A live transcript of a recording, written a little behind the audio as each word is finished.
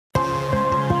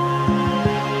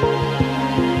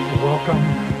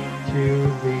welcome to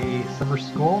the summer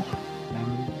school,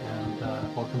 and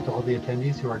welcome to all the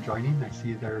attendees who are joining. I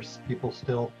see there's people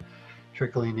still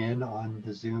trickling in on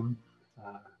the Zoom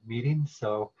meeting,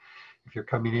 so if you're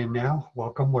coming in now,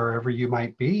 welcome wherever you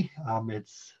might be.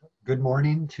 It's good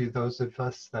morning to those of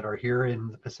us that are here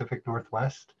in the Pacific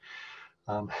Northwest.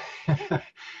 Hyun,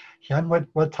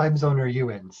 what time zone are you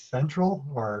in? Central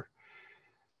or?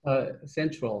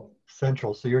 Central.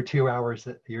 Central. So you're 2 hours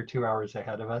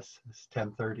ahead of us. It's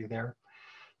 10:30 there.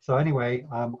 So anyway,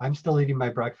 I'm still eating my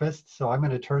breakfast, so I'm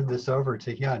going to turn this over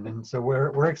to Hyun. And so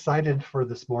we're excited for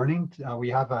this morning. We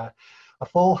have a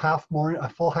full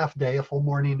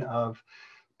morning of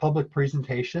public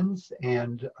presentations,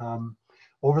 and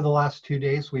over the last 2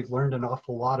 days, we've learned an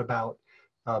awful lot about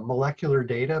molecular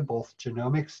data, both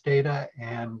genomics data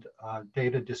and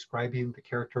data describing the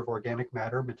character of organic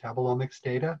matter, metabolomics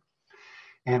data,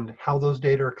 and how those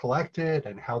data are collected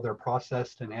and how they're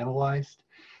processed and analyzed.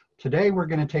 Today, we're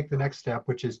going to take the next step,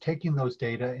 which is taking those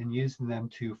data and using them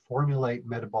to formulate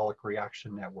metabolic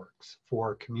reaction networks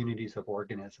for communities of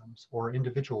organisms or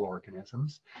individual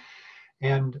organisms,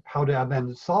 and how to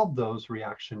then solve those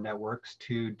reaction networks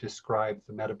to describe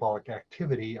the metabolic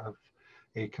activity of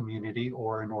a community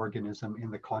or an organism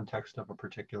in the context of a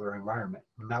particular environment.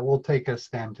 And that will take us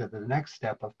then to the next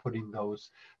step of putting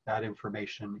that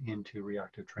information into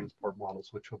reactive transport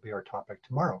models, which will be our topic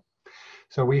tomorrow.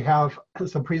 So we have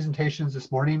some presentations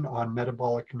this morning on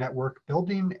metabolic network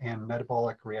building and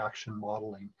metabolic reaction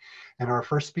modeling. And our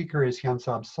first speaker is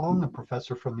Hyun-Seob Song, a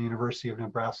professor from the University of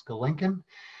Nebraska-Lincoln.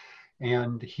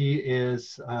 And he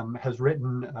has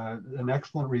written an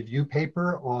excellent review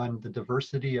paper on the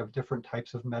diversity of different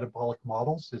types of metabolic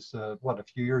models. It's a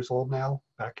few years old now,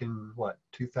 back in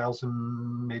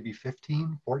 2000, maybe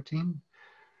 15, 14?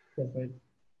 Right.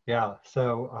 Yeah,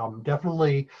 so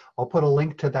definitely I'll put a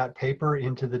link to that paper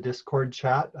into the Discord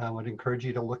chat. I would encourage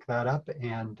you to look that up.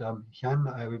 And Hyun,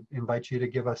 I would invite you to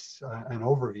give us an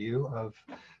overview of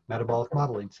metabolic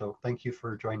modeling. So thank you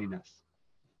for joining us.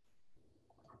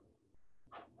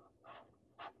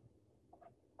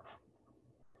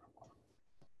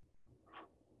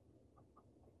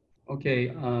 Okay,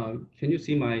 can you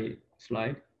see my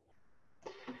slide?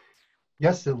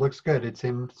 Yes, it looks good. It's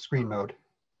in screen mode.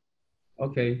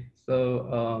 Okay,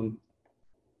 so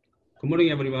good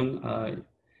morning, everyone.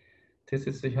 This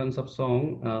is Hyun-Seob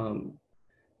Song,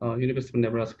 University of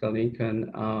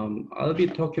Nebraska-Lincoln. I'll be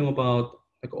talking about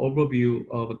like overview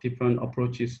of different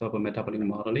approaches of metabolic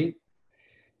modeling.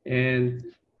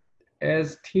 And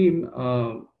as team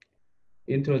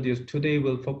introduced, today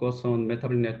we'll focus on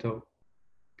metabolic network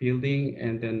building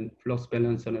and then flux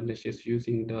balance analysis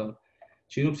using the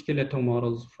genome scale network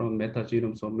models from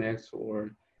metagenomes or MAX,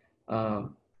 or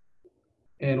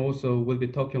and also we'll be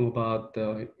talking about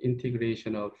the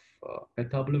integration of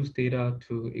metabolomics data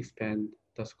to expand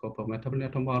the scope of metabolic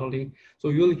network modeling. So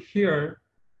you'll hear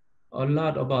a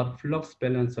lot about flux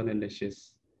balance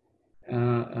analysis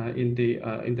in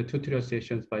the tutorial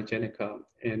sessions by Janaka,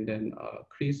 and then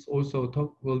Chris also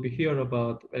will be here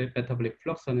about metabolic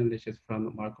flux analysis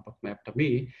from Mark Borkum after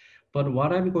me. But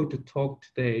what I'm going to talk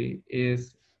today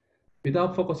is,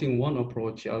 without focusing one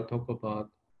approach, I'll talk about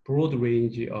broad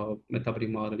range of metabolic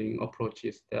modeling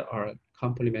approaches that are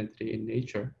complementary in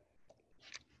nature.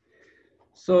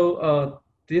 So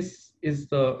this is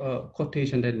the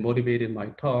quotation that motivated my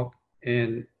talk,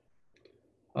 and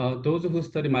those who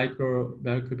study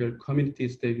microbial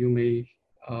communities, that you may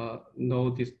know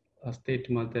this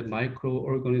statement that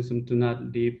microorganisms do not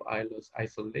live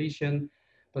isolation,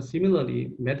 but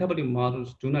similarly, metabolic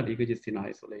models do not exist in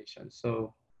isolation.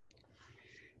 So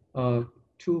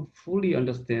to fully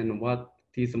understand what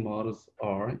these models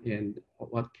are and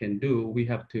what can do, we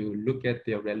have to look at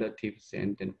their relatives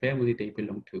and then family they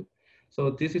belong to. So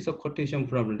this is a quotation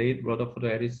from late Rutherford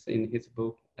Harris in his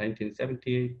book,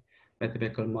 1978.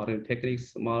 Mathematical modeling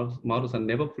techniques. Models are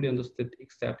never fully understood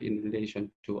except in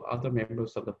relation to other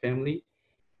members of the family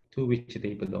to which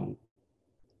they belong.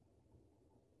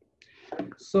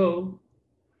 So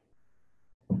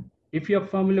if you're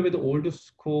familiar with the old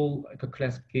school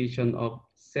classification of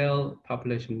cell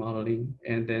population modeling,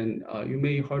 and then you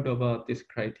may have heard about this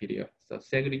criteria, the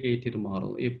segregated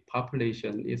model. If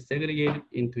population is segregated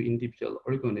into individual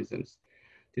organisms,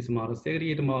 this model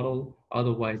segregated model,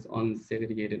 otherwise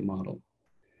unsegregated model.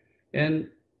 And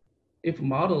if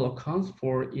model accounts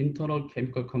for internal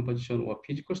chemical composition or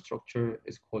physical structure,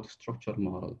 it's called structured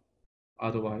model,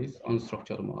 otherwise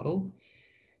unstructured model.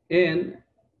 And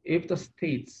if the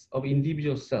states of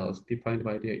individual cells defined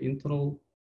by their internal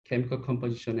chemical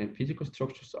composition and physical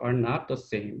structures are not the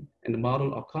same, and the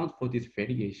model accounts for this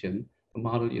variation, the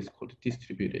model is called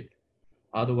distributed.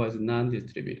 otherwise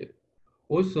non-distributed.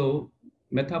 Also,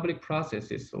 metabolic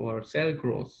processes or cell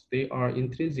growth, they are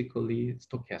intrinsically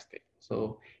stochastic.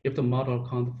 So if the model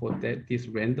accounts for that, these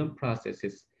random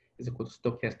processes is called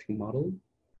stochastic model,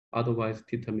 otherwise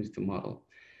deterministic model.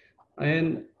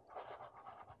 And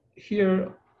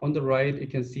here on the right, you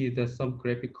can see there's some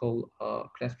graphical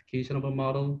classification of a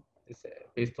model. It's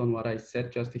based on what I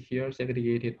said just here,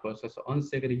 segregated versus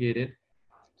unsegregated,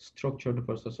 structured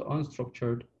versus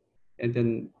unstructured, and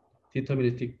then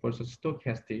deterministic versus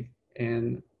stochastic.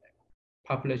 And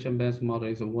population-based model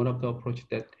is one of the approaches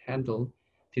that handle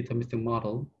deterministic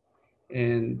model.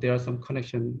 And there are some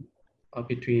connection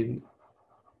between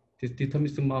this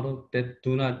deterministic model that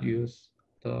do not use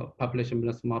the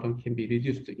population-based model can be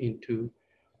reduced into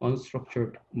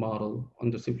unstructured model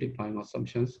under simplifying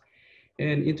assumptions.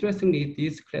 And interestingly,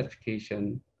 this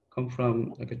classification come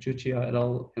from like Juchia et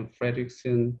al. And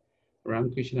Fredrickson,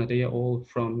 Ramkrishna, they are all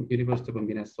from University of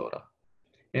Minnesota.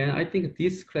 And I think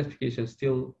this classification is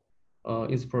still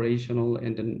inspirational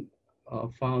and then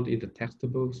found in the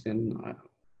textbooks. And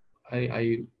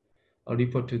I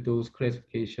refer to those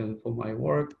classifications for my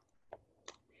work.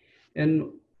 And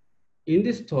in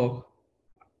this talk,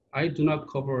 I do not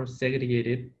cover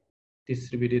segregated,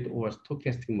 distributed, or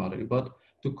stochastic modeling, but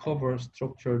to cover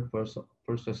structured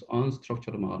versus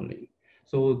unstructured modeling.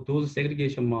 So those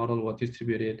segregation model or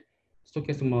distributed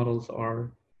stochastic models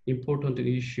are important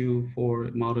issue for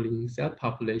modeling cell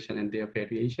population and their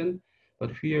variation.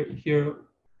 But here,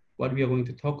 what we are going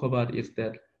to talk about is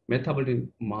that metabolic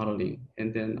modeling,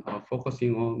 and then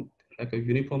focusing on like a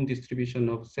uniform distribution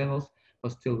of cells,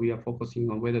 but still we are focusing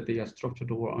on whether they are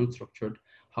structured or unstructured,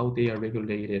 how they are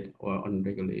regulated or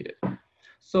unregulated.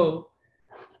 So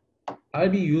I'll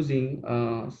be using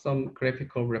some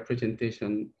graphical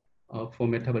representation for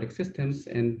metabolic systems,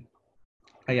 and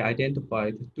I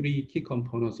identified 3 key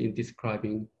components in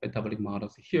describing metabolic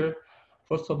models here.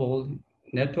 First of all,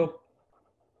 network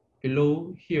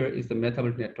below here is the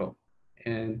metabolic network,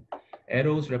 and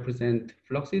arrows represent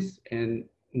fluxes and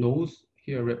nodes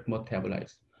here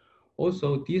metabolites.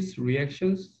 Also, these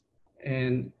reactions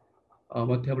and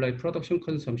metabolite production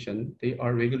consumption, they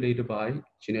are regulated by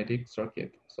genetic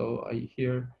circuit. So I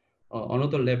hear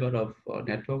another level of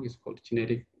network is called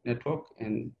genetic network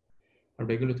and a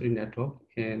regulatory network.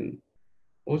 And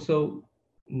also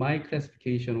my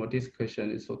classification or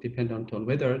discussion is so dependent on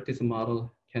whether this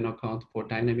model can account for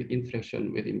dynamic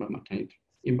interaction with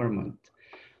environment.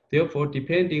 Therefore,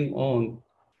 depending on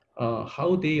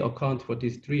how they account for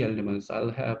these 3 elements,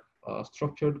 I'll have a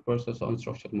structured versus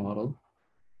unstructured model.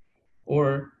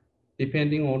 Or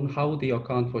depending on how they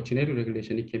account for genetic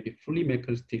regulation, it can be fully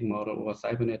mechanistic model or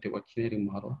cybernetic or kinetic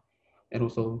model, and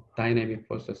also dynamic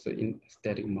versus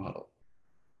static model.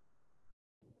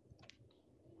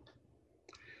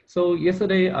 So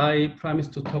yesterday I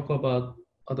promised to talk about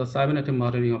the cybernetic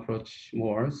modeling approach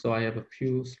more. So I have a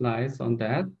few slides on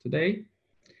that today.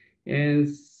 And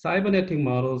cybernetic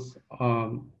models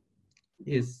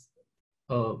is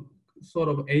a sort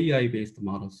of AI-based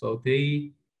model. So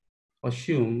they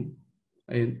assume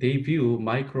and they view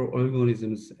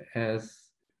microorganisms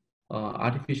as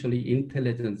artificially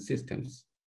intelligent systems.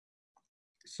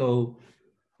 So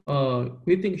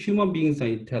we think human beings are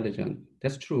intelligent.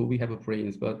 That's true, we have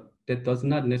brains, but that does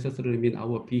not necessarily mean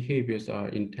our behaviors are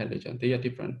intelligent. They are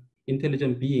different.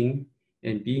 Intelligent being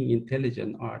and being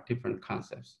intelligent are different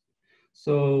concepts.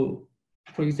 So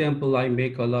for example, I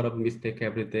make a lot of mistakes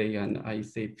every day, and I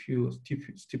say few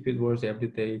stupid words every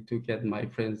day to get my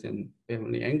friends and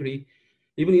family angry.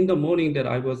 Even in the morning that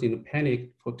I was in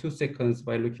panic for 2 seconds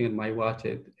by looking at my watch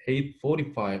at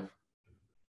 8:45.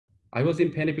 I was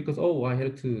in panic because, oh, I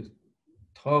had to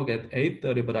talk at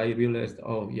 8:30, but I realized,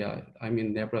 oh yeah, I'm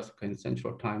in Nebraska in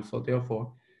Central Time. So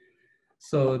therefore,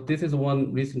 so this is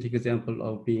one recent example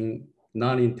of being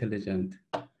non-intelligent.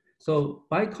 So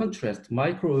by contrast,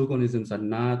 microorganisms are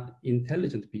not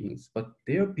intelligent beings, but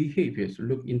their behaviors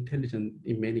look intelligent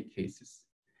in many cases.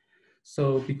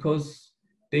 So because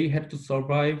they have to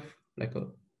survive like a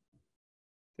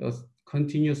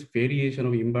continuous variation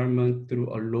of environment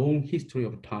through a long history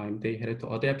of time, they had to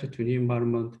adapt to new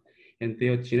environment, and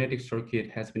their genetic circuit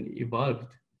has been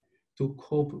evolved to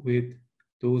cope with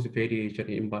those variation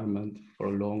in environment for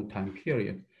a long time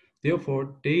period.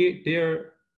 Therefore,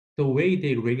 the way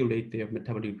they regulate their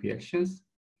metabolic reactions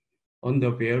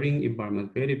under varying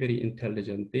environment, very, very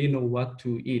intelligent. They know what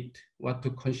to eat, what to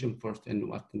consume first and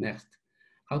what next,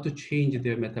 how to change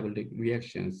their metabolic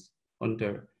reactions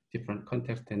under different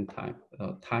context and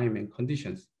time and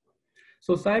conditions.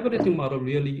 So cybernetic model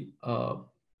really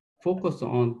focus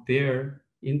on their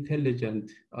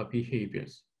intelligent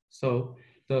behaviors. So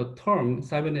the term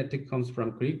cybernetic comes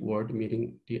from Greek word meaning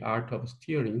the art of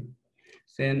steering.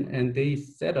 And they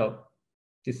set up,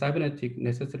 the cybernetic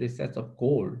necessarily sets up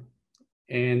goal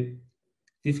and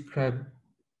describe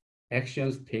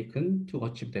actions taken to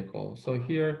achieve that goal. So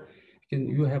here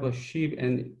you have a ship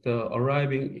and the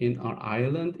arriving in an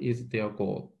island is their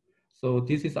goal. So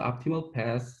this is the optimal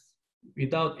path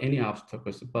without any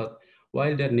obstacles. But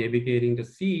while they're navigating the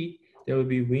sea, there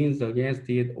will be winds against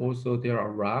it. Also, there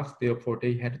are rocks. Therefore,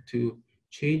 they had to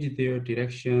change their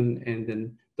direction and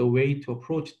then the way to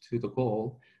approach to the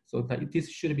goal. So that this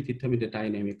should be determined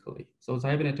dynamically. So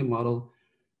cybernetic model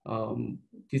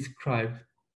describe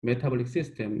metabolic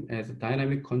system as a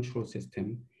dynamic control system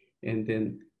and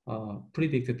then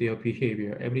predict their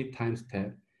behavior every time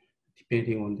step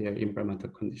depending on their environmental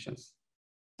conditions.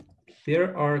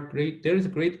 There is a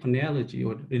great analogy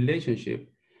or relationship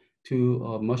to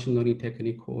a machine learning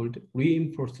technique called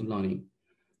reinforced learning.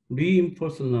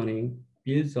 Reinforced learning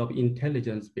builds up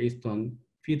intelligence based on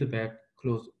feedback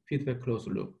closed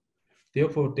loop.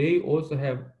 Therefore, they also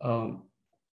have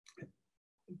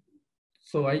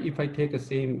if I take the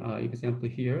same example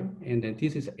here, and then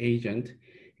this is agent.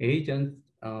 Agent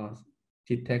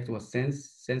detects or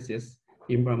senses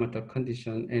environmental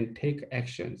condition and take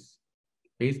actions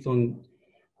based on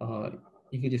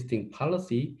existing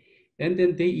policy, and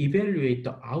then they evaluate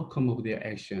the outcome of their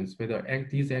actions, whether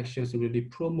these actions really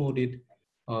promoted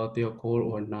their goal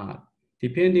or not.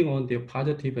 Depending on their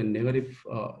positive and negative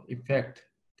effect,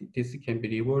 this can be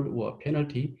reward or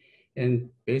penalty. And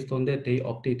based on that, they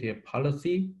update their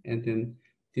policy, and then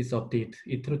this update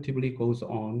iteratively goes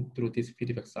on through this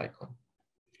feedback cycle.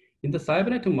 In the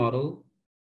cybernetic model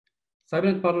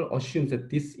assumes that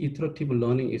this iterative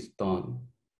learning is done.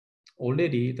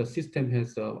 Already, the system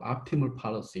has an optimal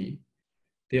policy.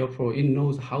 Therefore, it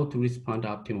knows how to respond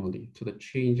optimally to the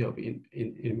change of in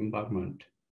environment.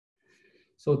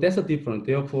 So that's a difference.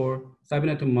 Therefore,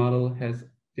 cybernetic model has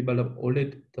developed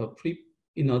already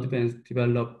in advance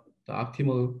developed the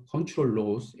optimal control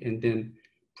laws and then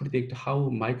predict how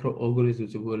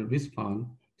microorganisms will respond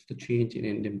to the change in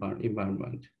an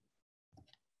environment.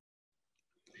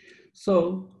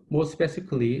 So more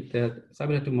specifically, the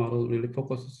cybernetic model really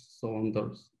focuses on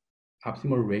the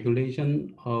optimal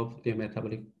regulation of the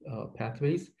metabolic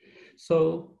pathways.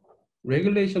 So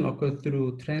regulation occurs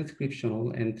through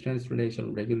transcriptional and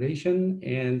translational regulation.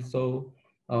 And so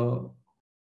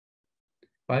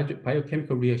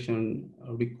biochemical reaction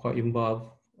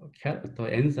involve the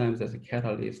enzymes as a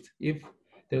catalyst. If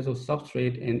there's a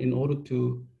substrate, and in order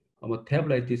to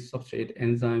metabolize this substrate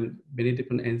enzyme, many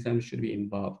different enzymes should be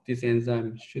involved. This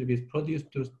enzyme should be produced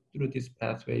through these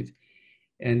pathways,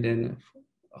 and then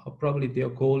probably their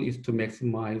goal is to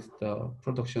maximize the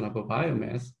production of a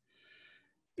biomass.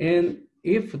 And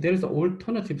if there's an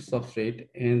alternative substrate,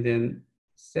 and then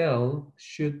cell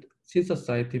should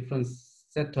synthesize different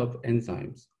set of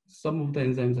enzymes. Some of the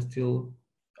enzymes are still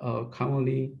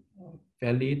commonly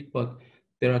valid, but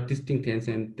there are distinct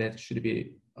enzymes that should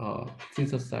be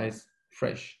synthesized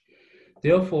fresh.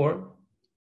 Therefore,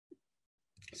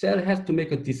 cell has to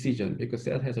make a decision because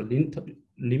cell has a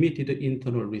limited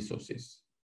internal resources.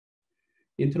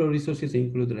 Internal resources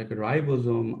include like a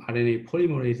ribosome, RNA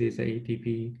polymerases,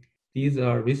 ATP. These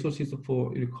are resources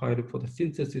required for the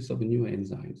synthesis of new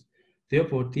enzymes.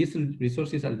 Therefore, these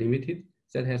resources are limited.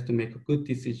 Cell has to make a good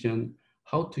decision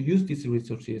how to use these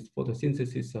resources for the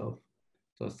synthesis of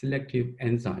the selective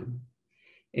enzyme.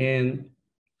 And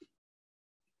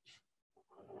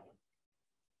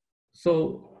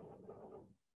so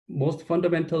most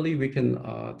fundamentally, we can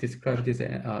describe this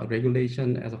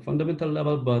regulation as a fundamental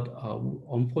level, but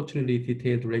unfortunately,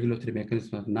 detailed regulatory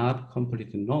mechanisms are not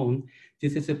completely known.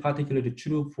 This is particularly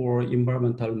true for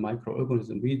environmental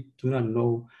microorganisms. We do not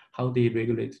know how they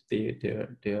regulate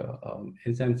their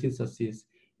enzyme synthesis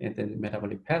and then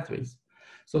metabolic pathways.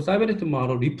 So cybernetic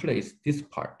model replaced this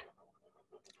part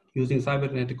using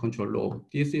cybernetic control law.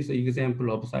 This is an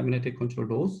example of cybernetic control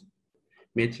laws.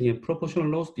 Matching and proportional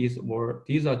laws, these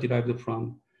are derived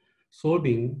from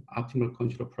solving optimal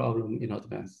control problem in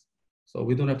advance. So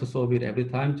we don't have to solve it every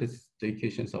time, just the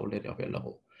equations are already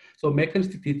available. So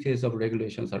mechanistic details of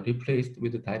regulations are replaced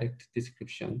with a direct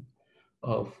description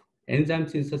of enzyme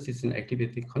synthesis and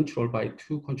activity controlled by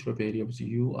two control variables,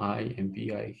 UI and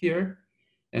VI here.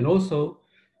 And also,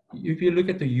 if you look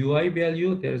at the UI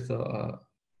value, there's a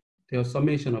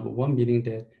summation of one, meaning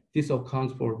that this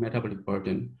accounts for metabolic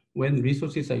burden. When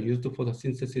resources are used for the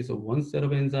synthesis of one set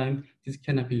of enzyme, this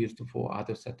cannot be used for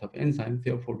other set of enzymes.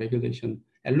 Therefore, regulation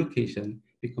allocation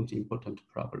becomes an important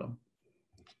problem.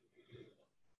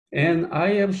 And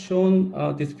I have shown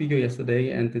this figure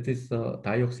yesterday, and this is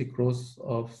dioxy growth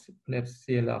of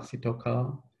Klebsiella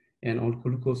oxytocca, and on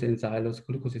glucose and xylose.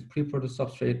 Glucose is preferred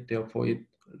substrate, therefore it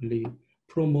really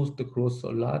promotes the growth a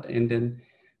lot. And then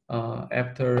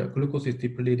after glucose is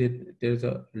depleted, there's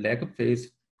a lag phase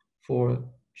for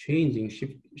changing,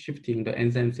 shifting the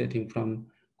enzyme setting from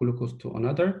glucose to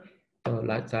another,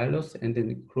 like xylose, and then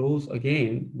it grows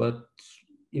again. But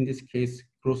in this case,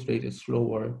 growth rate is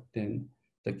slower than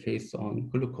the case on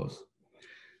glucose.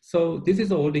 So this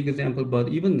is an old example, but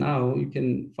even now you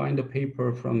can find a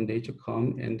paper from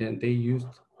Nature.com, and then they used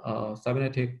a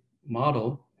cybernetic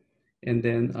model and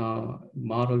then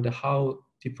modeled how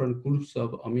different groups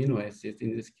of amino acids,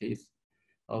 in this case,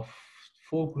 of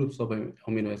 4 groups of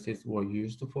amino acids were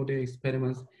used for the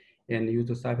experiments, and used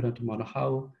the cybernetic model,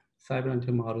 how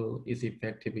cybernetic model is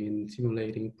effective in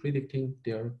simulating, predicting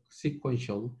their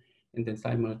sequential and then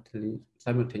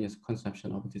simultaneous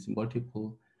consumption of these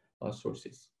multiple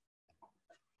sources.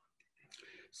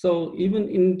 So even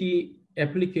in the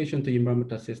application to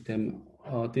environmental system,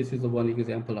 this is the one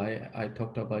example I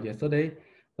talked about yesterday,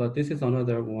 but this is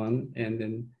another one. And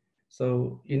then,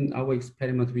 so in our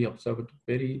experiment, we observed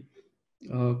very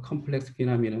complex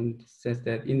phenomenon, says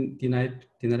that in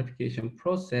denitrification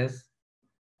process,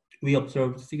 we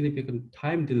observed significant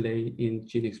time delay in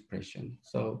gene expression.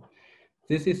 So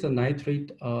this is a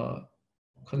nitrate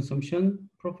consumption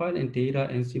profile and data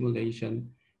and simulation.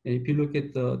 And if you look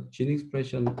at the gene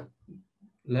expression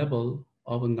level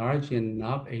of NARG and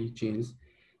NAB8 genes,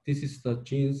 this is the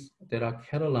genes that are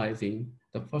catalyzing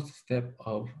the first step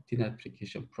of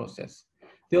denitrification process.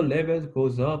 Their level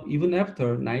goes up even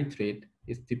after nitrate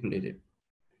is depleted.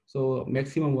 So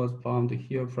maximum was found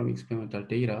here from experimental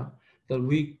data that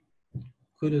we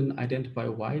couldn't identify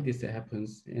why this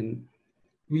happens. And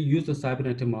we used the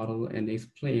cybernetic model and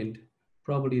explained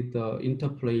probably the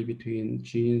interplay between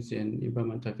genes and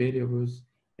environmental variables,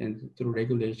 and through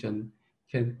regulation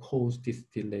can cause this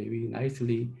delay. We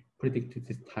nicely predicted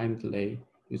this time delay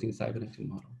using cybernetic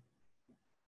model.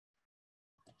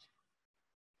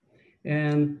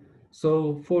 And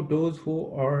so for those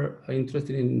who are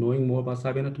interested in knowing more about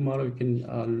cybernetic model, you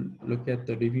can look at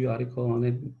the review article on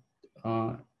it,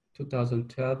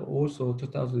 2012. Also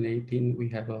 2018, we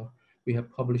have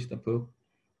published a book,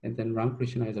 and then Ram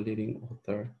Krishna is a leading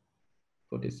author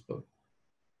for this book.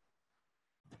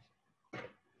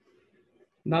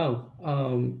 Now,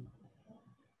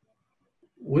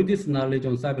 with this knowledge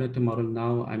on cybernetic model,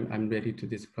 now I'm ready to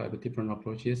describe different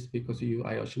approaches, because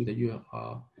I assume that you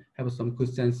have some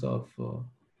good sense of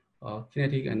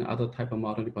kinetic and other type of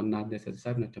modeling, but not necessarily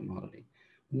cybernetic modeling.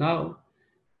 Now,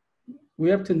 we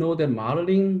have to know that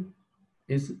modeling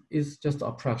is just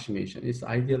approximation. It's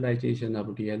idealization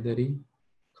of reality,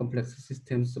 complex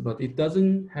systems, but it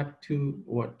doesn't have to,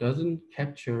 or doesn't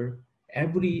capture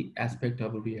every aspect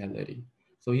of reality.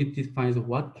 So it defines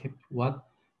what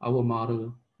our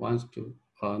model wants to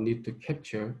need to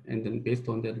capture, and then based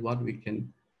on that, what we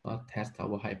can test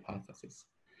our hypothesis.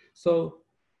 So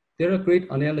there are great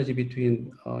analogy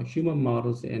between human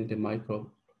models and the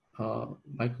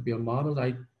microbial models.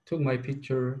 I took my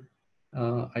picture.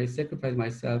 I sacrificed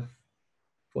myself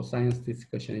for science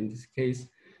discussion in this case.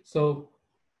 So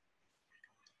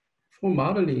for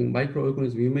modeling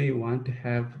microorganisms, we may want to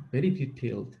have very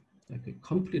detailed, like a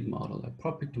complete model, a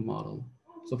perfect model.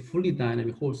 So fully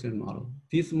dynamic whole cell model.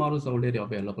 These models are already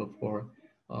available for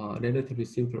relatively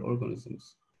simple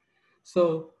organisms.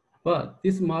 So, but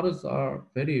these models are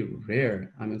very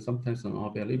rare. I mean, sometimes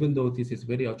unavailable, even though this is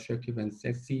very attractive and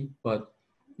sexy, but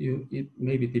it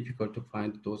may be difficult to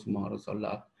find those models a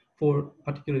lot,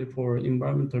 particularly for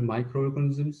environmental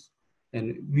microorganisms.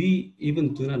 And we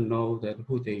even do not know that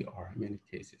who they are in many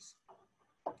cases.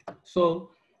 So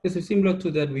this is similar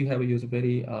to that. We have used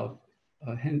very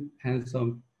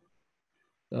handsome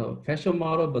fashion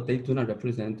model, but they do not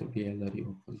represent reality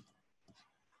often.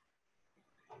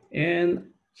 And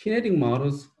kinetic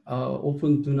models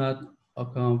often do not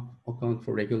account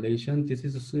for regulation. This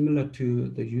is similar to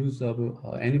the use of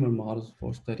animal models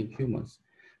for studying humans.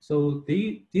 So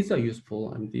these are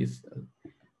useful, and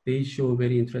they show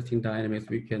very interesting dynamics.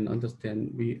 We can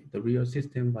understand the real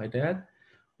system by that,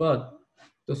 but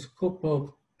the scope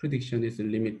of prediction is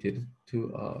limited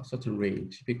to a certain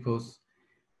range, because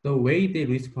the way they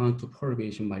respond to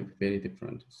perturbation might be very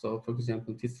different. So for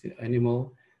example, this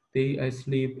animal, they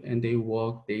sleep and they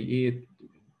walk, they eat,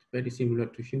 very similar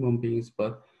to human beings,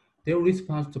 but their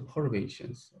response to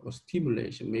perturbations or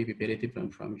stimulation may be very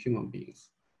different from human beings.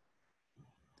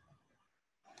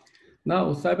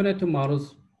 Now, cybernetic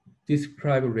models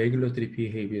describe regulatory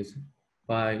behaviors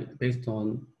based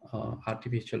on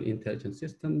artificial intelligence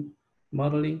system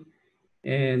modeling.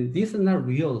 And these are not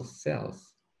real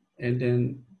cells. And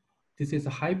then this is a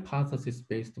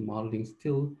hypothesis-based modeling,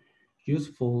 still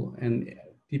useful, and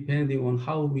depending on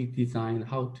how we design,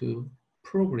 how to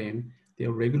program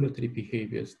their regulatory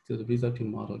behaviors to the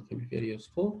resulting model can be very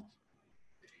useful.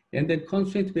 And then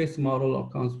constraint-based model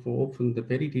accounts for often the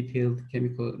very detailed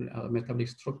chemical metabolic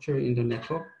structure in the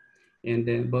network. And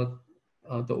then, but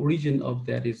the origin of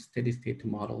that is steady state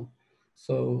model.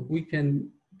 So we can,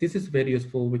 this is very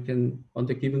useful. We can,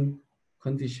 under given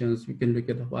conditions, we can look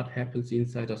at what happens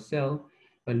inside a cell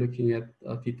by looking at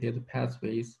detailed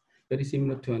pathways, very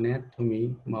similar to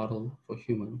anatomy model for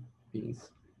human beings.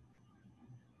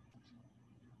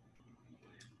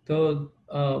 So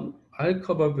I'll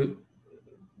cover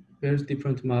various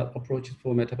different approaches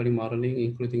for metabolic modeling,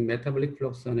 including metabolic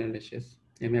flux analysis,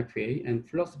 MFA, and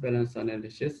flux balance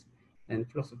analysis, and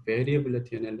flux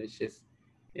variability analysis,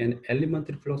 and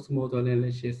elementary flux model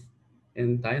analysis,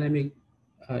 and dynamic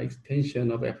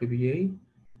extension of FBA,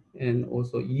 and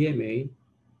also EMA,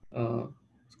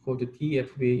 it's called the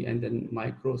TFBA, and then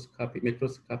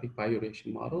macroscopic bioreaction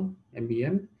model,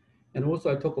 MBM. And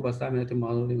also I talk about cybernetic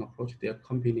modeling approach, their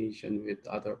combination with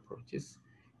other approaches.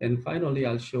 And finally,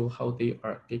 I'll show how they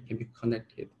can be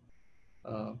connected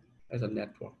as a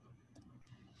network.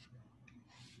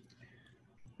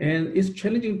 And it's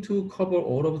challenging to cover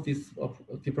all of these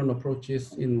different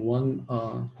approaches in one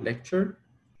lecture,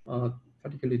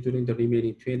 particularly during the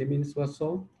remaining 20 minutes or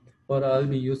so. But I'll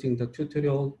be using the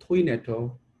tutorial toy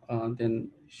network,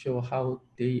 then show how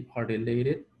they are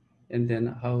related, and then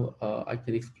how I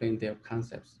can explain their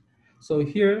concepts. So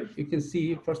here you can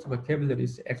see, first vocabulary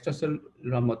is extracellular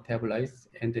metabolites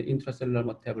and the intracellular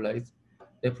metabolites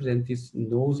represent these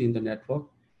nodes in the network.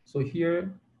 So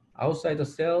here, outside the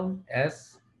cell,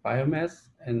 S, biomass,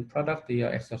 and product, they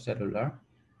are extracellular.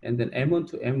 And then M1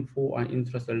 to M4 are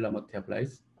intracellular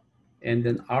metabolites. And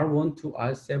then R1 to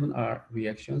R7 are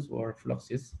reactions or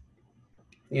fluxes.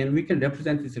 And we can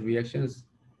represent these reactions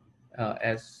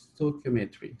as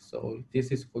stoichiometry. So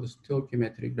this is called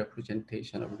stoichiometric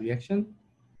representation of reaction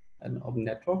and of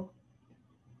network.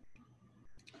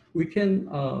 We can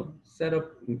set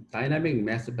up dynamic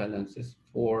mass balances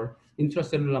for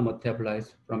intracellular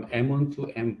metabolites from M1 to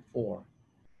M4.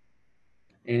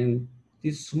 And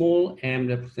this small m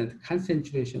represents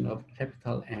concentration of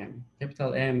capital M.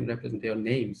 Capital M represent their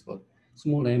names, but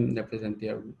small m represent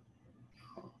their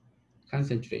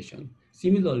concentration.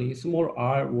 Similarly, small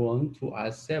r1 to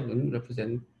r7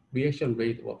 represent reaction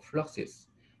rate or fluxes,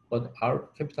 but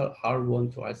capital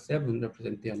R1 to R7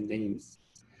 represent their names.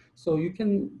 So you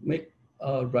can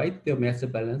write their mass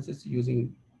balances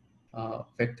using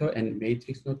vector and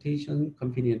matrix notation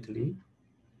conveniently.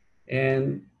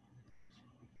 And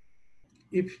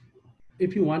if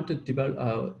you want to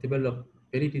develop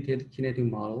very detailed kinetic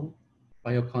model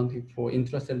by accounting for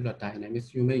intracellular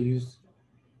dynamics, you may use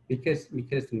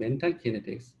Michaelis-Menten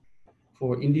kinetics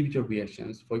for individual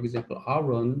reactions. For example,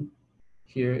 R1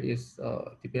 here is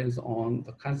depends on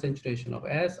the concentration of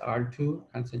S, R2,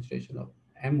 concentration of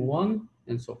M1,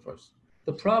 and so forth.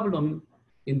 The problem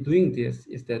in doing this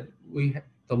is that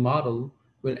the model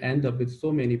will end up with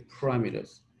so many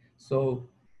parameters. So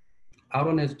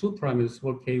R1 has 2 parameters,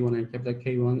 small k1 and capital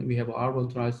K1. We have R1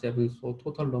 to R7, so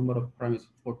total number of parameters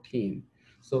 14.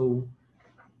 So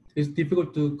it's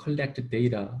difficult to collect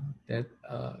data that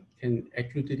can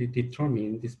accurately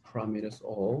determine these parameters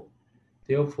all.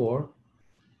 Therefore,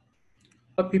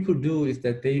 what people do is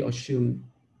that they assume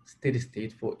steady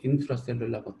state for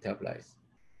intracellular metabolites.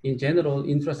 In general,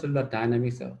 intracellular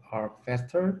dynamics are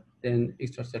faster than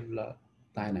extracellular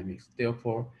dynamics.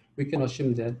 Therefore, we can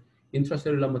assume that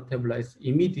intracellular metabolites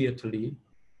immediately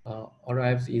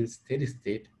arrives in steady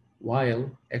state while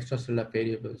extracellular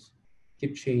variables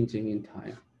keep changing in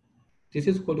time. This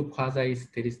is called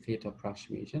quasi-steady state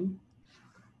approximation.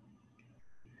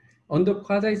 Under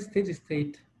quasi-steady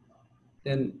state,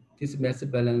 then this mass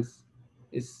balance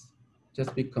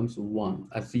just becomes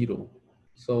 0.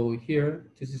 So here,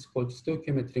 this is called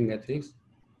stoichiometric matrix.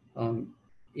 In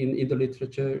the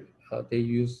literature, they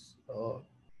use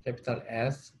capital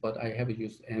S, but I have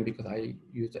used N because I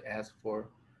use S for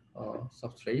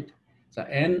substrate. So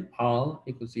NR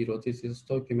equals 0. This is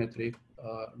stoichiometric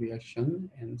reaction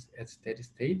and at steady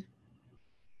state.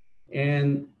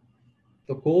 And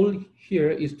the goal here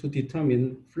is to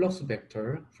determine flux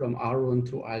vector from R1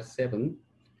 to R7.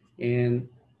 And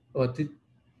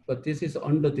but this is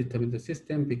underdetermined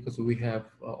system because we have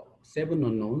 7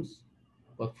 unknowns,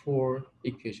 but 4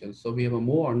 equations. So we have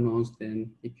more unknowns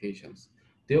than equations.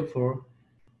 Therefore,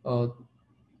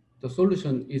 the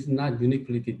solution is not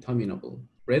uniquely determinable.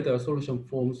 Rather, a solution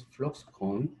forms flux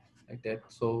cone like that.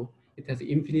 So it has an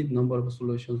infinite number of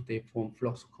solutions. They form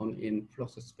flux cone in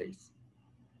flux space.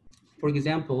 For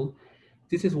example,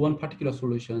 this is one particular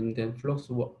solution. Then flux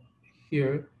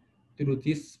here through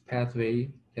this pathway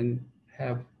can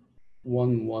have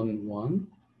 1, 1, 1,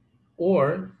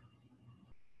 or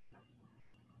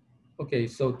okay,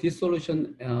 so this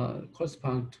solution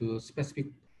corresponds to specific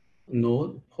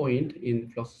node point in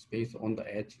flux space on the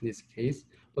edge in this case.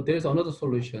 But there's another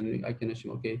solution I can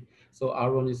assume, okay, so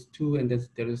R1 is 2 and then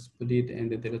there is split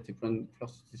and then there is different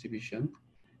flux distribution.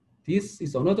 This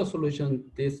is another solution.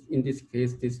 This, in this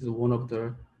case, this is one of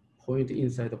the point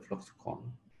inside the flux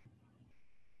cone.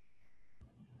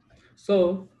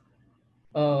 So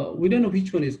we don't know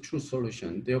which one is true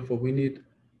solution. Therefore, we need,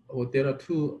 or there are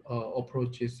two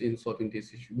approaches in solving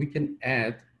this issue. We can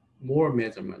add more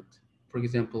measurement. For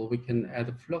example, we can add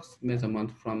a flux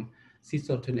measurement from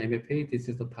C-certain MFA. This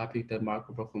is the topic that Mark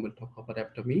Borkum will talk about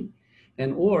after me.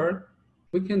 And or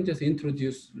we can just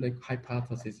introduce like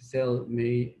hypothesis. Cell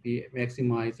may be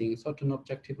maximizing certain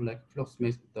objective like flux,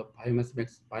 the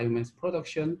biomass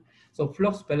production. So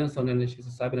flux balance analysis,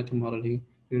 cybernetic modeling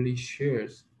really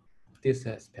shares this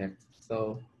aspect.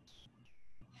 So,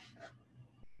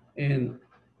 and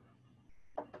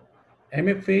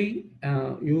MFA,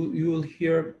 you will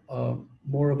hear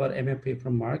more about MFA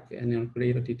from Mark and in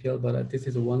greater detail, but this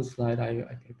is one slide I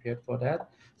prepared for that.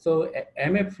 So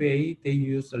MFA, they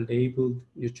use a labeled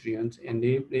nutrient and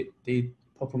they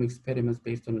perform experiments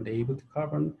based on labeled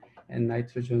carbon and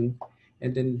nitrogen.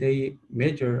 And then they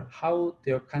measure how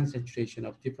their concentration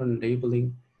of different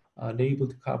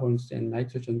labeled carbons and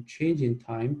nitrogen change in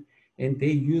time. And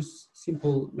they use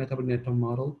simple metabolic network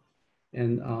model.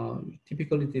 And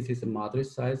typically this is a moderate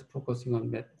size focusing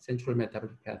on central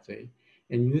metabolic pathway.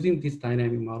 And using this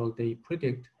dynamic model, they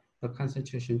predict the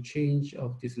concentration change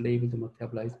of these labeled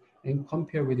metabolites and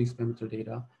compare with experimental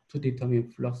data to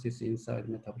determine fluxes inside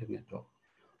metabolic network.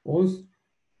 Once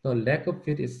the lack of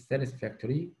fit is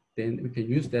satisfactory, then we can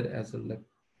use that as a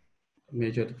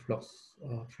measured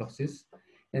fluxes.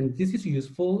 And this is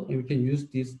useful, and we can use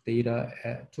this data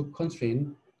to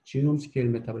constrain genome scale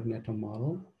metabolic network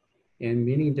model. And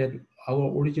meaning that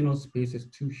our original space is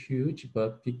too huge,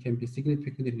 but it can be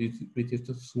significantly reduced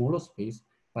to smaller space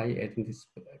by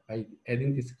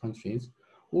adding these constraints,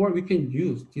 or we can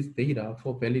use this data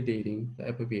for validating the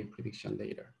FBA prediction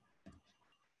later.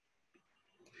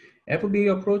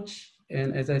 FBA approach,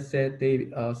 and as I said,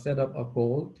 they set up a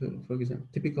goal to, for example,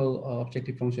 typical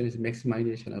objective function is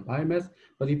maximization of biomass,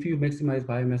 but if you maximize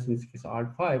biomass, in this case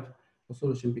R5, the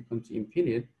solution becomes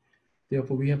infinite.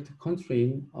 Therefore, we have to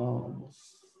constrain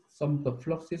some of the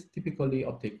fluxes, typically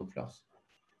uptake of flux.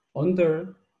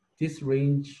 Under this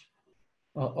range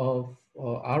of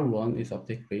R1 is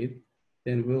uptake rate,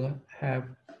 then we'll have,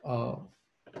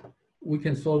 we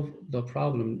can solve the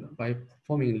problem by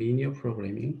performing linear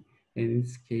programming. In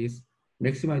this case,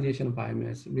 maximization of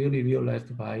biomass really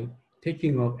realized by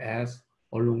taking off as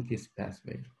along this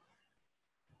pathway.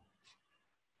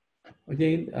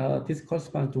 Again, this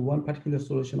corresponds to one particular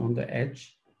solution on the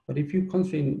edge, but if you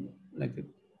constrain like a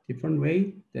different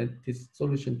way, that this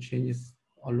solution changes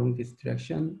along this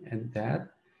direction and that.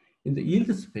 In the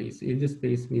yield space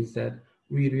means that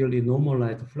we really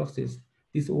normalize the fluxes.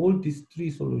 All these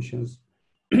three solutions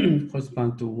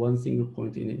correspond to one single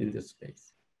point in the yield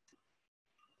space.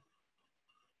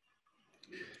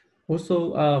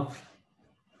 Also,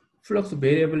 flux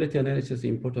variability analysis is an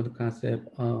important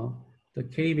concept. The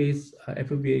KBase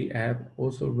FBA app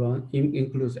also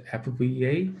includes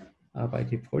FBA by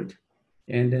default.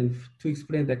 And then to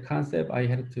explain that concept, I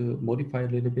had to modify a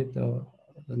little bit the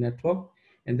network.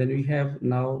 And then we have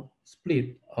now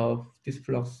split of this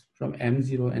flux from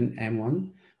M0 and M1.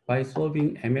 By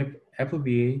solving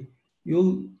FBA,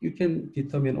 you can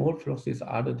determine all fluxes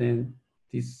other than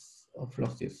these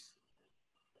fluxes.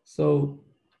 So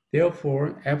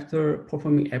therefore, after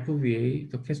performing FBA,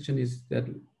 the question is that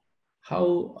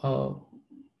how,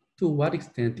 to what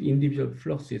extent individual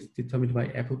fluxes determined by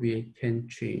FBA can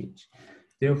change.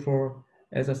 Therefore,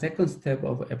 as a second step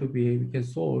of FBA, we can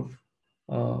solve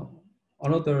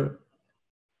another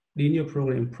linear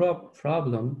program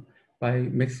problem by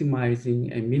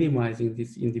maximizing and minimizing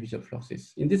these individual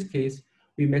fluxes. In this case,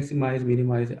 we minimize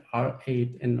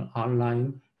R8 and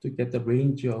R9 to get the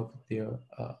range of their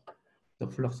the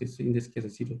fluxes, in this case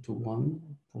 0 to 1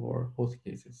 for both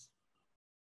cases.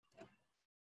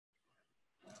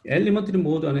 Elementary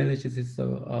mode analysis is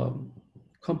a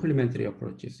complementary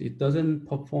approaches. It doesn't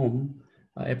perform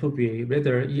FBA,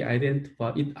 rather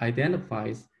it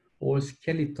identifies all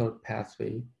skeletal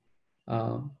pathway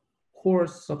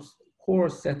core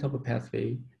set of a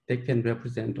pathway that can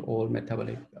represent all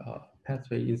metabolic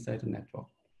pathway inside the network.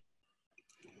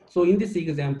 So in this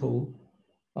example,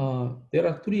 there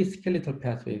are three skeletal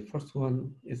pathways. First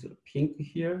one is pink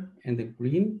here, and the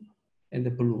green, and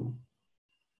the blue.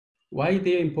 Why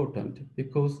they are important?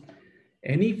 Because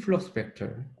any flux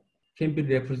vector can be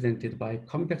represented by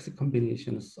convex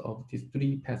combinations of these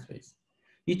three pathways.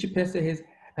 Each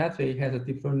pathway has a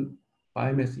different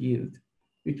biomass yield.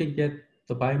 We can get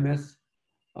the biomass,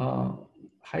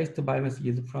 highest biomass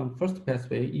yield from first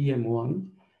pathway, EM1,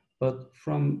 but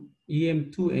from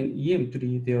EM2 and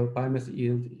EM3, their biomass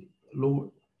yield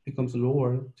becomes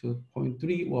lower to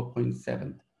 0.3 or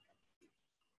 0.7.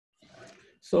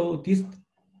 So these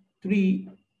three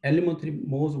elementary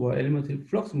modes or elementary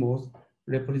flux modes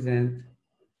represent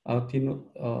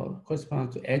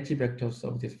correspond to edge vectors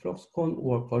of this flux cone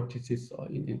or vortices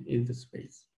in the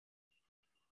space.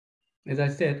 As I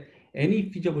said, any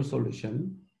feasible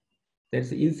solution that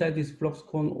is inside this flux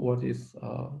cone or this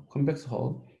convex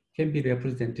hull can be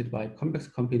represented by convex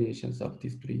combinations of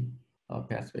these three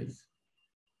pathways.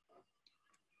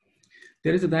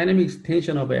 There is a dynamic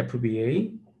extension of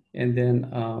FBA, and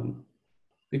then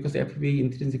because FBA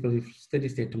intrinsically steady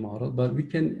state model, but we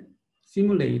can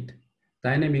simulate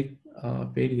dynamic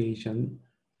variation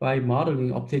by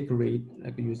modeling uptake rate,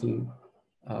 like using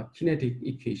kinetic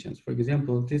equations. For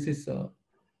example, this is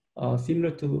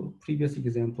similar to previous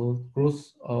example,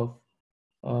 growth of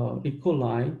E.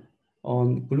 coli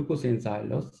on glucose and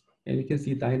xylose. And you can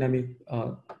see dynamic,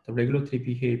 the regulatory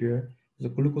behavior, the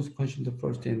glucose consumed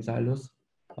first and xylose,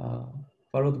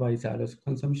 followed by xylose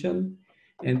consumption.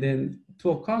 And then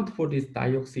to account for this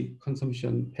dioxide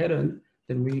consumption pattern,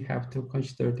 then we have to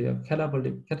consider the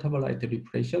catabolite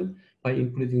repression by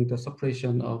including the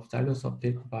suppression of xylose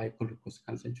uptake by glucose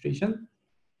concentration.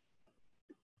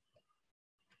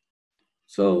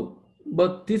 So,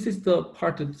 but this is the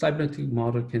part that cybernetic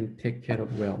model can take care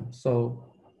of well. So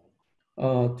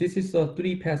this is the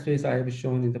three pathways I have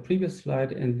shown in the previous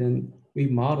slide, and then we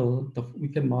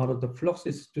can model the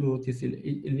fluxes through these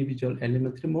individual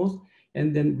elementary modes,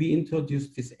 and then we introduce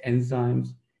these enzymes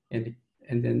and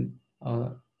then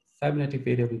cybernetic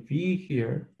variable V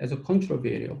here as a control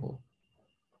variable.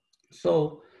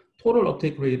 So total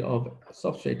uptake rate of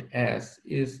substrate S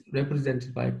is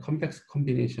represented by convex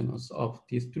combinations of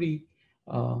these three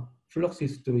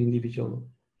fluxes through individual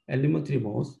elementary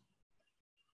modes.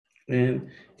 And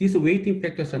these weighting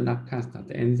factors are not constant.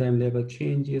 The enzyme level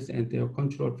changes and their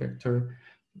control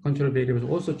variables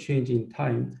also change in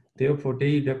time. Therefore,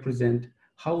 they represent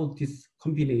how these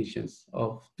combinations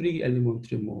of three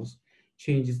elementary modes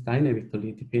changes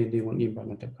dynamically depending on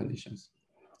environmental conditions.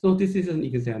 So this is an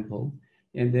example.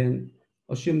 And then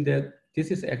assume that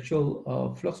this is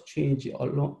actual flux change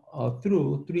along,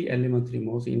 through three elementary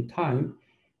modes in time,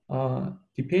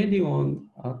 depending on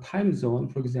time zone.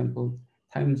 For example,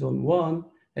 time zone 1,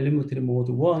 elementary mode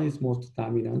 1 is most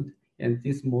dominant, and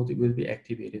this mode will be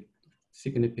activated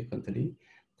significantly.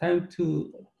 Time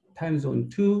zone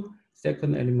 2,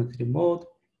 second elementary mode,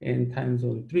 and time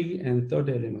zone 3 and third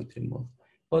elementary mode.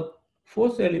 But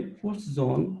fourth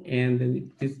zone and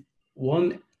then this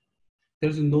one,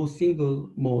 there's no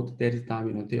single mode that is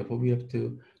dominant. Therefore, we have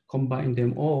to combine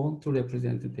them all to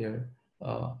represent their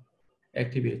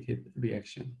activated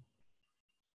reaction.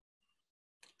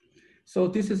 So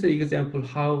this is an example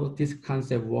how this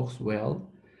concept works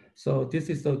well. So this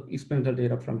is the experimental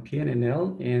data from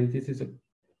PNNL, and this is a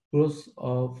growth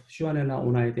of schwannella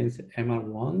onidase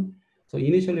MR1. So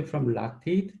initially from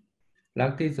lactate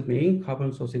is the main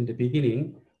carbon source in the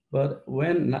beginning, but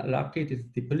when lactate is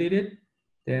depleted,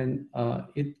 then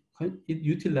it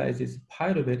utilizes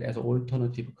pyruvate as an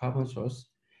alternative carbon source.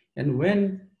 And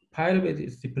when pyruvate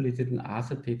is depleted, and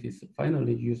acetate is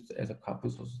finally used as a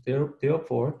carbon source.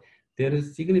 Therefore, there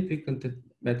is significant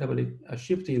metabolic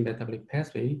shift in metabolic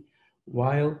pathway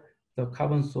while the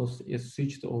carbon source is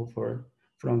switched over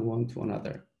from one to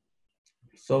another.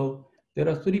 So there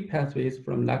are three pathways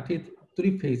from lactate,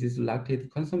 three phases: lactate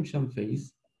consumption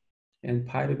phase, and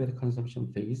pyruvate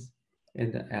consumption phase,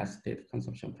 and the acetate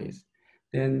consumption phase.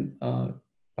 Then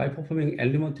by performing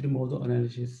elementary mode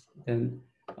analysis, then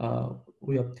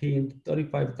we obtained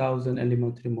 35,000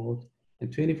 elementary mode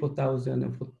and 24,000.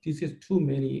 And this is too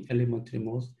many elementary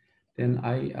modes. Then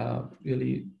I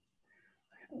really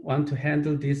want to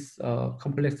handle this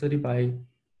complexity by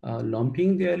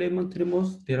lumping the elementary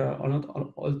modes. There are an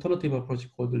alternative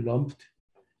approach called the lumped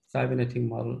cybernetic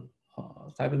model,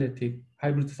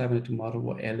 hybrid cybernetic model,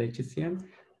 or LHCM,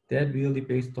 that really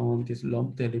based on this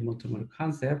lumped elementary model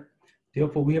concept.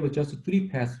 Therefore, we have just three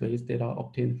pathways that are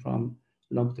obtained from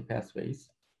lumped pathways.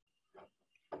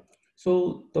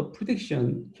 So the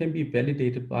prediction can be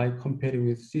validated by comparing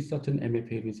with C-certain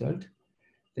MFA result.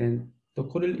 Then the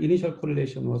initial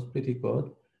correlation was pretty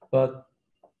good, but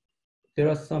there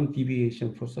are some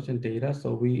deviation for certain data,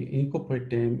 so we incorporate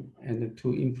them and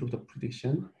to improve the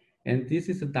prediction. And this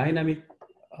is a dynamic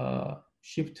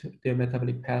shift their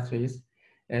metabolic pathways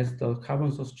as the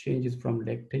carbon source changes from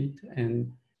lactate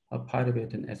and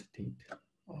pyruvate and acetate.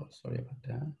 Oh, sorry about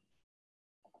that.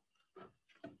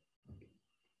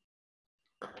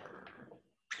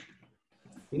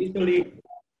 Initially,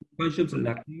 consumes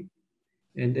lactate,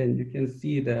 and then you can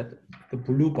see that the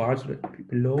blue bars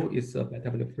below is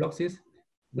metabolic fluxes,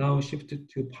 now shifted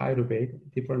to pyruvate,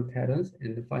 different patterns,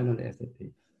 and the final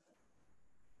acetate.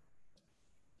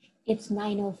 It's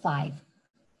 9:05.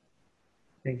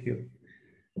 Thank you.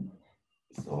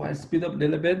 So I speed up a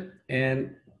little bit,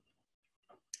 and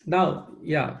now,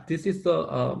 yeah, this is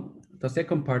the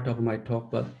second part of my talk,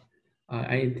 but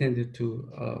I intended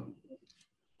to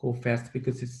go fast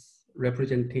because it's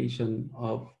representation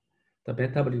of the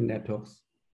metabolic networks,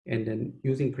 and then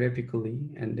using graphically,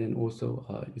 and then also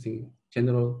using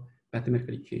general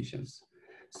mathematical equations.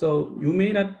 So you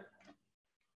may not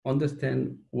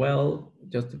understand well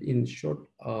just in short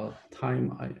time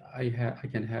I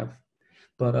can have,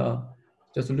 but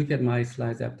just look at my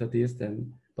slides after this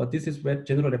then. But this is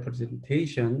general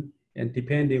representation, and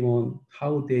depending on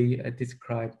how they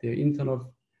describe their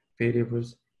internal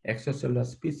variables, extracellular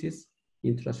species,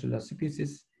 intracellular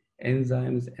species,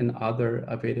 enzymes, and other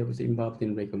variables involved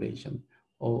in regulation.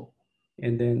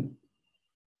 And then,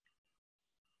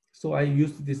 so I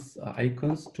used these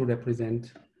icons to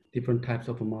represent different types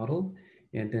of a model,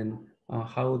 and then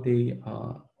how they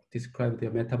describe their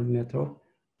metabolic network,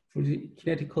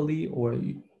 kinetically or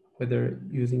whether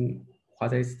using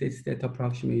quasi-steady state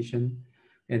approximation,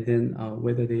 and then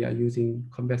whether they are using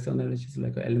convex analysis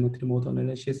like elementary mode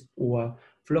analysis or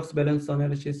flux balance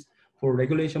analysis. For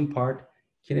regulation part,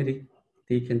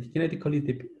 they can kinetically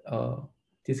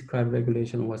describe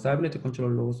regulation or cybernetic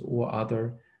control laws or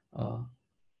other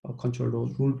control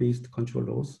laws, rule-based control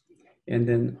laws, and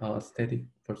then static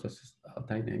versus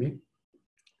dynamic.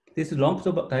 This lumps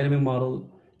of dynamic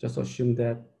model just assume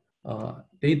that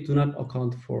they do not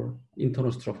account for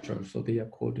internal structure, so they are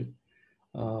called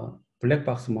black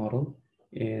box model.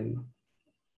 And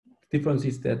the difference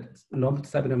is that lumped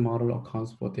cybernetic model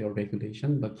accounts for their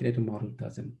regulation, but kinetic model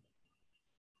doesn't.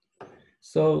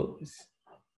 So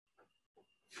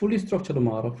fully structured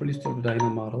model, fully structured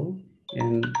dynamic model,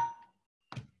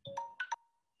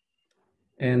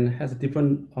 and has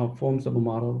different forms of a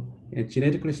model, and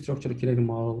genetically structured kinetic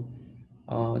model.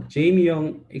 Jamie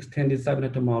Young extended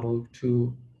cybernetic model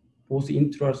to both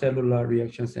intracellular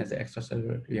reactions and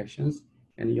extracellular reactions.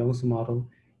 And Young's model,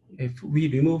 if we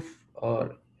remove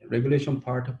regulation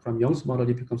part from Young's model,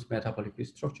 it becomes metabolically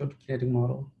structured kinetic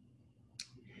model.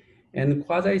 And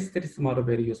quasi-statistical model,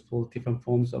 very useful, different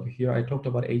forms of here. I talked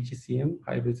about HCM,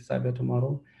 hybrid cybernetic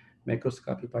model,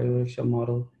 macroscopic bioreaction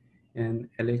model, and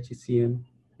LHCM,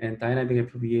 and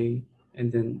dynamic FBA,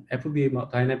 and then FBA,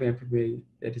 dynamic FBA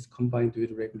that is combined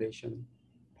with regulation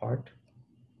part.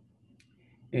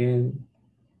 And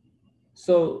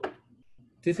so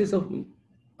this is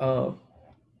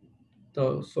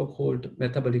the so-called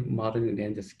metabolic modeling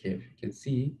landscape. You can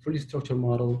see fully structured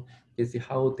model, you can see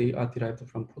how they are derived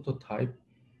from prototype,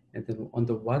 and then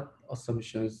under what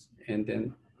assumptions and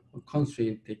then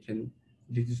constraint they can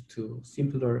reduce to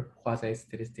simpler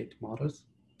quasi-steady state models,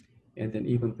 and then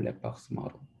even black box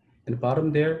model. And the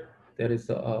bottom there is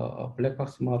a black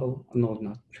box model, no,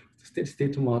 not steady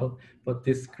state model, but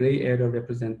this gray area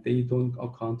represent they don't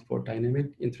account for dynamic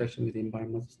interaction with the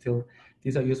environment. Still,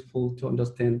 these are useful to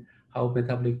understand how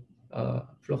metabolic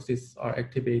fluxes are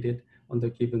activated under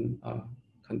given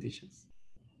conditions.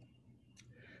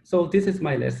 So this is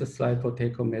my last slide for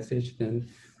take-home message. Then,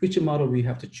 which model we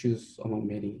have to choose among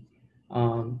many?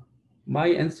 My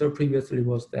answer previously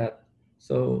was that,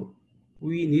 so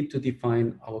we need to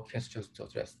define our questions to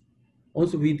address.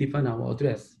 Once we define our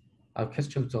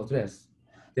questions to address,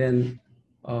 then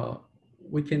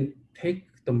we can take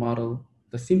the model,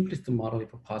 the simplest model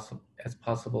if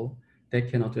possible, that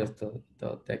can address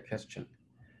that question.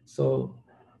 So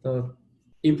the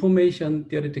information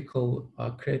theoretical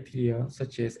criteria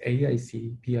such as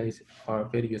AIC, PIs are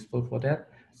very useful for that.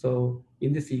 So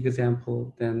in this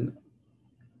example, then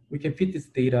we can fit this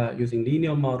data using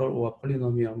linear model or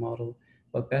polynomial model,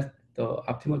 but the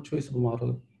optimal choice of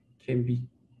model can be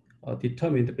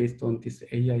determined based on this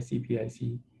AIC,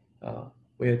 PIC,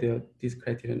 where these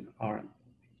criterion are,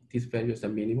 these values are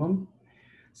minimum.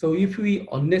 So if we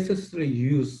unnecessarily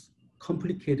use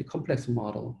complex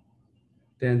model,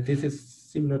 then this is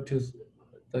similar to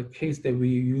the case that we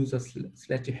use a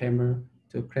sledgehammer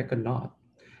to crack a nut.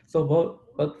 So,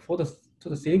 but for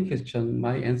the same question,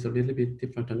 my answer a little bit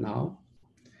different now.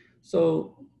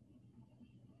 So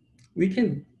we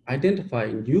can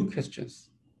identify new questions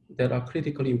that are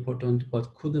critically important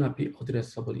but could not be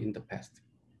addressable in the past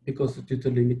because due to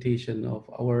limitation of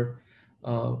our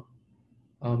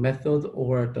method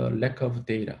or the lack of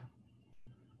data.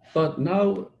 But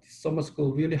now summer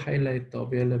school really highlight the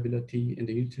availability and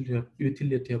the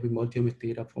utility of multi-omics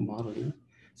data for modeling.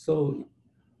 So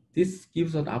this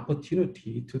gives an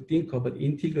opportunity to think about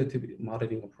integrative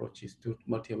modeling approaches to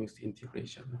multi-omics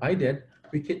integration. By that,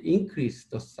 we can increase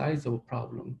the size of a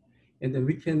problem, and then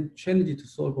we can challenge it to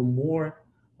solve a more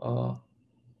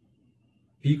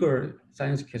bigger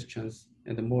science questions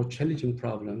and the more challenging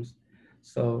problems.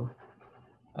 So,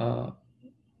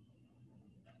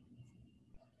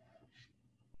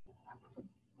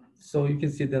 so you can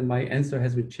see that my answer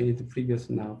has been changed previous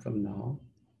now from now.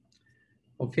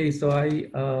 Okay, so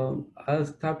I'll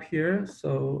stop here.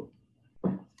 So,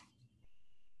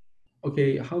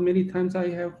 okay, how many times I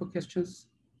have for questions?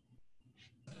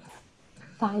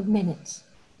 5 minutes.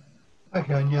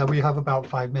 Okay, and yeah, we have about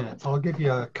 5 minutes. I'll give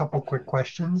you a couple quick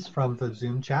questions from the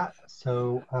Zoom chat.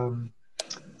 So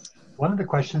one of the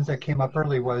questions that came up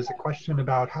early was a question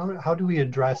about how do we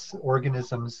address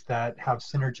organisms that have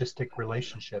synergistic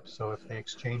relationships? So if they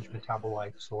exchange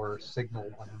metabolites or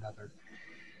signal one another,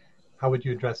 how would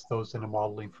you address those in a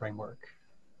modeling framework?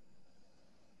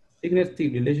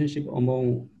 Synergistic relationship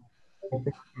among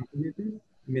communities?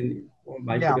 I mean,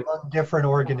 yeah, among different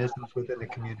organisms within the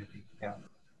community, yeah.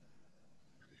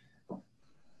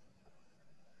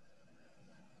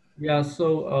 Yeah,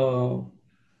 so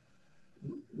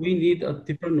we need a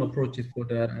different approaches for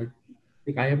that. I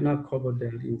think I have not covered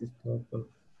that in this talk, but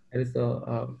that is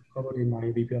covered in my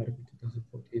review article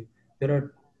 2014. There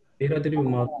are data-driven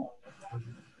models,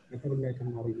 metabolic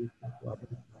modeling to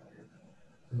identify.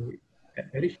 So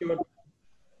very short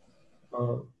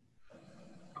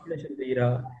population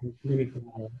data and clinical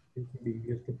data can be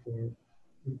used for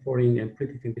inferring and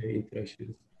predicting their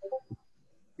interactions.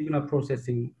 Signal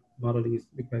processing modeling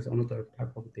requires another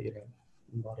type of data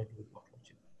modeling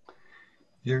approaches.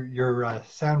 Your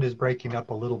sound is breaking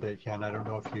up a little bit, Jan. I don't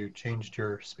know if you changed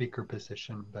your speaker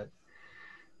position, but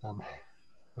it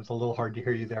was a little hard to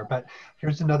hear you there. But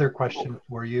here's another question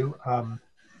for you.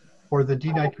 For the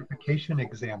denitrification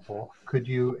example, could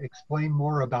you explain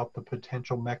more about the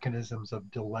potential mechanisms of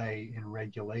delay in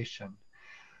regulation?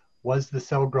 Was the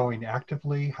cell growing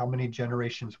actively? How many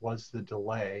generations was the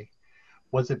delay?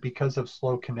 Was it because of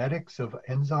slow kinetics of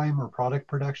enzyme or product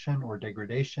production or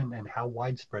degradation? And how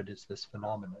widespread is this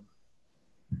phenomenon?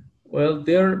 Well,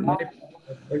 there might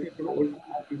be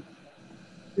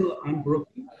still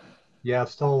unbroken. Yeah,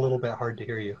 still a little bit hard to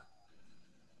hear you.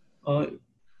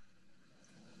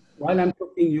 While I'm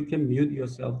talking, you can mute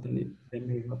yourself, then it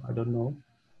may help, I don't know.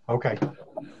 Okay.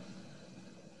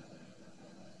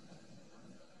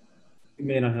 It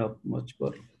may not help much,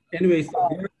 but anyways,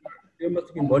 there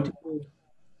must be multiple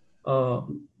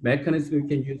mechanisms we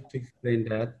can use to explain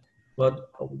that. But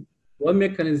one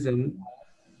mechanism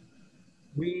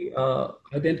we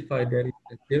identified that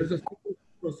there is a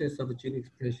process of gene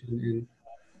expression and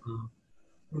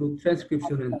through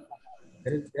transcription, and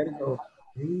there is a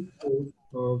main cause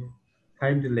of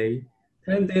time delay.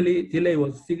 Time delay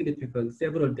was significant,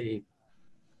 several days.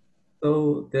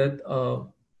 So that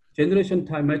generation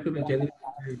time, microbial generation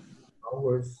time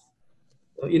hours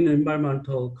in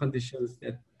environmental conditions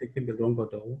that they can be longer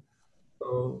though.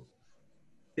 So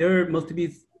there must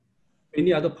be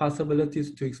many other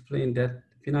possibilities to explain that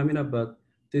phenomena, but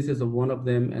this is one of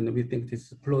them, and we think this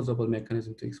is a plausible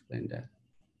mechanism to explain that.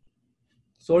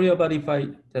 Sorry about if I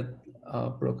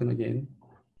broken again.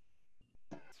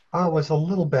 It was a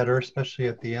little better, especially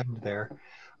at the end there.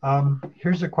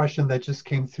 Here's a question that just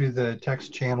came through the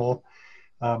text channel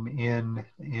in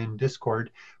Discord.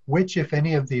 Which, if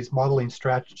any, of these modeling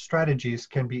strategies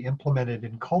can be implemented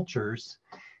in cultures,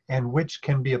 and which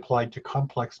can be applied to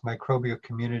complex microbial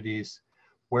communities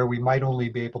where we might only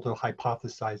be able to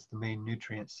hypothesize the main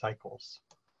nutrient cycles?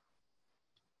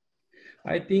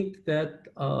 I think that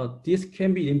this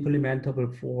can be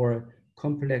implementable for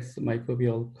complex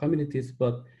microbial communities,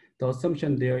 but the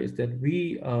assumption there is that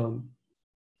we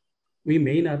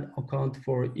may not account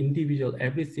for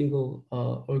every single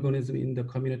organism in the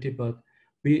community, but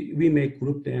we may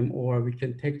group them, or we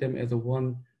can take them as a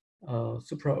one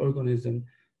supraorganism.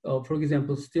 For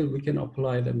example, still we can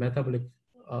apply the metabolic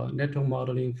network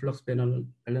modeling, flux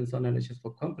balance analysis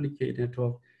for complicated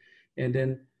network, and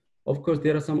then Of course,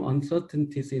 there are some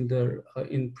uncertainties in the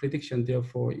in prediction.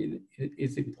 Therefore,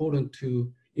 it's important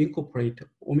to incorporate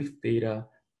omics data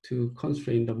to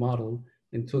constrain the model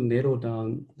and to narrow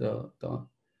down the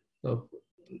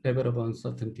level of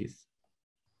uncertainties.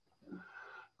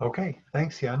 Okay,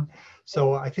 thanks, Hyun.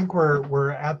 So I think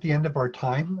we're at the end of our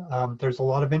time. There's a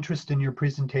lot of interest in your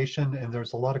presentation, and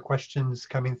there's a lot of questions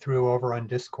coming through over on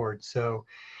Discord. So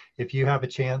if you have a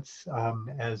chance,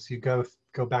 as you go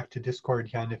back to Discord,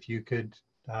 Hyun, if you could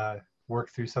work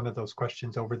through some of those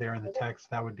questions over there in the text,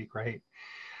 that would be great.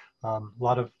 A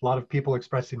lot of people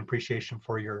expressing appreciation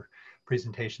for your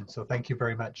presentation. So thank you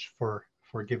very much for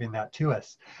giving that to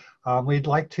us. We'd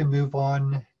like to move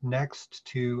on next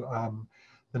to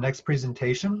the next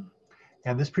presentation,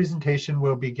 and this presentation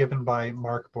will be given by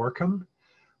Mark Borkum.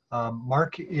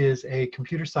 Mark is a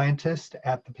computer scientist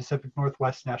at the Pacific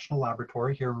Northwest National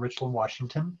Laboratory here in Richland,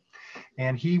 Washington,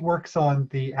 and he works on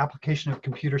the application of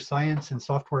computer science and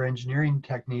software engineering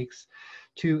techniques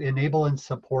to enable and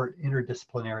support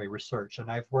interdisciplinary research. And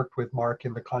I've worked with Mark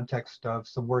in the context of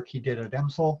some work he did at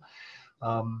EMSL.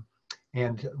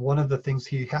 And one of the things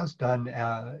he has done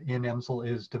in EMSL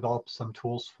is develop some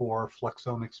tools for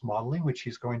fluxomics modeling, which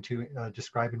he's going to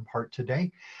describe in part today.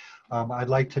 I'd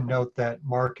like to note that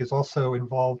Mark is also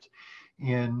involved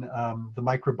in the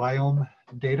Microbiome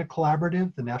Data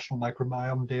Collaborative, the National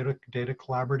Microbiome Data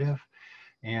Collaborative,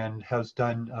 and has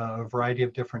done a variety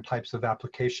of different types of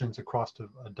applications across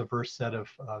a diverse set of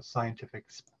scientific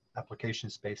application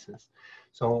spaces.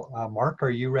 So Mark, are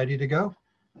you ready to go?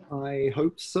 I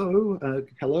hope so.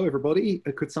 Hello, everybody.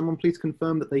 Could someone please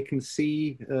confirm that they can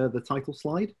see the title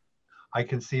slide? I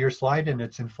can see your slide and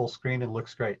it's in full screen and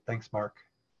looks great. Thanks, Mark.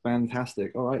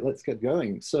 Fantastic. All right, let's get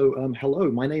going. So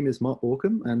hello, my name is Mark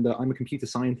Borkum, and I'm a computer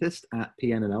scientist at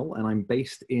PNNL, and I'm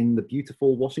based in the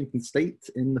beautiful Washington State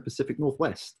in the Pacific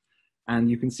Northwest.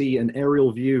 And you can see an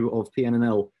aerial view of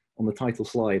PNNL on the title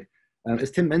slide.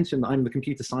 As Tim mentioned, I'm the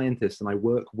computer scientist and I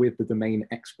work with the domain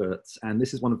experts. And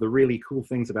this is one of the really cool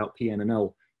things about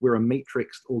PNNL. We're a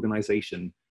matrixed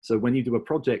organization. So when you do a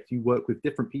project, you work with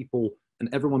different people and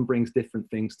everyone brings different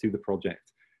things to the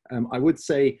project. I would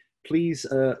say, please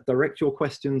direct your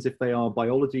questions if they are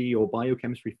biology or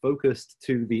biochemistry focused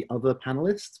to the other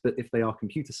panelists. But if they are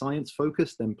computer science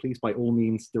focused, then please by all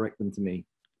means direct them to me.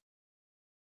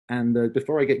 And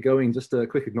before I get going, just a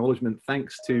quick acknowledgement.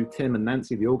 Thanks to Tim and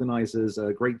Nancy, the organizers,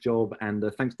 great job. And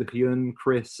thanks to Hyun,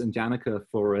 Chris, and Janaka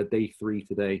for day 3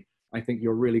 today. I think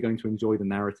you're really going to enjoy the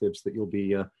narratives that you'll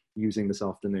be using this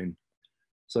afternoon.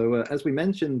 So as we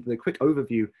mentioned, the quick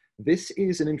overview, this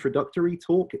is an introductory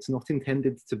talk. It's not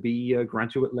intended to be a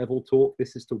graduate level talk.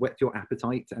 This is to whet your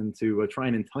appetite and to try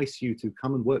and entice you to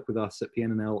come and work with us at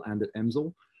PNNL and at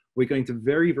EMSL. We're going to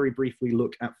very, very briefly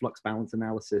look at flux balance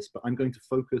analysis, but I'm going to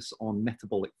focus on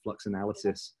metabolic flux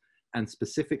analysis. And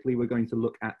specifically, we're going to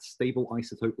look at stable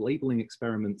isotope labeling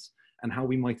experiments and how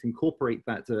we might incorporate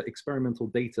that experimental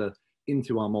data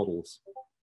into our models.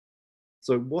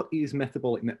 So what is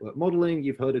metabolic network modeling?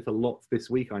 You've heard it a lot this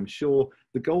week, I'm sure.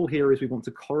 The goal here is we want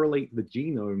to correlate the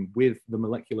genome with the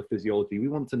molecular physiology. We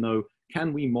want to know,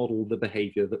 can we model the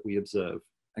behavior that we observe?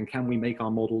 And can we make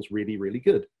our models really, really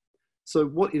good? So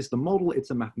what is the model? It's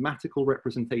a mathematical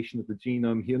representation of the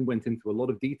genome. Hyun went into a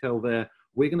lot of detail there.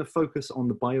 We're going to focus on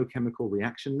the biochemical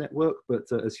reaction network, but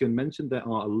as Hyun mentioned, there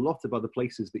are a lot of other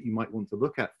places that you might want to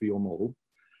look at for your model.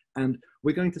 And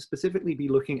we're going to specifically be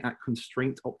looking at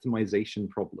constraint optimization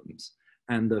problems.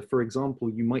 And for example,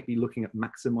 you might be looking at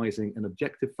maximizing an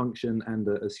objective function. And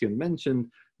as Hyun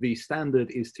mentioned, the standard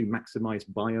is to maximize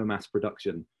biomass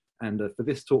production. And for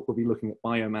this talk, we'll be looking at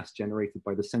biomass generated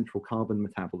by the central carbon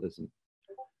metabolism.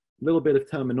 A little bit of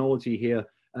terminology here.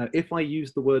 If I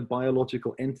use the word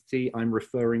biological entity, I'm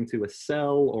referring to a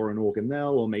cell or an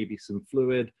organelle or maybe some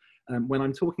fluid. When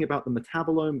I'm talking about the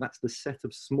metabolome, that's the set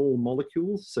of small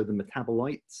molecules, so the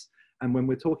metabolites. And when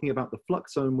we're talking about the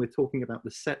fluxome, we're talking about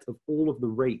the set of all of the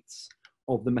rates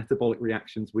of the metabolic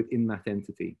reactions within that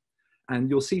entity. And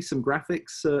you'll see some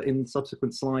graphics in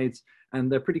subsequent slides,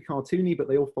 and they're pretty cartoony, but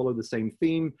they all follow the same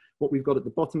theme. What we've got at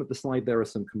the bottom of the slide, there are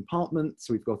some compartments.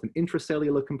 We've got an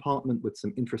intracellular compartment with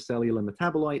some intracellular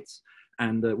metabolites,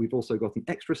 and we've also got an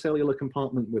extracellular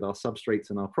compartment with our substrates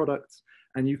and our products.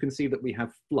 And you can see that we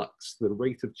have flux, the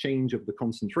rate of change of the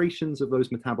concentrations of those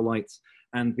metabolites,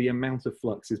 and the amount of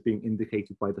flux is being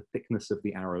indicated by the thickness of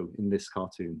the arrow in this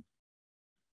cartoon.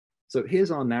 So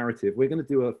here's our narrative. We're going to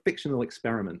do a fictional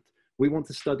experiment. We want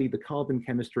to study the carbon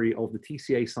chemistry of the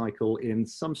TCA cycle in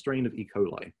some strain of E.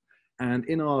 coli. And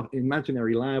in our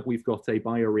imaginary lab, we've got a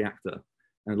bioreactor,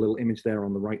 and a little image there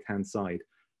on the right-hand side.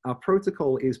 Our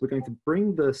protocol is we're going to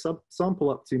bring the sample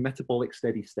up to metabolic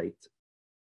steady state.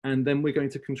 And then we're going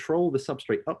to control the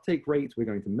substrate uptake rate, we're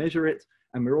going to measure it,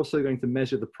 and we're also going to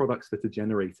measure the products that are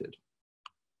generated.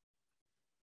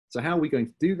 So how are we going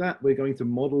to do that? We're going to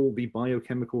model the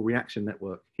biochemical reaction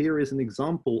network. Here is an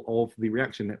example of the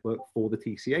reaction network for the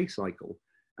TCA cycle.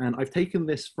 And I've taken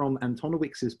this from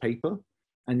Antonowicz's paper,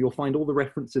 and you'll find all the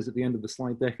references at the end of the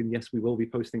slide deck. And yes, we will be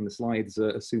posting the slides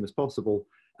as soon as possible.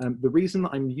 The reason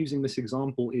that I'm using this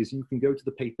example is you can go to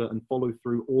the paper and follow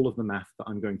through all of the math that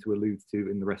I'm going to allude to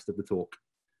in the rest of the talk.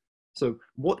 So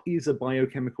what is a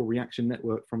biochemical reaction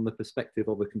network from the perspective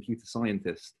of a computer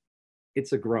scientist?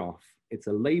 It's a graph. It's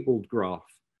a labeled graph.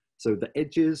 So the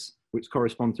edges, which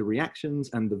correspond to reactions,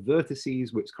 and the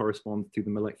vertices, which correspond to the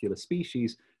molecular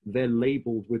species, they're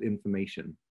labeled with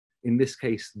information. In this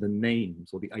case, the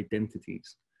names or the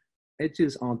identities.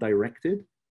 Edges are directed,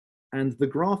 and the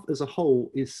graph as a whole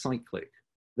is cyclic.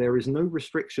 There is no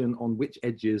restriction on which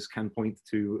edges can point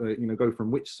to, go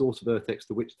from which source vertex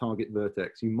to which target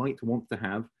vertex. You might want to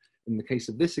have, in the case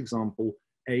of this example,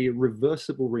 a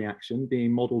reversible reaction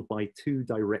being modeled by two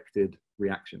directed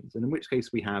reactions, and in which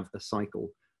case we have a cycle.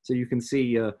 So you can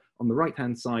see on the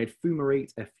right-hand side,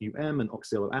 fumarate, FUM, and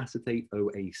oxaloacetate,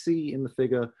 OAC in the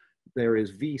figure. There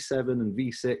is V7 and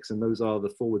V6, and those are the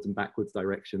forwards and backwards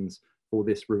directions for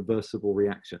this reversible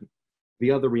reaction. The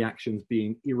other reactions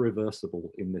being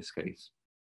irreversible in this case.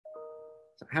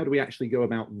 So how do we actually go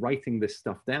about writing this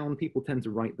stuff down? People tend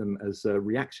to write them as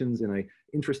reactions in an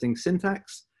interesting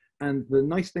syntax. And the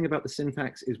nice thing about the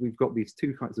syntax is we've got these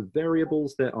two kinds of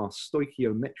variables. There are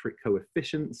stoichiometric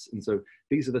coefficients. And so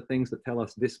these are the things that tell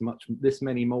us this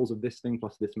many moles of this thing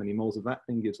plus this many moles of that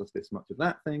thing gives us this much of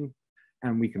that thing.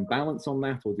 And we can balance on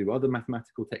that or do other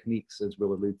mathematical techniques, as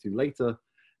we'll allude to later.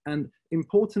 And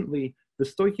importantly, the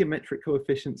stoichiometric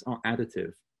coefficients are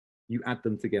additive. You add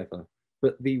them together.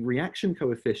 But the reaction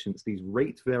coefficients, these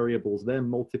rate variables, they're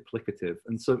multiplicative.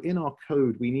 And so in our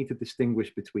code, we need to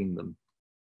distinguish between them.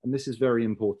 And this is very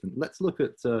important. Let's look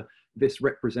at this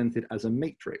represented as a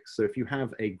matrix. So if you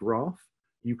have a graph,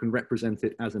 you can represent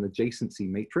it as an adjacency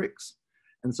matrix.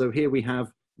 And so here we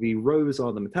have the rows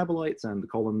are the metabolites and the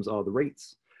columns are the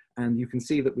rates. And you can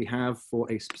see that we have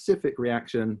for a specific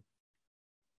reaction,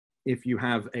 if you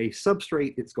have a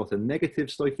substrate, it's got a negative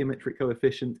stoichiometric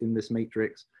coefficient in this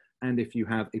matrix. And if you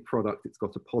have a product, it's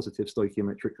got a positive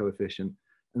stoichiometric coefficient.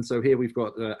 And so here we've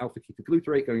got alpha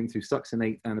ketoglutarate going to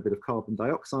succinate and a bit of carbon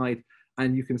dioxide.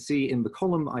 And you can see in the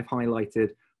column I've highlighted,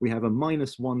 we have a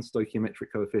 -1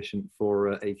 stoichiometric coefficient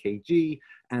for AKG,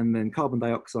 and then carbon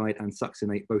dioxide and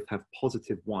succinate both have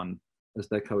 +1 as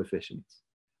their coefficients.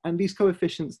 And these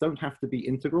coefficients don't have to be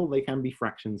integral, they can be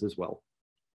fractions as well.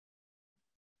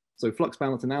 So flux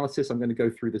balance analysis, I'm going to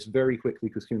go through this very quickly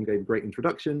because Hyun gave a great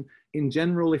introduction. In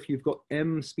general, if you've got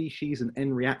M species and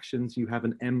N reactions, you have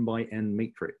an M by N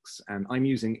matrix. And I'm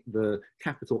using the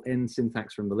capital N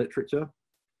syntax from the literature.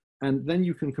 And then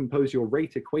you can compose your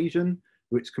rate equation,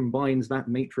 which combines that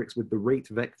matrix with the rate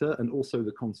vector and also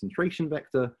the concentration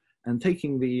vector. And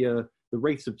taking the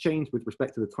rates of change with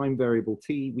respect to the time variable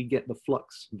T, we get the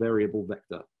flux variable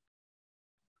vector.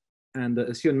 And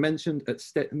as Hyun mentioned,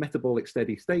 at metabolic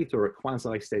steady state or a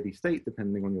quasi-steady state,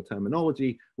 depending on your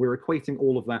terminology, we're equating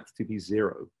all of that to be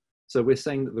 0. So we're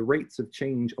saying that the rates of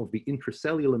change of the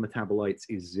intracellular metabolites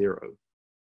is 0.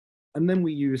 And then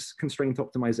we use constraint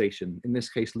optimization, in this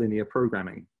case, linear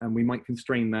programming. And we might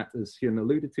constrain that, as Hyun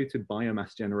alluded to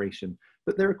biomass generation.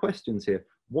 But there are questions here.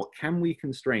 What can we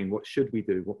constrain? What should we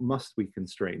do? What must we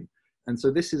constrain? And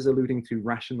so this is alluding to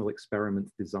rational experiment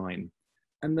design.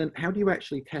 And then how do you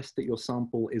actually test that your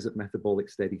sample is at metabolic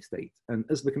steady state? And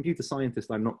as the computer scientist,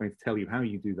 I'm not going to tell you how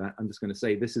you do that. I'm just going to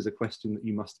say this is a question that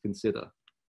you must consider,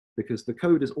 because the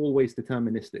code is always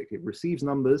deterministic. It receives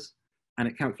numbers and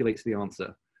it calculates the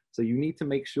answer. So you need to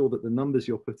make sure that the numbers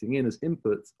you're putting in as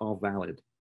inputs are valid.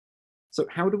 So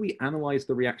how do we analyze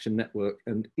the reaction network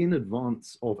and in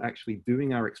advance of actually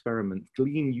doing our experiment,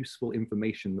 glean useful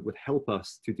information that would help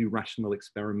us to do rational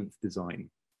experiment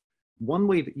design? One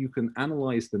way that you can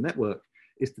analyze the network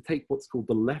is to take what's called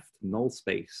the left null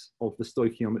space of the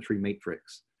stoichiometry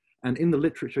matrix. And in the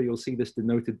literature, you'll see this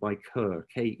denoted by Ker,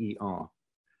 K-E-R.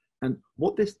 And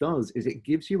what this does is it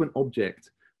gives you an object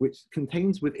which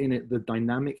contains within it the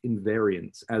dynamic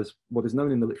invariance as what is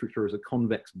known in the literature as a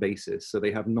convex basis. So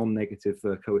they have non-negative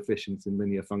coefficients in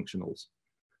linear functionals.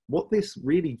 What this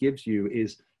really gives you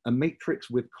is a matrix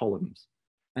with columns.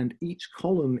 And each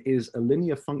column is a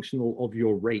linear functional of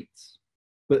your rates.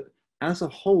 But as a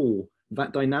whole,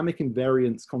 that dynamic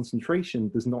invariance concentration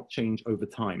does not change over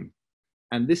time.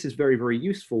 And this is very, very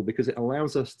useful because it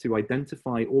allows us to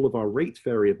identify all of our rate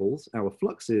variables, our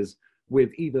fluxes,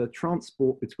 with either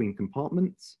transport between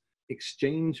compartments,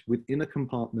 exchange within a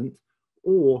compartment,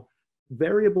 or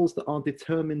variables that are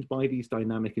determined by these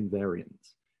dynamic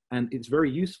invariants. And it's very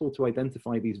useful to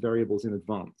identify these variables in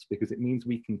advance because it means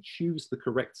we can choose the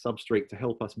correct substrate to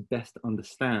help us best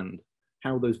understand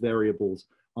how those variables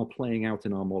are playing out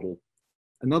in our model.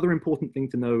 Another important thing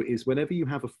to know is whenever you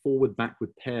have a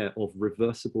forward-backward pair of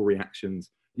reversible reactions,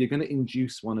 you're going to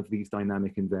induce one of these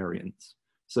dynamic invariants.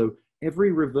 So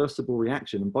every reversible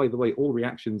reaction, and by the way, all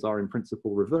reactions are in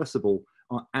principle reversible,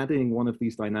 are adding one of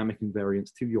these dynamic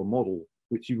invariants to your model,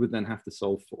 which you would then have to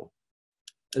solve for.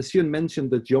 As Hyun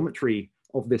mentioned, the geometry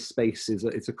of this space is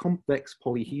it's a convex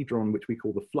polyhedron, which we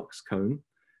call the flux cone,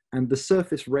 and the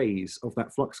surface rays of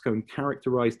that flux cone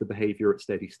characterize the behavior at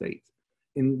steady state.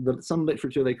 In some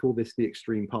literature, they call this the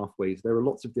extreme pathways. There are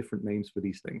lots of different names for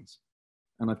these things,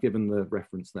 and I've given the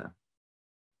reference there.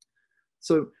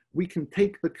 So we can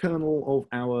take the kernel of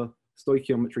our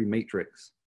stoichiometry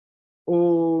matrix.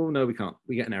 Oh, no, we can't.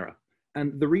 We get an error.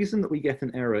 And the reason that we get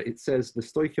an error, it says the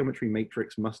stoichiometry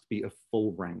matrix must be a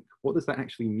full rank. What does that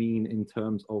actually mean in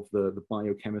terms of the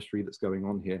biochemistry that's going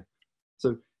on here?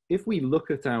 So if we look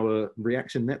at our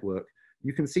reaction network,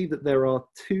 you can see that there are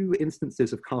two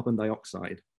instances of carbon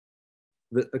dioxide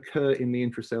that occur in the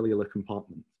intracellular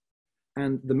compartment.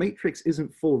 And the matrix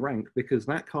isn't full rank because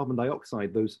that carbon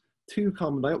dioxide, those two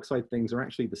carbon dioxide things are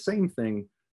actually the same thing,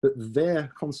 but their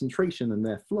concentration and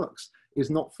their flux is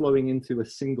not flowing into a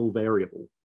single variable.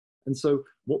 And so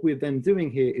what we're then doing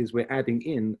here is we're adding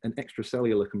in an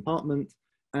extracellular compartment,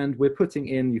 and we're putting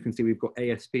in, you can see we've got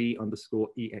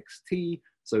ASP_EXT.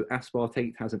 So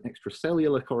aspartate has an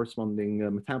extracellular corresponding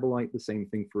metabolite, the same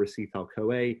thing for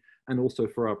acetyl-CoA, and also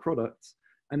for our products.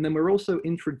 And then we're also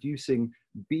introducing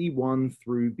B1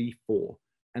 through B4.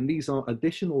 And these are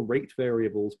additional rate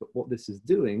variables, but what this is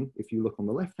doing, if you look on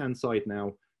the left-hand side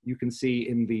now, you can see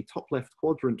in the top left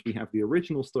quadrant, we have the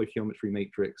original stoichiometry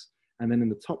matrix. And then in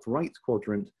the top right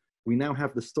quadrant, we now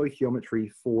have the stoichiometry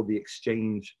for the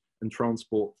exchange and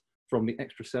transport from the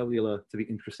extracellular to the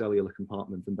intracellular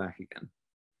compartment and back again.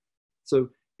 So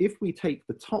if we take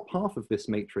the top half of this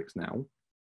matrix now,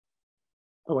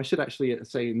 oh, I should actually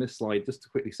say in this slide, just to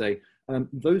quickly say,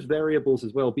 those variables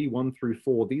as well, B1 through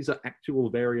 4, these are actual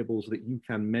variables that you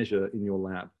can measure in your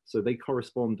lab. So they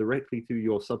correspond directly to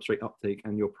your substrate uptake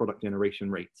and your product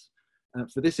generation rates.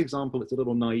 For this example, it's a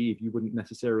little naive. You wouldn't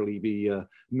necessarily be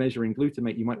measuring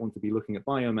glutamate. You might want to be looking at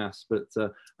biomass, but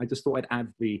I just thought I'd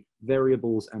add the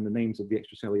variables and the names of the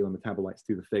extracellular metabolites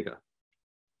to the figure.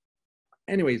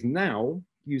 Anyways, now,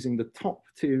 using the top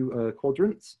two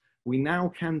quadrants, we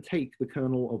now can take the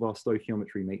kernel of our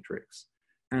stoichiometry matrix.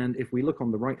 And if we look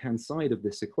on the right-hand side of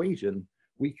this equation,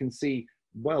 we can see,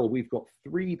 well, we've got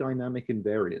three dynamic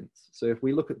invariants. So if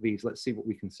we look at these, let's see what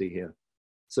we can see here.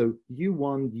 So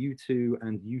U1, U2,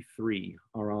 and U3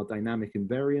 are our dynamic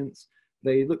invariants.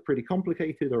 They look pretty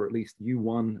complicated, or at least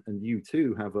U1 and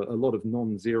U2 have a lot of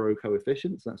non-zero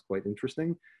coefficients. That's quite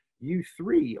interesting.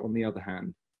 U3, on the other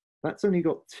hand, that's only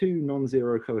got two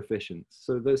non-zero coefficients.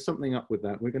 So there's something up with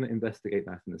that. We're going to investigate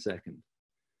that in a second.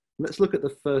 Let's look at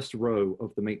the first row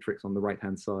of the matrix on the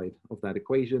right-hand side of that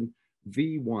equation,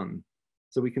 V1.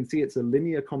 So we can see it's a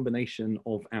linear combination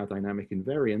of our dynamic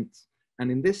invariants.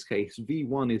 And in this case,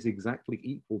 V1 is exactly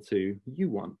equal to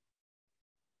U1.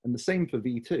 And the same for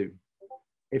V2.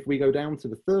 If we go down to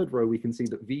the third row, we can see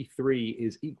that V3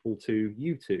 is equal to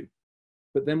U2.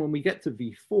 But then when we get to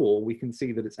V4, we can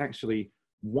see that it's actually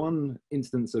one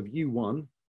instance of U1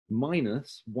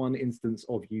 minus one instance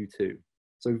of U2.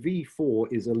 So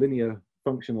V4 is a linear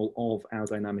functional of our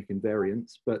dynamic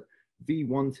invariants, but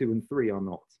V1, 2, and 3 are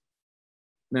not.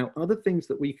 Now, other things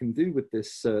that we can do with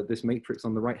this, this matrix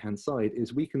on the right-hand side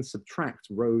is we can subtract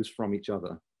rows from each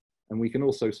other, and we can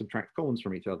also subtract columns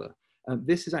from each other.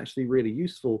 This is actually really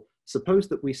useful. Suppose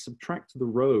that we subtract the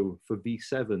row for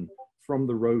V7 from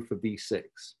the row for V6.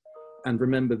 And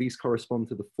remember, these correspond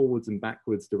to the forwards and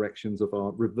backwards directions of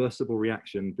our reversible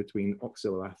reaction between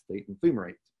oxaloacetate and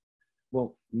fumarate.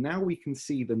 Well, now we can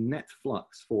see the net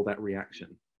flux for that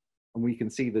reaction. And we can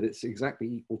see that it's exactly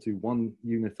equal to 1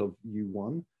 unit of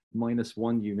U1 minus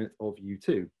 1 unit of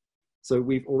U2. So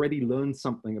we've already learned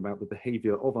something about the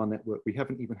behavior of our network. We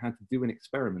haven't even had to do an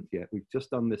experiment yet. We've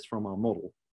just done this from our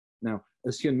model. Now,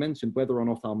 as Hyun mentioned, whether or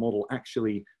not our model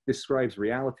actually describes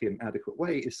reality in an adequate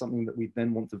way is something that we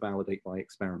then want to validate by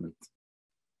experiment.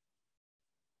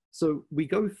 So we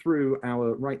go through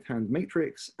our right-hand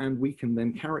matrix, and we can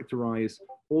then characterize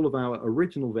all of our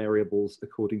original variables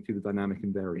according to the dynamic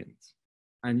invariants.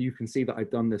 And you can see that I've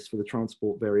done this for the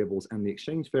transport variables and the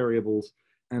exchange variables.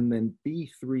 And then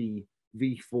V3,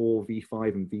 V4,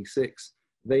 V5, and V6,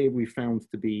 we found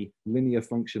to be linear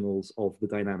functionals of the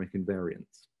dynamic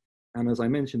invariants. And as I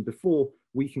mentioned before,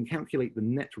 we can calculate the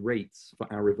net rates for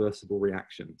our reversible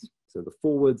reactions. So the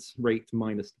forwards rate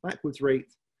minus the backwards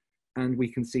rate. And we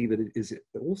can see that it is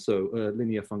also a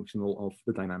linear functional of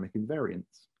the dynamic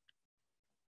invariants.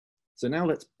 So now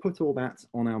let's put all that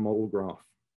on our model graph.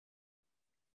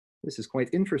 This is quite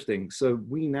interesting. So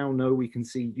we now know we can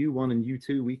see U1 and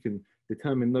U2, we can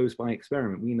determine those by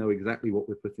experiment. We know exactly what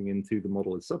we're putting into the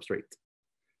model as substrate.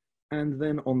 And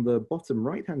then on the bottom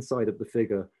right-hand side of the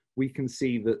figure, we can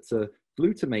see that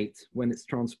glutamate, when it's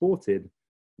transported,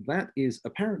 that is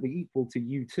apparently equal to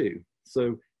U2.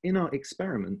 So in our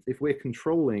experiment, if we're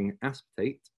controlling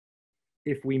aspartate,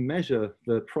 if we measure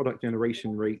the product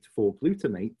generation rate for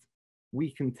glutamate,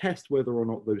 we can test whether or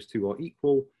not those two are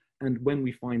equal. And when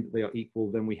we find that they are equal,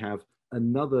 then we have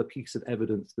another piece of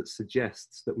evidence that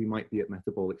suggests that we might be at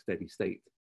metabolic steady state.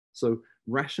 So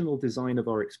rational design of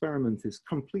our experiment is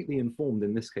completely informed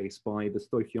in this case by the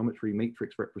stoichiometry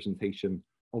matrix representation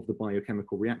of the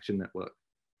biochemical reaction network.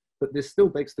 But this still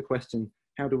begs the question,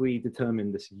 how do we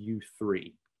determine this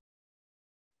U3?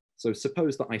 So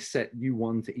suppose that I set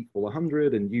U1 to equal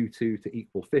 100 and U2 to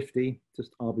equal 50,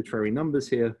 just arbitrary numbers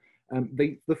here.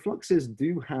 The fluxes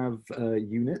do have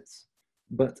units,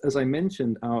 but as I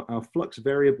mentioned, our flux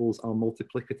variables are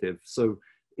multiplicative. So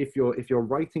if you're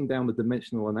writing down the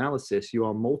dimensional analysis, you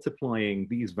are multiplying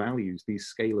these values,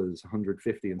 these scalars,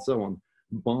 150 and so on,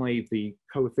 by the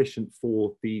coefficient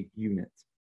for the unit.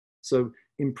 So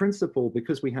in principle,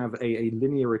 because we have a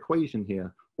linear equation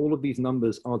here, all of these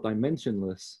numbers are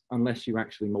dimensionless unless you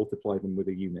actually multiply them with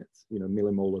a unit,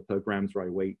 millimolar per grams dry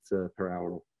weight per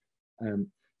hour.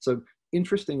 So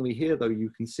interestingly here, though, you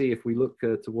can see if we look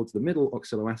towards the middle,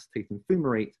 oxaloacetate and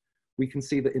fumarate, we can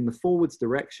see that in the forwards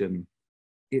direction,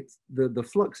 the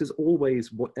flux is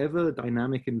always whatever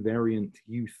dynamic invariant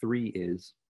U3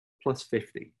 is plus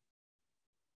 50.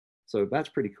 So that's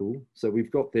pretty cool. So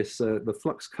we've got this, the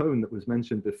flux cone that was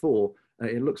mentioned before.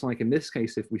 It looks like in this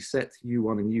case, if we set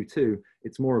U1 and U2,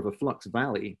 it's more of a flux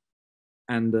valley.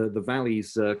 And the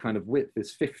valley's kind of width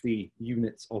is 50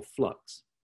 units of flux.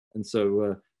 And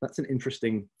so that's an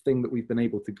interesting thing that we've been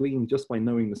able to glean just by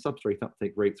knowing the substrate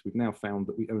uptake rates. We've now found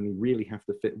that we only really have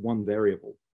to fit one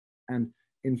variable. And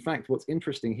in fact, what's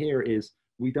interesting here is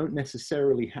we don't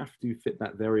necessarily have to fit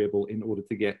that variable in order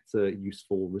to get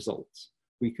useful results.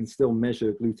 We can still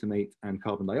measure glutamate and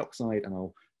carbon dioxide, and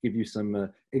I'll give you some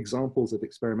examples of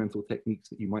experimental techniques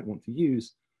that you might want to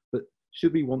use. But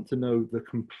should we want to know the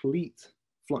complete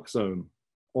fluxome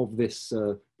of this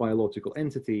biological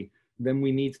entity, then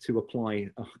we need to apply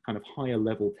a kind of higher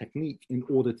level technique in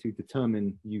order to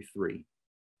determine U3.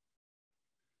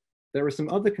 There are some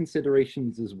other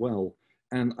considerations as well.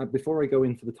 And before I go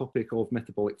into the topic of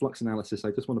metabolic flux analysis,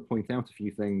 I just want to point out a few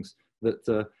things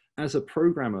that as a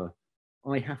programmer,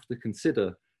 I have to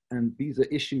consider, and these are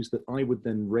issues that I would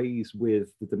then raise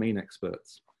with the domain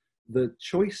experts. The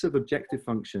choice of objective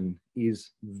function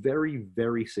is very,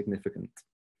 very significant.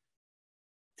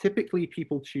 Typically,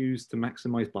 people choose to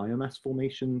maximize biomass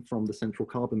formation from the central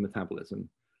carbon metabolism.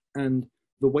 And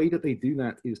the way that they do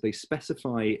that is they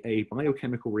specify a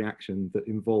biochemical reaction that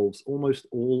involves almost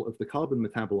all of the carbon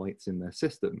metabolites in their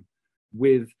system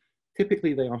with,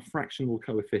 typically they are fractional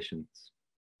coefficients.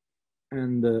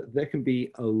 And there can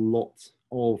be a lot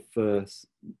of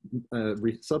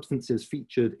substances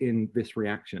featured in this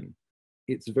reaction.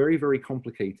 It's very, very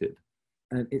complicated.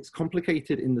 And it's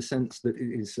complicated in the sense that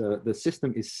it is, the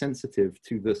system is sensitive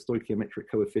to the stoichiometric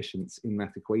coefficients in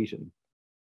that equation.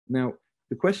 Now,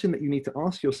 the question that you need to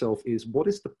ask yourself is, what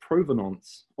is the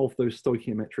provenance of those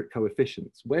stoichiometric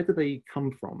coefficients? Where do they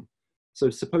come from? So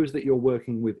suppose that you're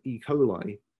working with E.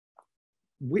 coli.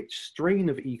 Which strain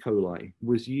of E. coli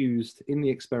was used in the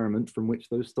experiment from which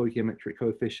those stoichiometric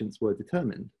coefficients were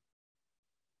determined?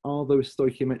 Are those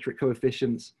stoichiometric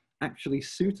coefficients actually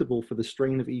suitable for the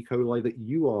strain of E. coli that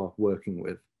you are working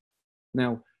with?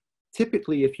 Now,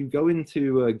 typically, if you go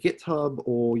into GitHub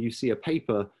or you see a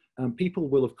paper, people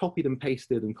will have copied and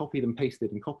pasted and copied and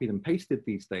pasted and copied and pasted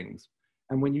these things.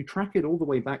 And when you track it all the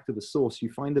way back to the source,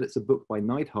 you find that it's a book by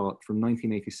Neidhart from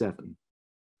 1987.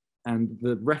 And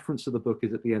the reference to the book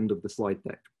is at the end of the slide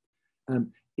deck.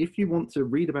 If you want to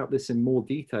read about this in more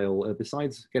detail,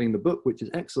 besides getting the book, which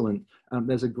is excellent,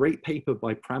 there's a great paper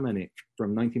by Pramanik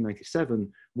from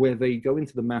 1997, where they go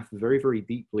into the math very, very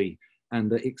deeply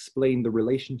and explain the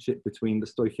relationship between the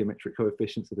stoichiometric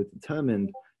coefficients that are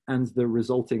determined and the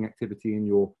resulting activity in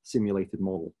your simulated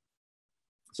model.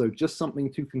 So just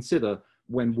something to consider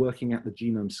when working at the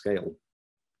genome scale.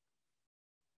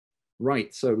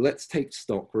 Right, so let's take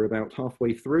stock. We're about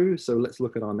halfway through, so let's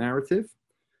look at our narrative.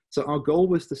 So our goal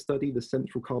was to study the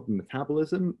central carbon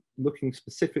metabolism, looking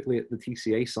specifically at the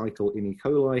TCA cycle in E.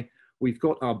 coli. We've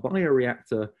got our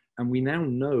bioreactor, and we now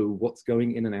know what's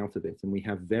going in and out of it, and we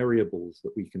have variables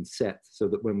that we can set so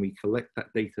that when we collect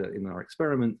that data in our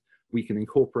experiment, we can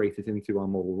incorporate it into our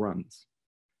model runs.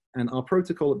 And our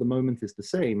protocol at the moment is the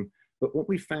same, but what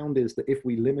we found is that if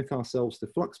we limit ourselves to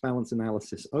flux balance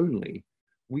analysis only,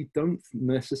 we don't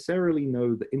necessarily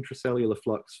know the intracellular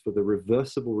flux for the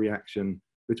reversible reaction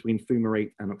between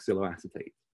fumarate and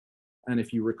oxaloacetate. And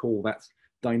if you recall, that's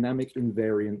dynamic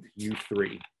invariant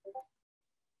U3.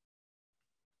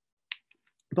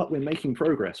 But we're making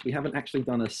progress. We haven't actually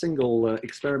done a single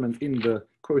experiment in the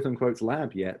quote unquote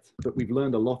lab yet, but we've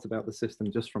learned a lot about the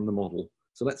system just from the model.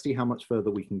 So let's see how much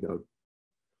further we can go.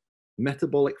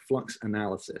 Metabolic flux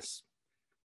analysis.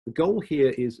 The goal here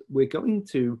is we're going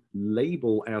to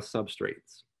label our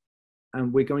substrates,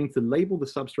 and we're going to label the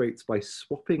substrates by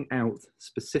swapping out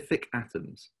specific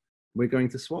atoms. We're going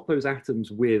to swap those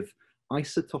atoms with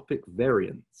isotopic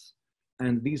variants.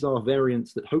 And these are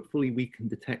variants that hopefully we can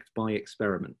detect by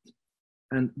experiment.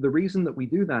 And the reason that we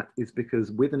do that is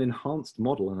because with an enhanced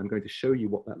model, and I'm going to show you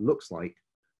what that looks like,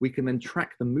 we can then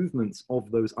track the movements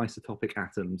of those isotopic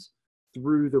atoms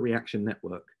through the reaction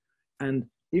network. And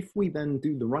if we then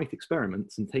do the right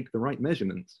experiments and take the right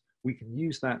measurements, we can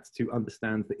use that to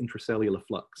understand the intracellular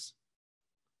flux.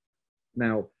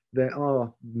 Now, there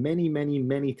are many, many,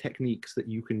 many techniques that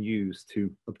you can use to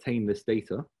obtain this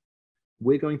data.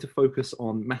 We're going to focus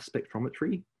on mass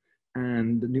spectrometry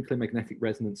and nuclear magnetic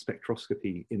resonance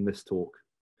spectroscopy in this talk.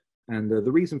 And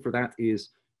the reason for that is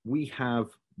we have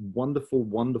wonderful,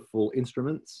 wonderful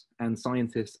instruments and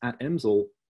scientists at EMSL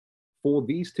for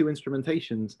these two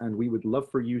instrumentations, and we would love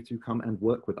for you to come and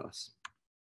work with us.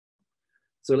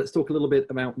 So let's talk a little bit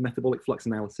about metabolic flux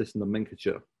analysis and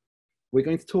nomenclature. We're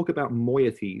going to talk about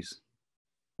moieties.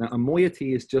 Now, a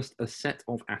moiety is just a set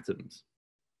of atoms.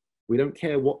 We don't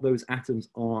care what those atoms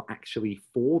are actually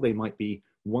for. They might be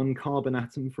one carbon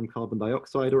atom from carbon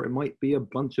dioxide, or it might be a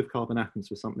bunch of carbon atoms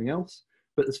for something else.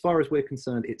 But as far as we're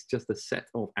concerned, it's just a set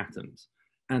of atoms.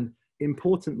 And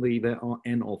importantly, there are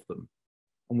n of them.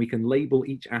 And we can label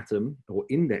each atom, or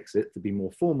index it to be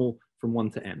more formal, from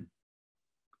 1 to n.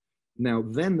 Now,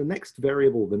 then the next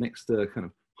variable, the next kind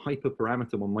of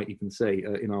hyperparameter, one might even say,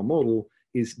 in our model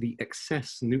is the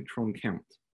excess neutron count.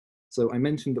 So I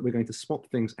mentioned that we're going to swap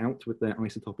things out with their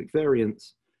isotopic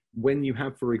variants. When you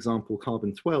have, for example,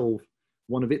 carbon-12,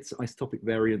 one of its isotopic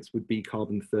variants would be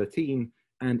carbon-13,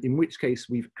 and in which case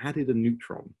we've added a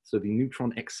neutron. So the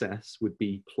neutron excess would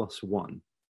be +1.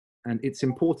 And it's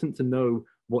important to know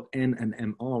what n and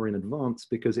m are in advance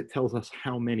because it tells us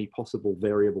how many possible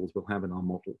variables we'll have in our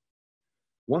model.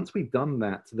 Once we've done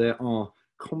that, there are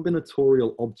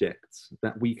combinatorial objects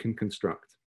that we can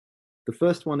construct. The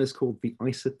first one is called the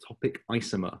isotopic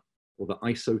isomer, or the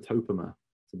isotopomer.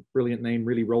 It's a brilliant name,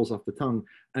 really rolls off the tongue,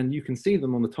 and you can see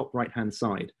them on the top right-hand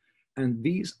side. And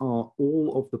these are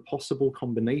all of the possible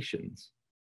combinations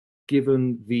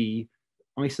given the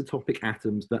isotopic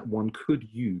atoms that one could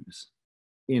use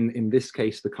in this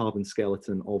case, the carbon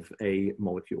skeleton of a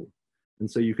molecule. And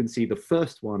so you can see the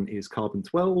first one is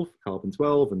carbon-12,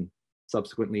 and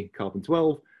subsequently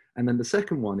carbon-12. And then the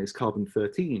second one is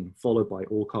carbon-13, followed by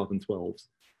all carbon-12s.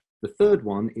 The third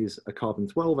one is a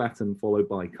carbon-12 atom, followed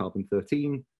by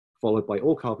carbon-13, followed by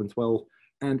all carbon-12.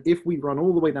 And if we run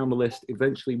all the way down the list,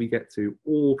 eventually we get to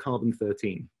all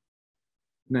carbon-13.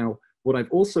 Now, what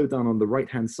I've also done on the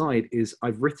right-hand side is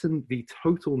I've written the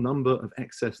total number of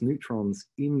excess neutrons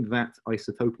in that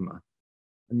isotopomer.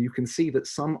 And you can see that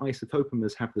some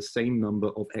isotopomers have the same number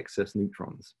of excess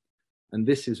neutrons. And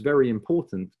this is very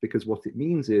important because what it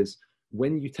means is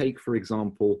when you take, for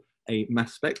example, a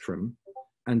mass spectrum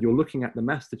and you're looking at the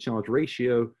mass to charge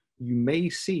ratio, you may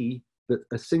see that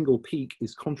a single peak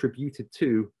is contributed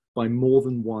to by more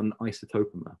than one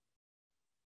isotopomer.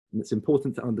 And it's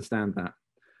important to understand that.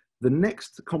 The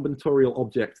next combinatorial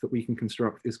object that we can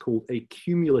construct is called a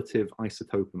cumulative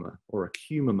isotopomer, or a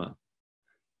cumomer.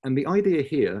 And the idea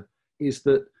here is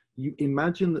that you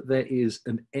imagine that there is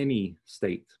an any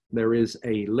state. There is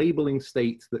a labeling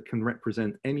state that can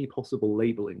represent any possible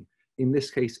labeling. In this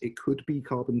case, it could be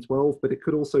carbon-12, but it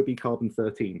could also be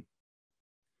carbon-13.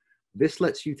 This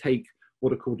lets you take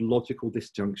what are called logical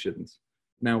disjunctions.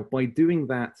 Now, by doing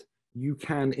that, you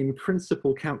can, in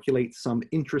principle, calculate some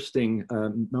interesting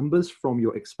numbers from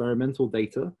your experimental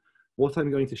data, What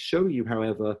I'm going to show you,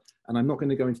 however, and I'm not going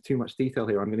to go into too much detail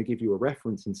here, I'm going to give you a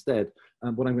reference instead.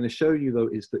 What I'm going to show you, though,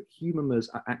 is that humomers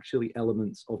are actually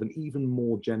elements of an even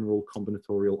more general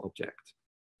combinatorial object.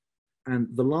 And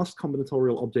the last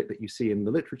combinatorial object that you see in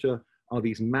the literature are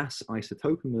these mass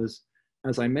isotopomers.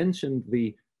 As I mentioned,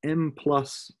 the M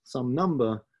plus some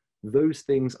number, those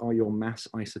things are your mass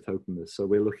isotopomers. So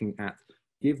we're looking at,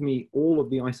 give me all of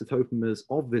the isotopomers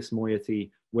of this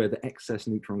moiety where the excess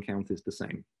neutron count is the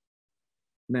same.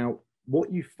 Now,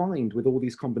 what you find with all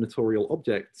these combinatorial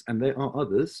objects, and there are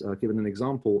others, given an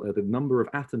example, the number of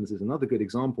atoms is another good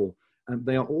example, and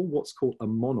they are all what's called a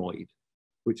monoid,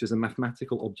 which is a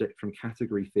mathematical object from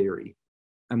category theory.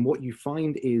 And what you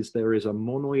find is there is a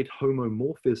monoid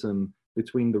homomorphism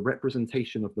between the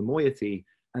representation of the moiety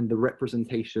and the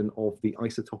representation of the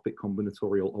isotopic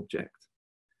combinatorial object.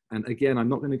 And again, I'm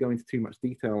not going to go into too much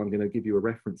detail. I'm going to give you a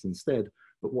reference instead.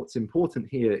 But what's important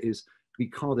here is the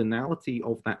cardinality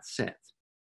of that set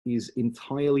is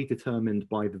entirely determined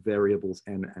by the variables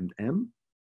n and m.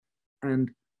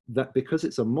 And that because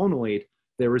it's a monoid,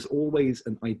 there is always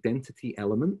an identity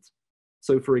element.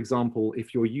 So for example,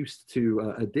 if you're used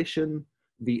to addition,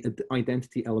 the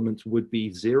identity element would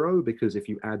be 0, because if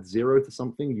you add 0 to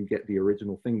something, you get the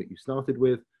original thing that you started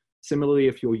with. Similarly,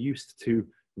 if you're used to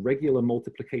regular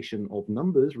multiplication of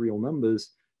numbers, real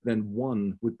numbers, then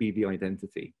 1 would be the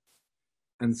identity.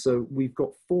 And so we've got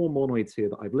 4 monoids here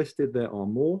that I've listed. There are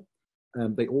more.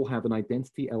 They all have an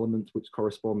identity element which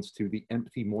corresponds to the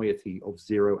empty moiety of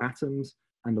 0 atoms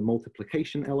and the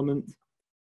multiplication element.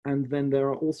 And then there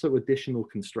are also additional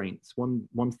constraints. One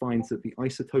finds that the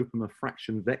isotopomer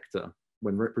fraction vector,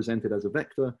 when represented as a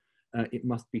vector, it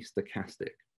must be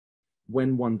stochastic.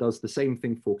 When one does the same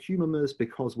thing for humomers,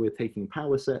 because we're taking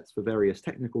power sets for various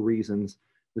technical reasons,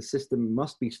 the system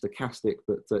must be stochastic,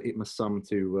 but it must sum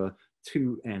to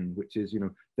 2n, which is,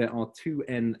 there are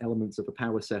 2n elements of a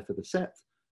power set of a set.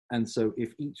 And so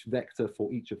if each vector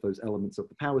for each of those elements of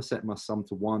the power set must sum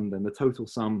to 1, then the total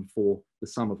sum for the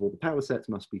sum of all the power sets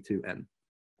must be 2n.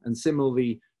 And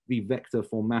similarly, the vector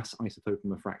for mass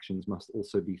isotopomer fractions must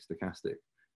also be stochastic.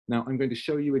 Now, I'm going to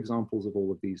show you examples of all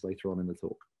of these later on in the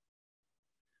talk.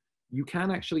 You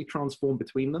can actually transform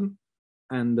between them.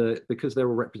 And because they're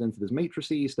all represented as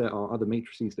matrices, there are other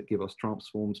matrices that give us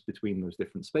transforms between those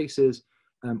different spaces.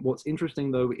 What's interesting,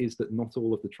 though, is that not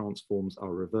all of the transforms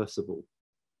are reversible.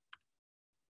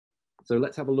 So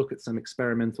let's have a look at some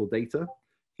experimental data.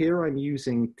 Here I'm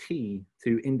using T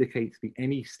to indicate the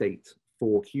any state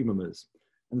for humomers.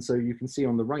 And so you can see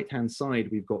on the right-hand side,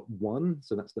 we've got 1.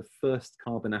 So that's the first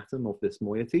carbon atom of this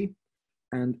moiety.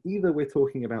 And either we're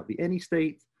talking about the any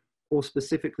state, or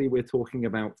specifically we're talking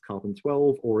about carbon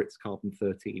 12 or it's carbon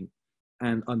 13.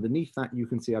 And underneath that, you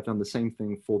can see I've done the same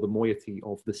thing for the moiety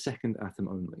of the second atom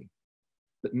only.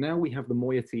 But now we have the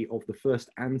moiety of the first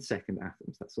and second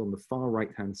atoms. That's on the far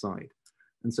right-hand side.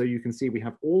 And so you can see we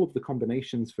have all of the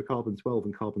combinations for carbon 12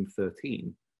 and carbon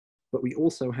 13, but we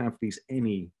also have these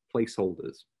any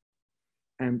placeholders.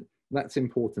 And that's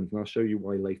important, and I'll show you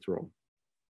why later on.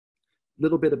 A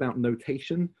little bit about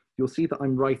notation. You'll see that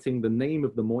I'm writing the name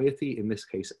of the moiety, in this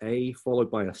case A,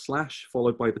 followed by a slash,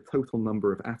 followed by the total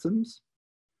number of atoms.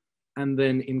 And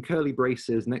then in curly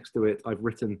braces next to it, I've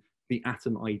written the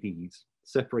atom IDs,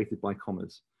 separated by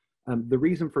commas. The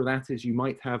reason for that is you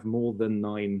might have more than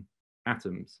 9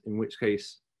 atoms, in which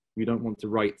case you don't want to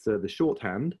write the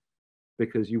shorthand,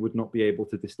 because you would not be able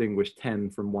to distinguish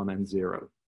 10 from 1 and 0.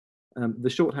 The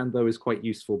shorthand, though, is quite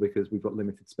useful because we've got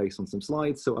limited space on some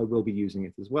slides, so I will be using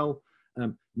it as well.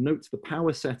 Note the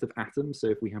power set of atoms. So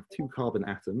if we have 2 carbon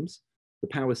atoms, the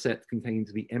power set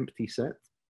contains the empty set,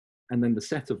 and then the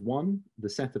set of 1, the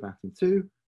set of atom 2,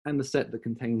 and the set that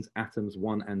contains atoms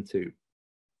 1 and 2.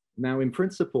 Now, in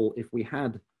principle, if we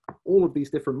had all of these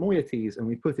different moieties and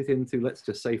we put it into, let's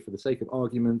just say for the sake of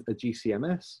argument, a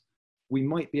GCMS, we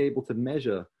might be able to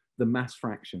measure the mass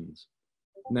fractions.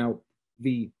 Now,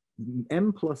 the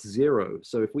m plus 0,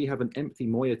 so if we have an empty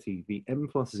moiety, the m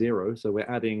plus 0, so we're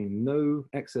adding no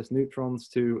excess neutrons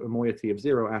to a moiety of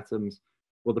 0 atoms,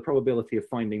 well, the probability of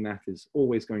finding that is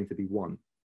always going to be 1.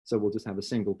 So we'll just have a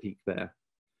single peak there.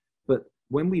 But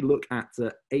when we look at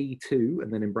A2,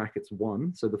 and then in brackets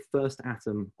 1, so the first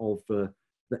atom of the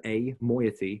A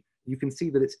moiety, you can see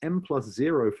that its m plus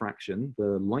 0 fraction,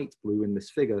 the light blue in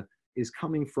this figure, is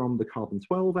coming from the carbon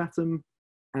 12 atom,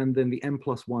 and then the m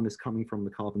plus 1 is coming from the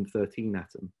carbon 13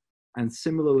 atom. And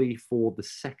similarly for the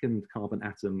second carbon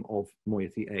atom of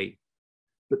moiety A.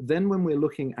 But then when we're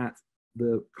looking at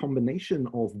the combination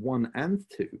of 1 and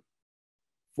 2,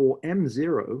 for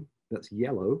M0, that's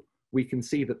yellow, we can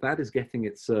see that that is getting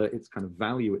its kind of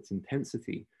value, its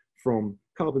intensity, from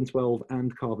carbon-12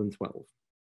 and carbon-12.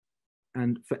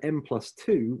 And for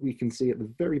M+2, we can see at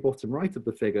the very bottom right of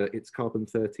the figure, it's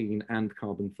carbon-13 and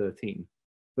carbon-13.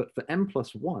 But for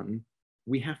M+1,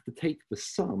 we have to take the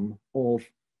sum of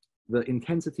the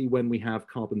intensity when we have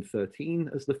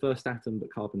carbon-13 as the first atom,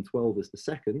 but carbon-12 as the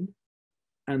second.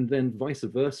 And then vice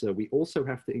versa, we also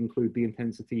have to include the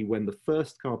intensity when the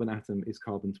first carbon atom is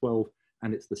carbon-12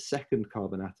 and it's the second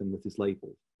carbon atom that is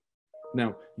labeled.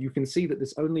 Now, you can see that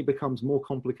this only becomes more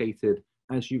complicated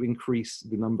as you increase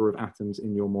the number of atoms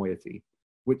in your moiety,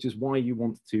 which is why you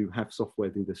want to have software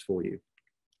do this for you.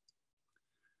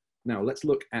 Now, let's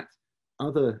look at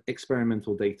other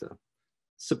experimental data.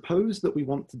 Suppose that we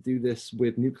want to do this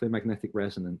with nuclear magnetic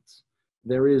resonance.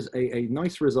 There is a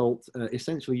nice result.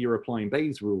 Essentially, you're applying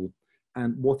Bayes' rule.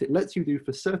 And what it lets you do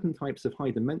for certain types of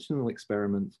high dimensional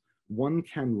experiments, one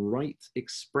can write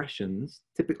expressions.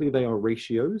 Typically, they are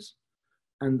ratios.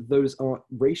 And those are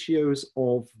ratios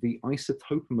of the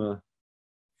isotoper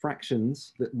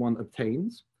fractions that one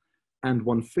obtains. And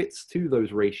one fits to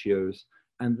those ratios.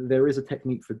 And there is a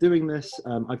technique for doing this.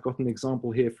 I've got an example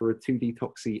here for a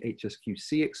 2-deoxy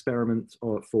HSQC experiment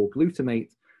for glutamate.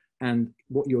 And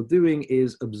what you're doing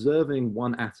is observing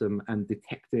one atom and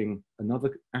detecting another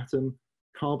atom,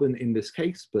 carbon in this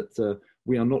case, but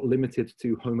we are not limited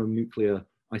to homonuclear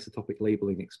isotopic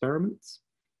labeling experiments.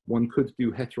 One could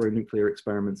do heteronuclear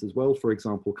experiments as well, for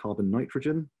example,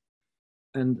 carbon-nitrogen.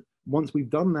 And once we've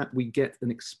done that, we get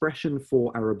an expression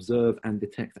for our observe and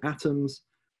detect atoms,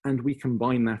 and we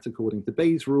combine that according to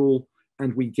Bayes' rule,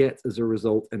 and we get, as a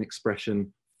result, an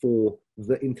expression for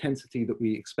the intensity that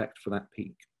we expect for that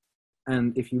peak.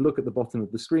 And if you look at the bottom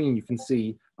of the screen, you can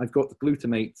see I've got the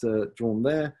glutamate drawn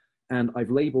there, and I've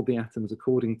labeled the atoms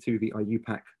according to the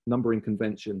IUPAC numbering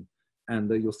convention. And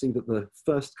you'll see that the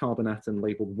first carbon atom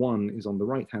labeled 1 is on the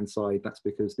right-hand side. That's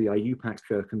because the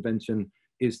IUPAC convention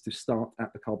is to start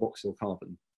at the carboxyl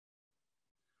carbon.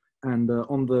 And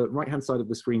on the right-hand side of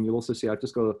the screen, you'll also see I've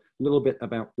just got a little bit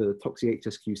about the Toxi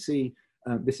HSQC.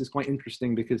 This is quite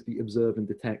interesting because the observe and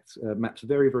detect maps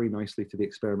very, very nicely to the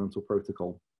experimental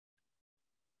protocol.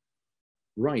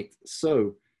 Right,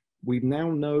 so we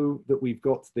now know that we've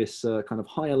got this kind of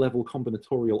higher level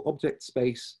combinatorial object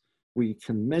space. We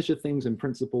can measure things in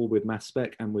principle with mass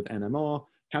spec and with NMR.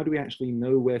 How do we actually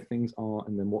know where things are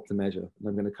and then what to measure? And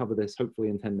I'm going to cover this hopefully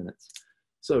in 10 minutes.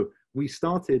 So we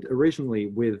started originally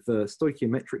with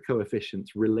stoichiometric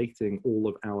coefficients relating all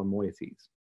of our moieties,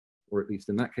 or at least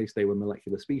in that case, they were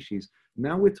molecular species.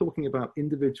 Now we're talking about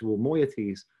individual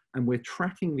moieties and we're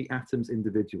tracking the atoms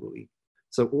individually.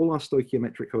 So all our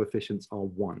stoichiometric coefficients are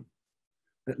 1,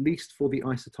 at least for the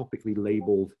isotopically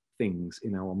labeled things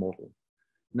in our model.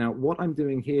 Now, what I'm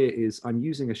doing here is I'm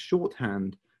using a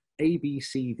shorthand. A, B,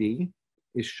 C, D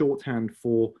is shorthand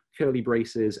for curly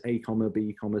braces, A, comma,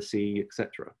 B, comma, C,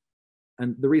 etc.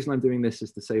 And the reason I'm doing this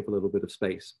is to save a little bit of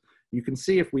space. You can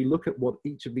see if we look at what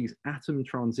each of these atom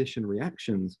transition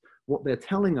reactions, what they're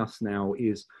telling us now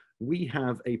is we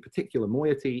have a particular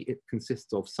moiety. It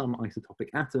consists of some isotopic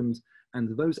atoms,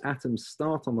 and those atoms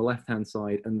start on the left-hand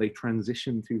side and they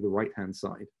transition to the right-hand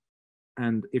side.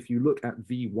 And if you look at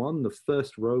V1, the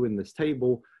first row in this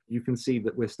table, you can see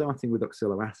that we're starting with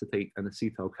oxaloacetate and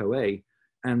acetyl-CoA,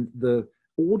 and the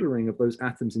ordering of those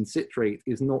atoms in citrate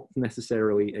is not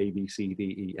necessarily A, B, C, D,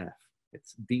 E, F.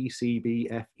 It's D, C, B,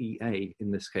 F, E, A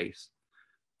in this case.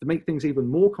 To make things even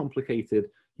more complicated,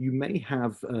 you may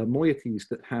have moieties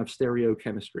that have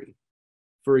stereochemistry.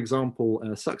 For example,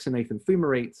 succinate and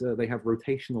fumarate, they have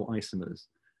rotational isomers.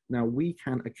 Now we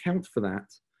can account for that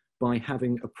by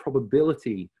having a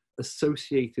probability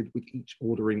associated with each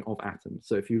ordering of atoms.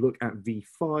 So if you look at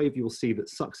V5, you'll see that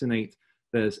succinate,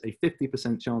 there's a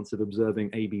 50% chance of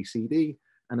observing A, B, C, D,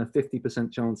 and a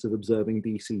 50% chance of observing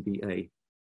D, C, B, A.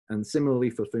 And similarly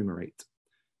for fumarate.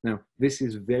 Now, this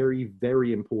is very,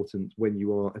 very important when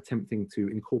you are attempting to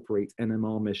incorporate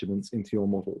NMR measurements into your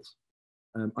models.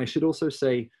 I should also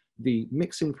say the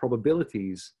mixing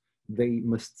probabilities, they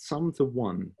must sum to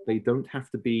 1. They don't have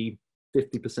to be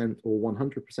 50% or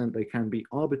 100%. They can be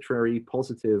arbitrary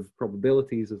positive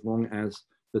probabilities as long as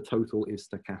the total is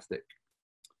stochastic.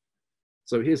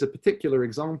 So here's a particular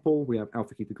example. We have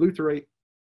alpha ketoglutarate,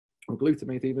 or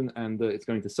glutamate even, and it's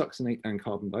going to succinate and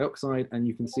carbon dioxide. And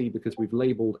you can see because we've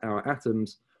labeled our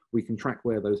atoms, we can track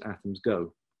where those atoms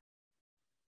go.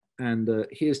 And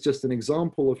here's just an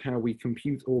example of how we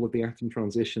compute all of the atom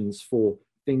transitions for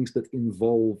things that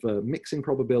involve mixing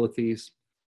probabilities.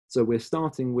 So we're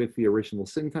starting with the original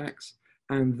syntax,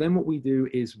 and then what we do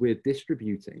is we're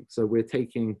distributing. So we're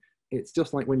taking, it's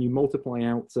just like when you multiply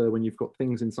out, when you've got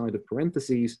things inside of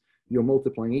parentheses, you're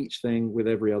multiplying each thing with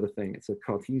every other thing. It's a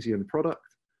Cartesian product.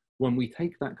 When we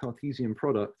take that Cartesian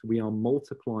product, we are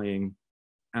multiplying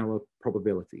our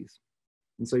probabilities.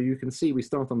 And so you can see we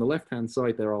start on the left-hand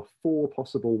side. There are 4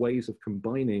 possible ways of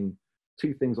combining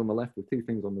 2 things on the left with 2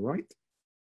 things on the right.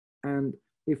 And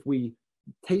if we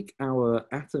take our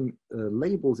atom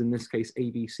labels, in this case,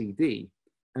 A, B, C, D,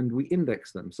 and we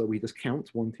index them, so we just count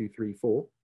 1, 2, 3, 4,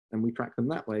 and we track them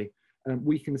that way,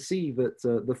 we can see that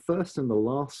the first and the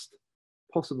last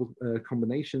possible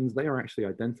combinations, they are actually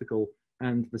identical,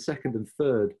 and the second and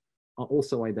third are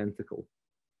also identical.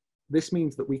 This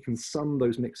means that we can sum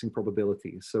those mixing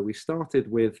probabilities. So we started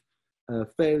with a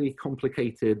fairly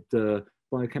complicated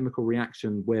biochemical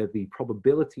reaction where the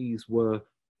probabilities were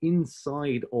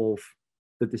inside of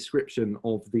the description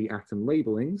of the atom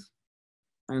labelings.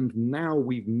 And now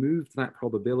we've moved that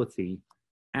probability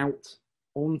out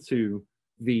onto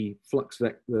the flux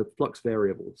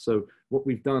variable. So what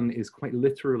we've done is quite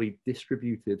literally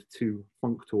distributed 2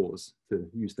 functors, to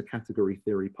use the category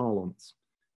theory parlance.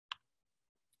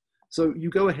 So you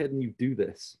go ahead and you do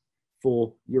this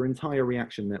for your entire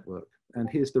reaction network, and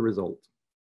here's the result.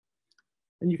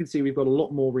 And you can see we've got a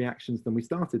lot more reactions than we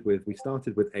started with. We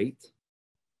started with 8,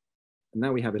 and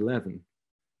now we have 11.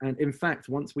 And in fact,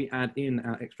 once we add in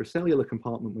our extracellular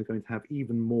compartment, we're going to have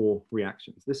even more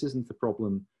reactions. This isn't a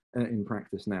problem in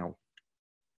practice now.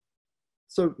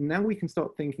 So now we can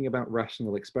start thinking about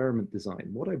rational experiment design.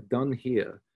 What I've done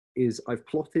here is I've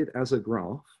plotted as a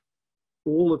graph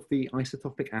all of the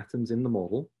isotopic atoms in the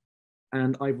model,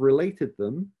 and I've related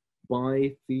them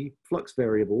by the flux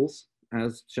variables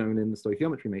as shown in the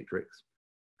stoichiometry matrix.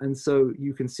 And so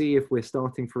you can see if we're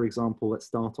starting, for example, let's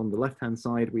start on the left-hand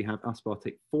side, we have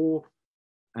aspartate 4,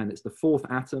 and it's the 4th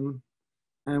atom,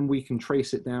 and we can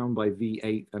trace it down by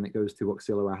V8, and it goes to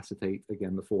oxaloacetate,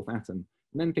 again, the 4th atom.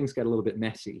 And then things get a little bit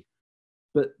messy.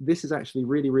 But this is actually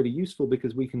really, really useful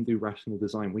because we can do rational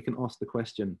design. We can ask the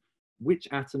question, which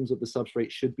atoms of the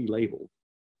substrate should be labeled?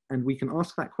 And we can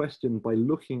ask that question by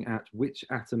looking at which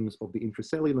atoms of the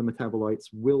intracellular metabolites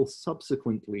will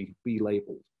subsequently be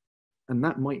labeled. And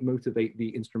that might motivate the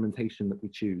instrumentation that we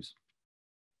choose.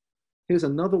 Here's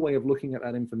another way of looking at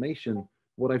that information.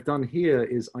 What I've done here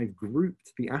is I've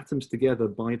grouped the atoms together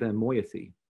by their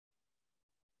moiety.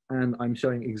 And I'm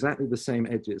showing exactly the same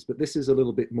edges, but this is a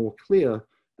little bit more clear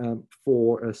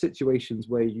for situations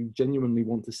where you genuinely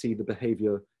want to see the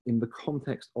behavior in the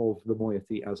context of the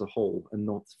moiety as a whole and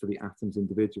not for the atoms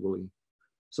individually.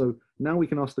 So now we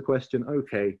can ask the question,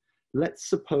 okay, let's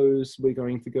suppose we're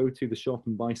going to go to the shop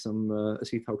and buy some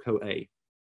acetyl-CoA.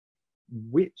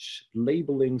 Which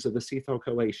labelings of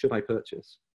acetyl-CoA should I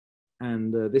purchase?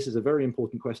 And this is a very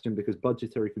important question because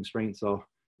budgetary constraints are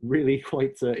really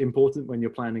quite important when you're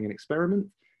planning an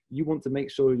experiment. You want to make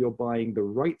sure you're buying the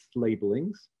right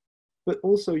labelings, but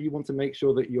also you want to make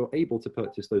sure that you're able to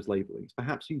purchase those labelings.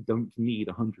 Perhaps you don't need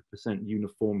 100%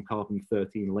 uniform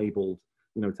carbon-13 labeled,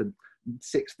 you know, to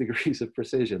 6 degrees of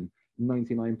precision,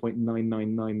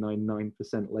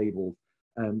 99.99999% labeled.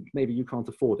 Maybe you can't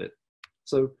afford it.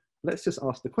 So let's just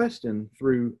ask the question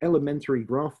through elementary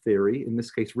graph theory, in this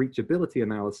case, reachability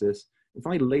analysis. If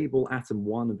I label atom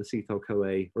 1 of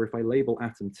acetyl-CoA, or if I label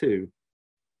atom 2,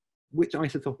 which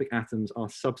isotopic atoms are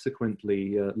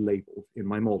subsequently labeled in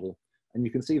my model? And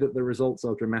you can see that the results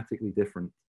are dramatically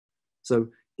different. So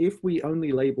if we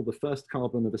only label the first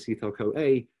carbon of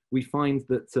acetyl-CoA, we find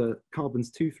that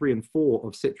carbons 2, 3, and 4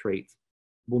 of citrate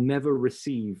will never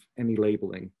receive any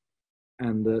labeling.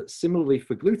 And similarly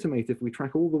for glutamate, if we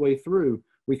track all the way through,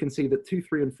 we can see that 2,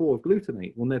 3, and 4 of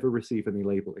glutamate will never receive any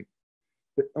labeling.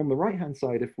 But on the right-hand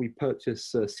side, if we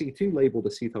purchase C2 labeled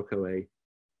acetyl-CoA,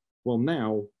 well,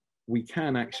 now we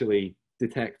can actually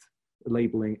detect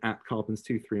labeling at carbons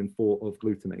 2, 3, and 4 of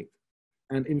glutamate.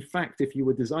 And in fact, if you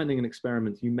were designing an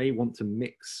experiment, you may want to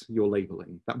mix your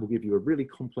labeling. That will give you a really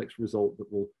complex result that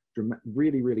will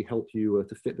really, really help you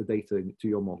to fit the data to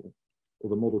your model, or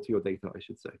the model to your data, I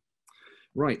should say.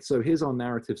 Right, so here's our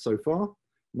narrative so far.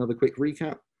 Another quick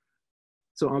recap.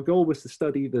 So our goal was to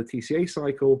study the TCA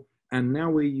cycle, and now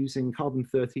we're using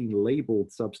carbon-13 labeled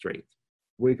substrate.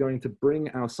 We're going to bring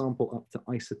our sample up to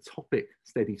isotopic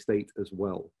steady state as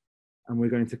well. And we're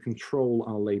going to control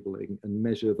our labeling and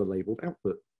measure the labeled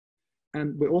output.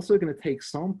 And we're also going to take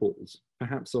samples,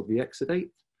 perhaps of the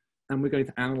exudate, and we're going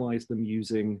to analyze them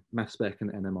using mass spec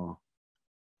and NMR.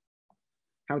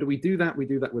 How do we do that? We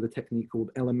do that with a technique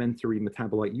called elementary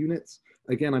metabolite units.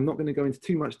 Again, I'm not going to go into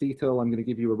too much detail. I'm going to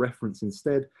give you a reference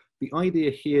instead. The idea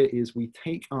here is we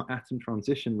take our atom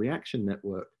transition reaction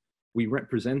network, we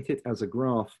represent it as a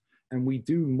graph, and we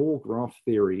do more graph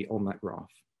theory on that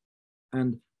graph.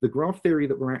 And The graph theory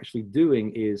that we're actually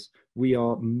doing is we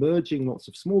are merging lots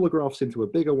of smaller graphs into a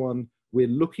bigger one. We're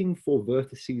looking for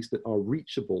vertices that are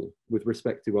reachable with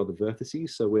respect to other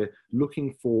vertices. So we're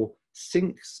looking for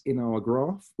sinks in our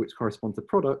graph, which correspond to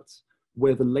products,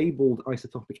 where the labeled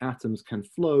isotopic atoms can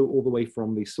flow all the way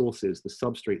from the sources, the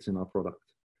substrates in our product.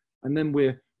 And then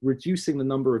we're reducing the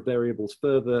number of variables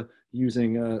further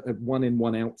using a one in,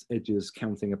 one out edges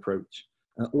counting approach.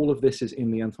 All of this is in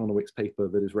the Antonowicz paper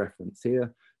that is referenced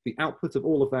here. The output of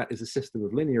all of that is a system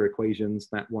of linear equations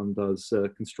that one does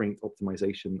constraint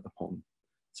optimization upon.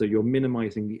 So you're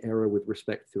minimizing the error with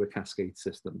respect to a cascade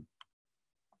system.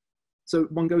 So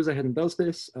one goes ahead and does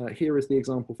this. Here is the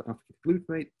example for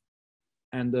alpha-ketoglutamate.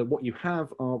 And what you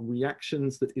have are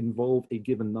reactions that involve a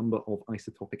given number of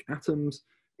isotopic atoms.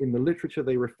 In the literature,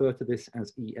 they refer to this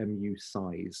as EMU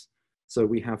size. So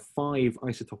we have 5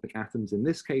 isotopic atoms in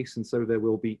this case, and so there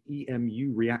will be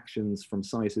EMU reactions from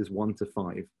sizes 1 to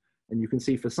 5. And you can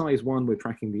see for size 1, we're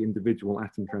tracking the individual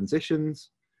atom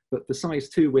transitions, but for size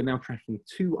 2, we're now tracking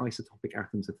 2 isotopic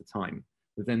atoms at a time,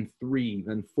 then 3,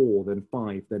 then 4, then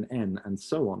 5, then N, and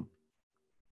so on.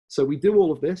 So we do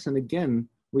all of this, and again,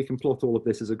 we can plot all of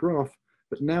this as a graph,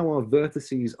 but now our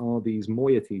vertices are these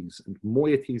moieties and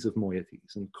moieties of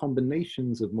moieties and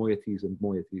combinations of moieties and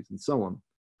moieties and so on.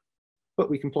 But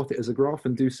we can plot it as a graph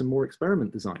and do some more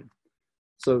experiment design.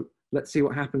 So let's see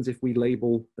what happens if we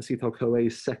label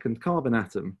acetyl-CoA's second carbon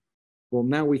atom. Well,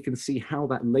 now we can see how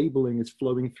that labeling is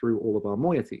flowing through all of our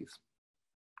moieties.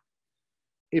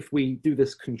 If we do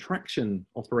this contraction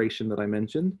operation that I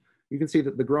mentioned, you can see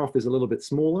that the graph is a little bit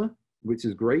smaller, which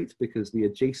is great because the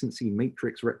adjacency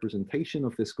matrix representation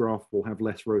of this graph will have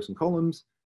less rows and columns,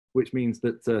 which means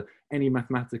that any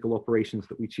mathematical operations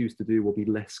that we choose to do will be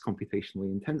less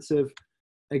computationally intensive.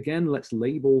 Again, let's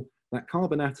label that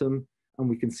carbon atom, and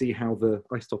we can see how the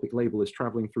isotopic label is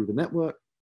traveling through the network.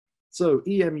 So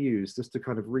EMUs, just to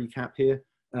kind of recap here,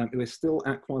 we're still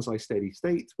at quasi-steady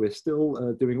state. We're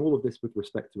still doing all of this with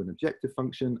respect to an objective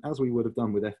function, as we would have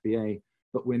done with FBA,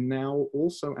 but we're now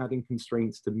also adding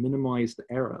constraints to minimize the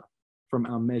error from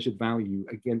our measured value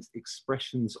against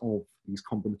expressions of these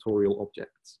combinatorial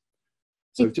objects.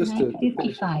 So just to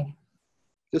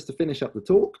finish up the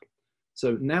talk,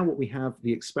 so now what we have,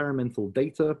 the experimental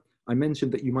data. I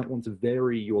mentioned that you might want to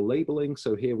vary your labeling.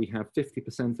 So here we have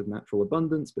 50% of natural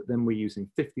abundance, but then we're using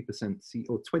 50% C,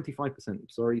 or 25%,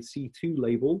 sorry, C2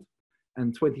 labeled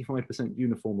and 25%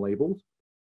 uniform labeled.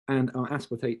 And our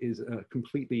aspartate is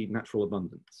completely natural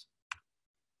abundance.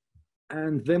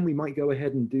 And then we might go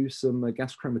ahead and do some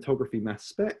gas chromatography mass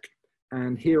spec.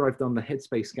 And here I've done the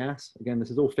headspace gas. Again,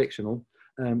 this is all fictional.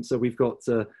 So we've got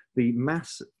the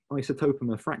mass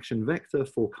isotopomer fraction vector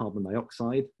for carbon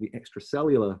dioxide, the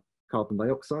extracellular carbon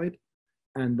dioxide.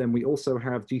 And then we also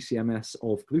have GCMS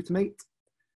of glutamate.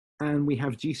 And we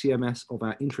have GCMS of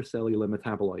our intracellular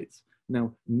metabolites.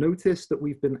 Now, notice that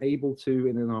we've been able to,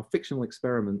 in our fictional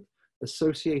experiment,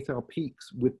 associate our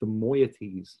peaks with the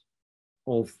moieties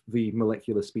of the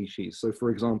molecular species. So for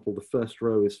example, the first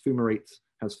row is fumarate,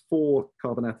 has 4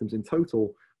 carbon atoms in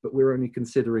total, but we're only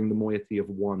considering the moiety of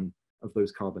 1 of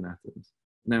those carbon atoms.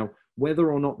 Now,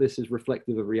 whether or not this is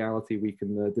reflective of reality, we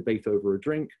can debate over a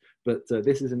drink, but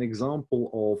this is an example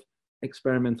of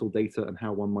experimental data and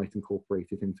how one might incorporate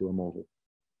it into a model.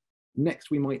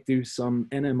 Next, we might do some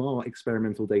NMR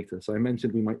experimental data. So I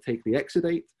mentioned we might take the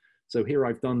exudate. So here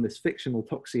I've done this fictional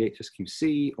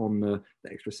ToxC-HSQC on the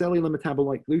extracellular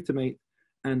metabolite glutamate,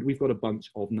 and we've got a bunch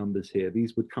of numbers here.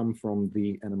 These would come from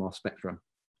the NMR spectra.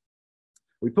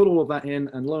 We put all of that in,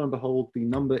 and lo and behold, the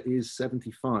number is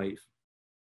 75.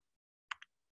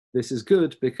 This is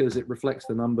good because it reflects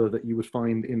the number that you would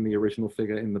find in the original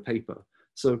figure in the paper.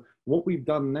 So what we've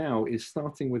done now is,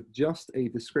 starting with just a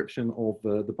description of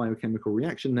the biochemical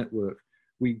reaction network,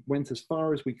 we went as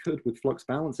far as we could with flux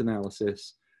balance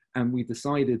analysis, and we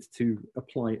decided to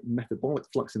apply metabolic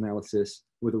flux analysis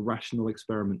with a rational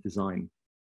experiment design.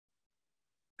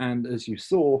 And as you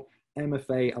saw,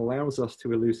 MFA allows us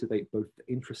to elucidate both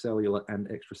the intracellular and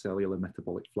extracellular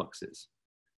metabolic fluxes.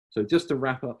 So just to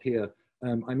wrap up here,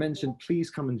 I mentioned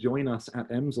please come and join us at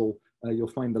EMSL. You'll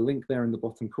find the link there in the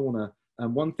bottom corner.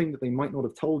 One thing that they might not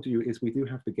have told you is we do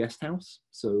have the guest house.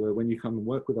 So when you come and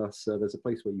work with us, there's a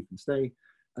place where you can stay.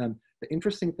 The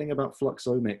interesting thing about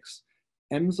fluxomics,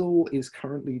 EMSL is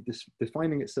currently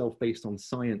defining itself based on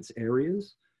science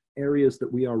areas that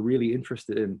we are really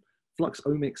interested in.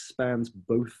 Fluxomics spans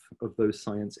both of those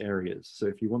science areas. So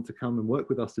if you want to come and work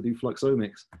with us to do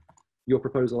fluxomics, your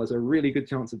proposal has a really good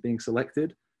chance of being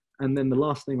selected. And then the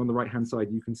last thing on the right-hand side,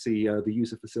 you can see the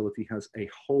user facility has a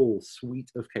whole suite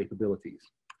of capabilities.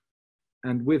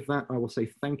 And with that, I will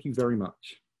say thank you very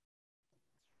much.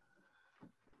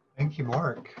 Thank you,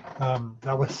 Mark.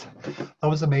 That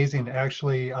was amazing.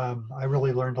 Actually, I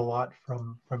really learned a lot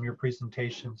from your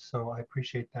presentation, so I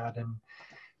appreciate that. And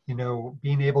you know,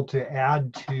 being able to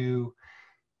add to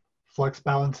flux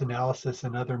balance analysis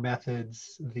and other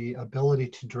methods the ability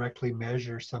to directly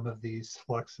measure some of these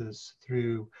fluxes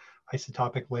through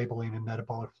isotopic labeling and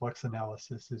metabolic flux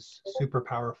analysis is super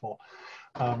powerful.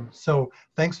 So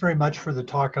thanks very much for the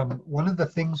talk. One of the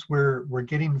things we're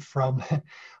getting from,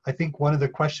 I think one of the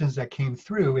questions that came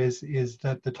through is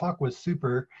that the talk was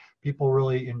super. People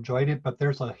really enjoyed it, but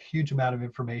there's a huge amount of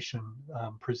information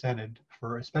presented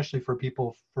especially for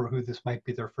people for who this might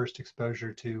be their first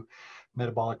exposure to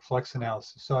metabolic flux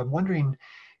analysis. So I'm wondering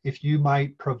if you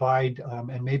might provide,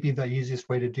 and maybe the easiest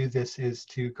way to do this is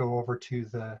to go over to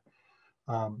the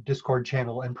Discord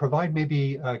channel and provide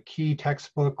maybe a key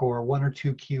textbook or one or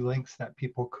two key links that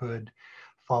people could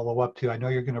follow up to. I know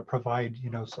you're going to provide, you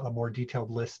know, a more detailed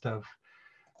list of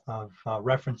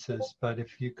references, but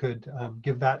if you could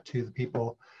give that to the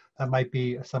people, that might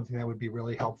be something that would be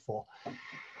really helpful.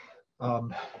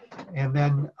 And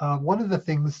then one of the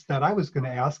things that I was going to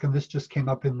ask, and this just came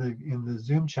up in the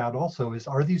Zoom chat also, is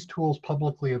are these tools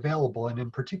publicly available? And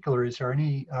in particular, is there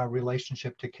any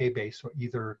relationship to KBase, or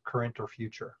either current or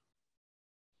future?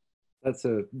 That's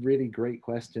a really great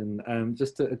question.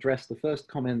 Just to address the first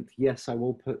comment, yes, I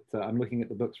will put, I'm looking at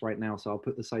the books right now, so I'll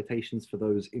put the citations for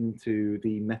those into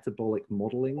the metabolic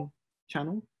modeling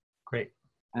channel. Great.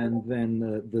 And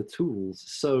then the tools.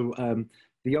 So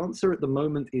the answer at the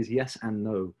moment is yes and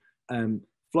no.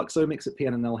 Fluxomics at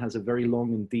PNNL has a very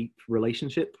long and deep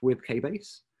relationship with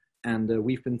KBase. And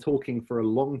we've been talking for a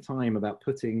long time about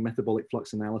putting metabolic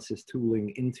flux analysis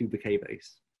tooling into the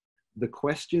KBase. The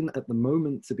question at the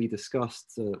moment to be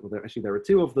discussed, well, actually there are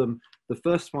two of them. The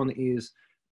first one is,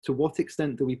 to what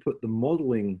extent do we put the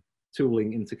modeling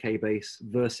tooling into KBase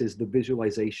versus the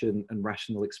visualization and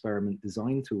rational experiment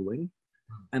design tooling?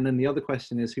 And then the other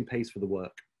question is, who pays for the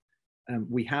work?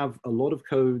 We have a lot of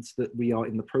codes that we are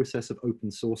in the process of open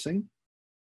sourcing.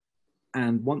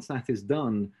 And once that is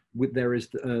done, there is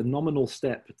a nominal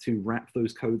step to wrap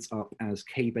those codes up as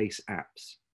KBase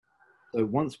apps. So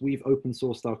once we've open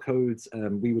sourced our codes,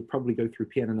 we would probably go through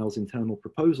PNNL's internal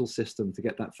proposal system to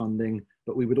get that funding,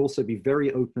 but we would also be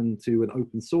very open to an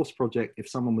open source project if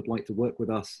someone would like to work with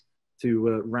us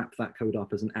to wrap that code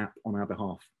up as an app on our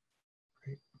behalf.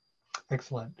 Great.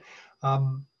 Excellent.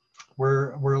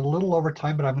 We're a little over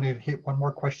time, but I'm going to hit one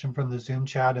more question from the Zoom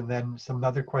chat and then some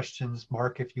other questions.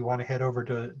 Mark, if you want to head over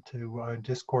to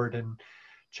Discord and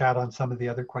chat on some of the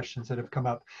other questions that have come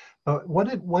up. But what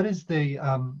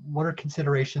are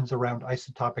considerations around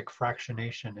isotopic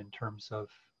fractionation in terms of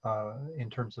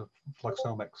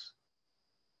fluxomics?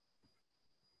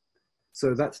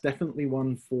 So that's definitely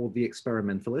one for the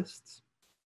experimentalists.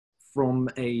 From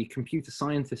a computer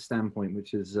scientist standpoint,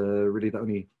 which is really the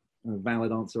only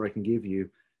valid answer I can give you,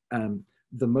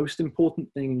 the most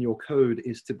important thing in your code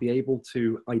is to be able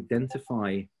to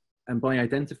identify, and by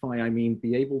identify I mean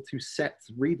be able to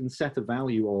read and set a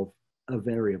value of a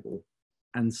variable.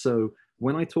 And so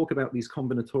when I talk about these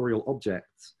combinatorial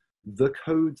objects, the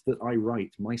code that I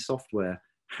write, my software,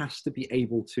 has to be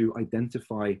able to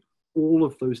identify all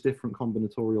of those different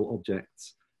combinatorial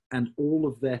objects and all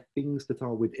of their things that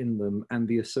are within them and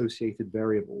the associated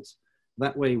variables.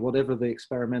 That way, whatever the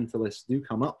experimentalists do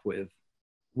come up with,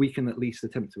 we can at least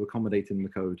attempt to accommodate in the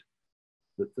code.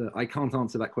 But I can't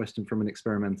answer that question from an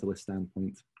experimentalist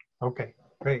standpoint. Okay,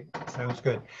 great. Sounds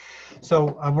good.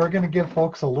 So we're going to give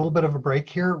folks a little bit of a break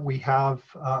here. We have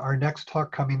our next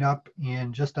talk coming up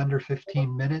in just under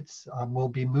 15 minutes. We'll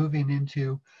be moving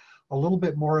into a little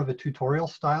bit more of a tutorial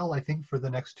style, I think, for the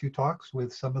next two talks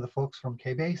with some of the folks from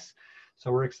KBase.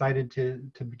 So we're excited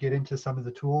to get into some of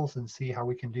the tools and see how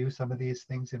we can do some of these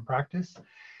things in practice.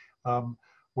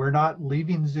 We're not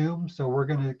leaving Zoom, so we're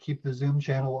going to keep the Zoom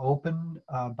channel open,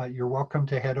 but you're welcome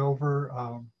to head over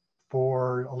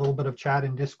for a little bit of chat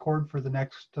in Discord for the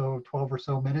next 12 or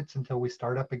so minutes until we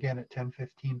start up again at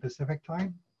 10:15 Pacific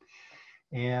time.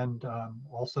 And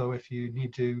also, if you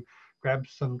need to grab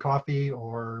some coffee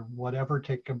or whatever,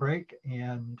 take a break,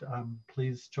 and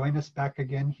please join us back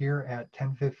again here at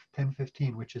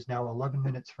 10:15, which is now 11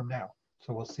 minutes from now.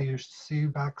 So we'll see you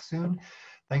back soon.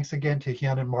 Thanks again to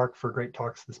Hyun and Mark for great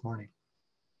talks this morning.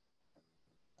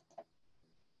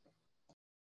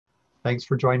 Thanks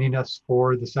for joining us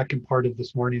for the second part of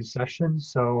this morning's session.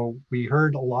 So we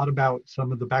heard a lot about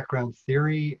some of the background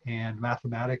theory and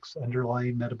mathematics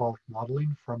underlying metabolic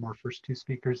modeling from our first two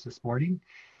speakers this morning.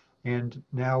 And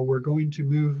now we're going to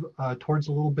move towards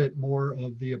a little bit more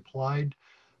of the applied,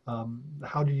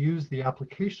 how to use the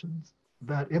applications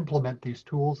that implement these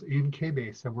tools in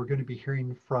KBase. And we're going to be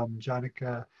hearing from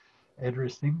Janaka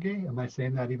Edirisinghe, am I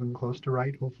saying that even close to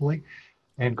right, hopefully,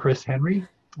 and Chris Henry.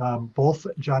 Both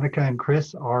Janaka and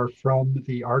Chris are from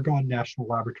the Argonne National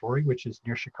Laboratory, which is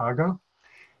near Chicago.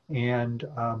 And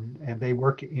they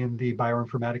work in the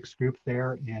bioinformatics group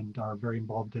there and are very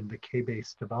involved in the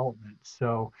KBase development.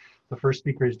 So the first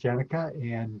speaker is Janaka,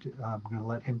 and I'm going to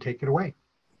let him take it away.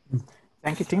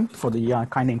 Thank you, Tim, for the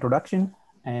kind introduction.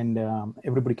 And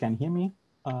everybody can hear me,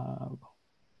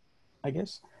 I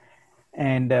guess.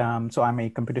 And so I'm a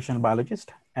computational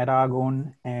biologist at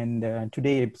Argonne. And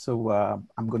today,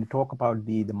 I'm going to talk about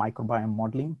the microbiome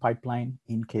modeling pipeline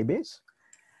in KBase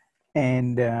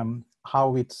and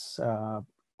how it's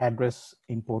address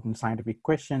important scientific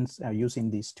questions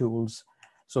using these tools.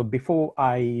 So before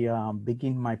I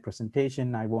begin my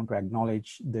presentation, I want to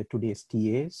acknowledge today's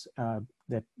TAs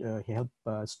that help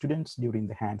students during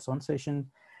the hands-on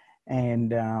session.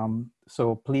 And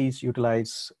so please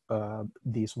utilize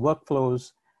these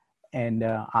workflows and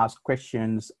ask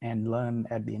questions and learn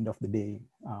at the end of the day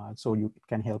so you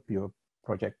can help your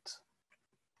projects.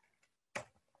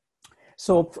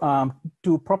 So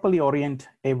to properly orient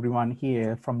everyone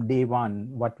here from day one,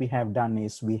 what we have done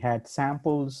is we had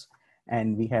samples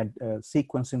and we had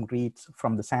sequencing reads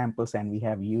from the samples, and we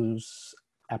have used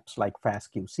apps like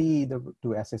FastQC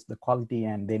to assess the quality,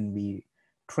 and then we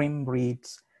trim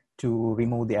reads to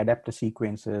remove the adapter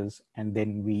sequences, and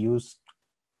then we use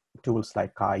tools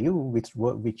like Caillou,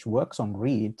 which works on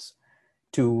reads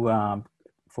to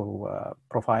for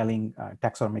profiling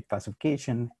taxonomic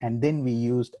classification. And then we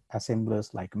used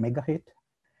assemblers like MegaHit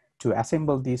to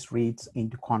assemble these reads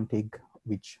into config,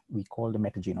 which we call the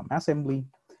metagenome assembly.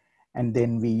 And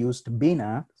then we used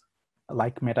binner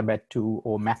like MetaBed2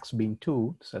 or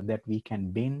MaxBin2 so that we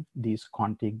can bin these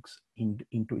configs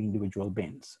into individual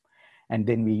bins. And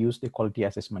then we use the quality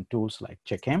assessment tools like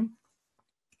CheckM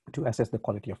to assess the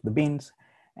quality of the bins.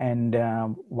 And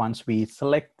once we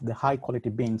select the high quality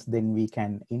bins, then we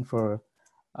can infer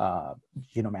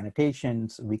genome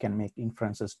annotations. We can make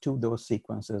inferences to those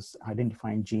sequences,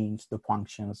 identifying genes, the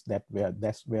functions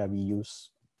that's where we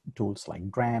use tools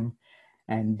like DRAM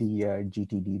and the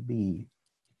GTDB.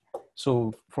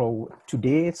 So for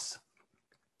today's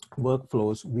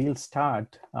workflows, we'll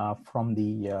start from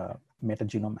the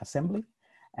metagenome assembly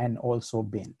and also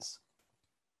bins.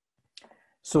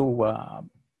 So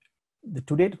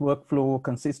today's workflow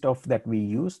consists of that we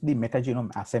use the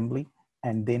metagenome assembly,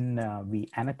 and then we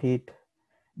annotate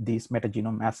this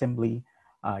metagenome assembly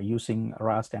using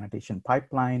Rust annotation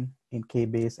pipeline in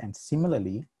KBase. And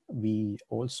similarly, we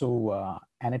also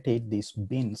annotate these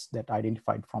bins that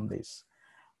identified from this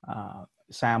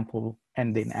sample,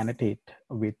 and then annotate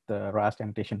with the Rust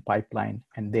annotation pipeline,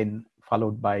 and then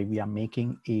followed by we are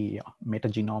making a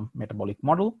metagenome metabolic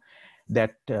model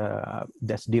that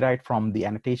that's derived from the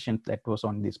annotation that was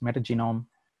on this metagenome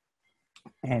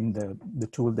and the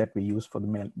tool that we use for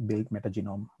the build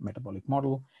metagenome metabolic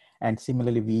model. And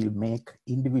similarly, we'll make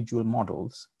individual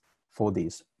models for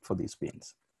these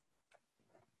bins.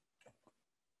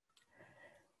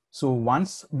 So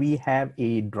once we have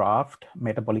a draft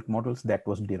metabolic models that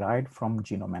was derived from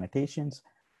genome annotations,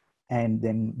 and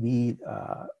then we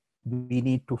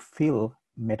need to fill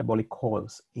metabolic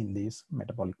holes in these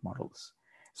metabolic models.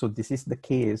 So this is the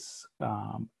case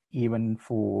even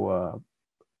for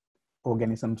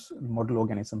model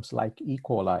organisms like E.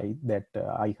 coli that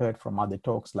I heard from other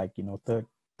talks, like 30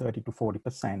 to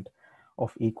 40%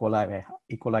 of E.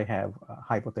 coli have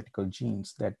hypothetical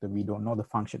genes that we don't know the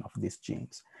function of these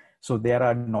genes. So there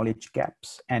are knowledge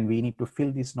gaps, and we need to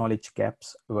fill these knowledge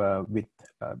gaps with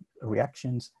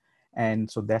reactions. And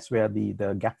so that's where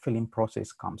the gap filling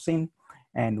process comes in.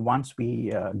 And once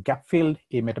we gap filled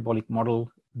a metabolic model,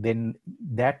 then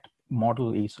that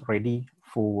model is ready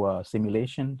for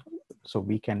simulation. So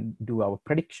we can do our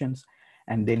predictions,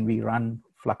 and then we run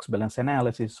flux balance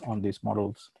analysis on these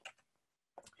models.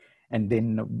 And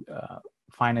then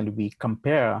finally, we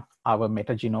compare our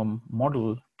metagenome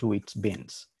model to its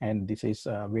bins. And this is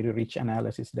a very rich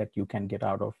analysis that you can get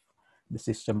out of the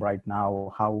system right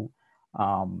now, how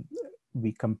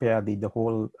we compare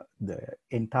the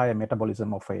entire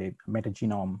metabolism of a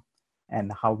metagenome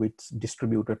and how it's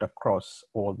distributed across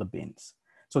all the bins.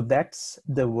 So that's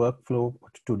the workflow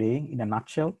today in a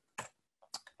nutshell.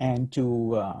 And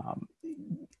to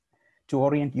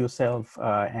orient yourself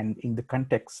and in the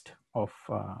context of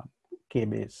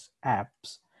KBase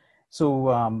apps.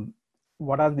 So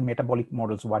what are the metabolic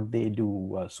models, what they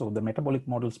do? So the metabolic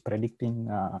models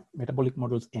metabolic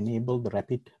models enable the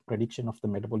rapid prediction of the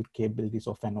metabolic capabilities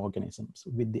of an organism,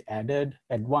 with the added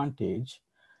advantage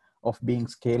of being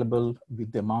scalable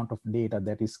with the amount of data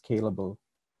that is scalable,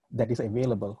 that is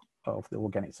available of the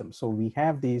organism. So we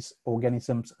have these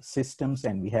organisms systems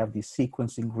and we have these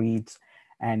sequencing reads,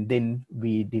 and then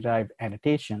we derive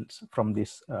annotations from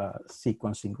this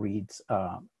sequencing reads.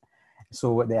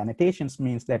 So the annotations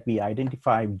means that we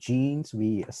identify genes,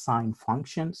 we assign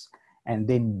functions, and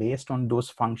then based on those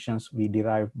functions, we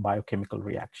derive biochemical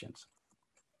reactions.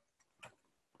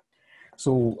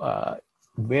 So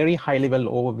very high level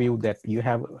overview that you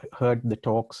have heard the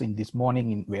talks in this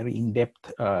morning in very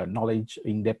in-depth knowledge,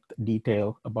 in-depth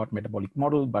detail about metabolic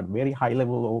model, but very high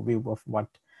level overview of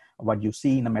what you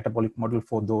see in a metabolic model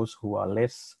for those who are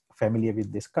less familiar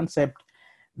with this concept.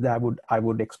 That I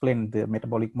would explain the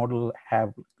metabolic model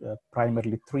have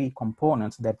primarily three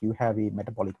components. That you have a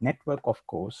metabolic network, of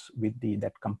course, with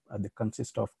that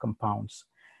consists of compounds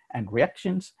and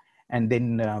reactions. And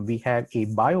then we have a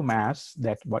biomass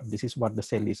this is what the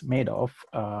cell is made of,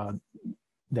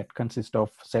 that consists of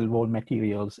cell wall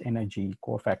materials, energy,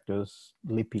 cofactors,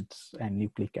 lipids, and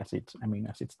nucleic acids, amino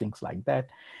acids, things like that.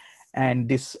 And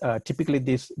this typically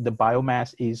the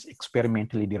biomass is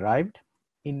experimentally derived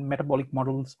in metabolic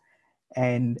models.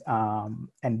 And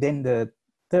then the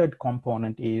third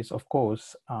component is, of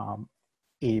course, a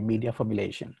media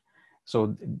formulation.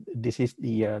 So this is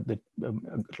the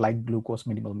light glucose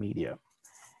minimal media.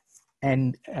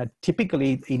 And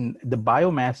typically in the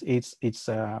biomass,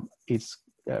 it's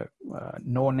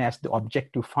known as the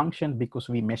objective function because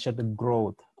we measure the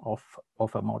growth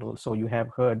of a model. So you have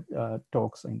heard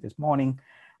talks in this morning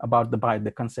about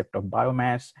the concept of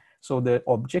biomass. So the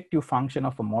objective function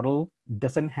of a model always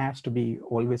doesn't have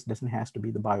to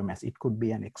be the biomass. It could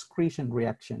be an excretion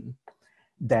reaction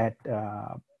that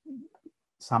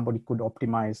somebody could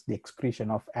optimize the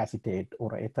excretion of acetate or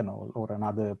ethanol or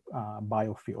another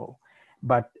biofuel.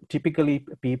 But typically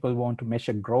people want to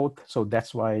measure growth. So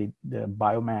that's why the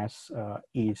biomass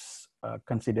is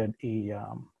considered a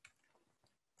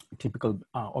typical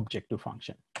objective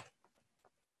function.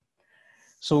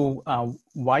 So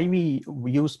why we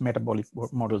use metabolic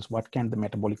models? What can the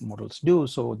metabolic models do?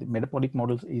 So the metabolic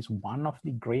models is one of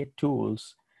the great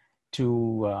tools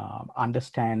to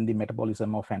understand the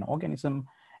metabolism of an organism.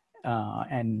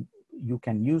 And you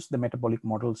can use the metabolic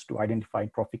models to identify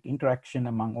trophic interaction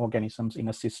among organisms in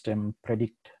a system,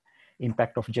 predict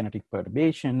impact of genetic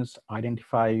perturbations,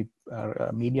 identify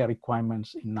media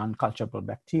requirements in non-culturable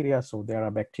bacteria. So there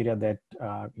are bacteria that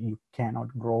you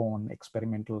cannot grow on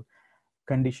experimental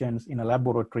conditions in a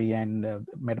laboratory, and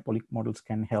metabolic models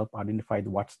can help identify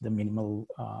what's the minimal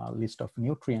list of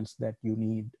nutrients that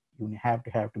you have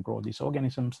to grow these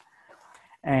organisms.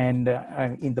 And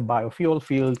in the biofuel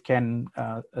field,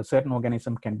 a certain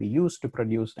organism can be used to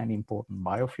produce an important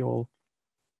biofuel.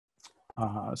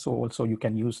 So also you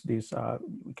can use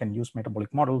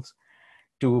metabolic models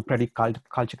to predict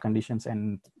culture conditions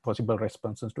and possible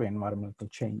responses to environmental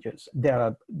changes. There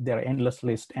are endless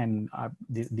list, and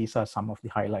these are some of the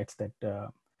highlights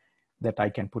that I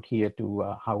can put here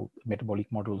to how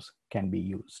metabolic models can be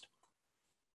used.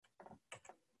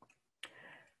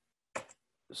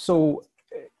 So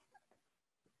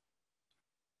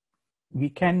we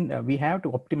have to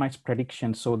optimize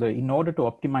predictions. So in order to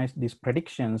optimize these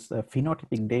predictions,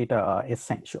 phenotypic data are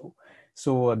essential.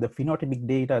 So the phenotypic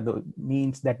data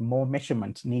means that more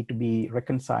measurements need to be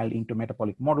reconciled into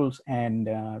metabolic models. And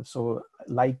so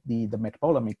like the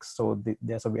metabolomics, so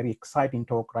there's a very exciting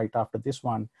talk right after this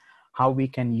one, how we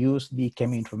can use the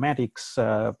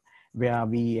cheminformatics where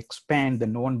we expand the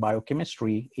known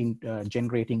biochemistry in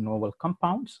generating novel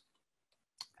compounds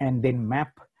and then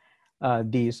map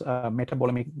these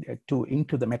metabolomic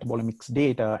into the metabolomics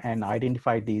data and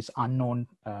identify these unknown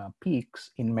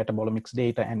peaks in metabolomics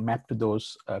data and map to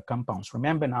those compounds.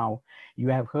 Remember now, you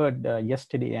have heard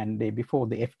yesterday and day before,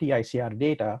 the FTICR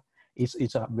data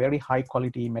is a very high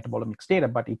quality metabolomics data,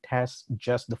 but it has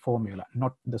just the formula,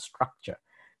 not the structure.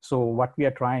 So what we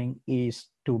are trying is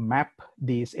to map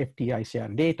these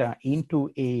FTICR data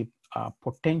into a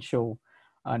potential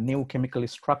new chemical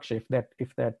structure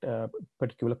if that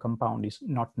particular compound is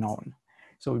not known.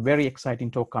 So very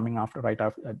exciting talk coming right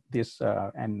after this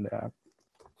and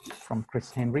from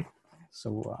Chris Henry.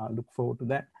 So look forward to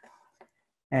that.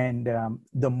 And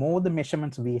the more the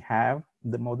measurements we have,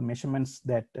 the more the measurements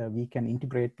that we can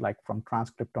integrate, like from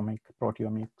transcriptomic,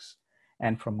 proteomics,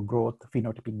 and from growth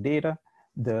phenotypic data,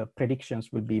 the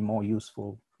predictions will be more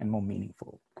useful and more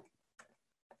meaningful.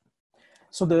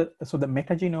 So the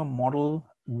metagenome model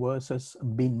versus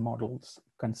bin models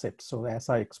concept. So as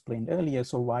I explained earlier,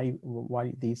 so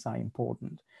why these are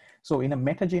important. So in a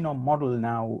metagenome model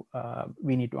now,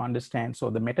 we need to understand, so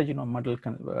the metagenome model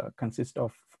consists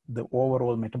of the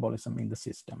overall metabolism in the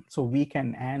system. So we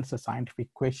can answer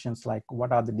scientific questions like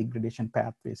what are the degradation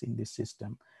pathways in this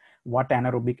system? What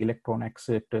anaerobic electron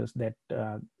acceptors that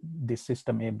this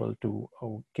system able to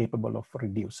or capable of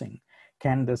reducing?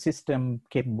 Can the system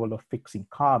capable of fixing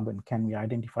carbon? Can we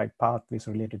identify pathways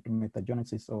related to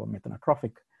metagenesis or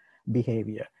methanotropic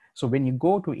behavior? So when you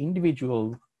go to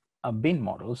individual bin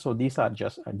models, so these are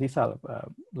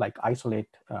like isolate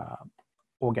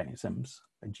organisms,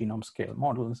 genome scale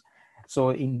models.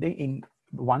 So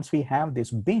once we have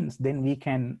these bins, then we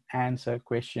can answer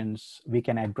questions, we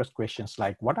can address questions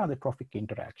like what are the trophic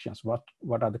interactions, what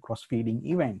are the cross-feeding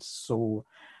events? So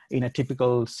in a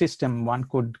typical system, one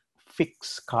could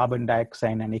fix carbon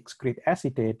dioxide and excrete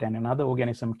acetate, and another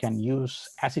organism can use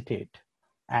acetate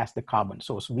as the carbon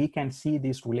source. We can see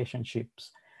these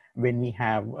relationships when we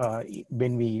have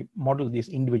when we model these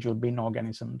individual bin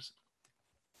organisms,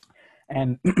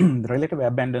 and the relative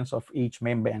abundance of each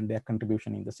member and their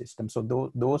contribution in the system.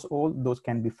 So all those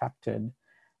can be factored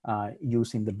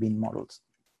using the bin models.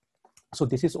 So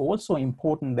this is also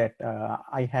important that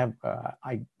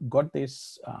I got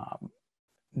this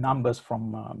numbers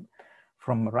from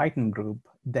Wrighton group,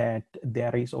 that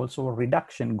there is also a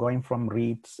reduction going from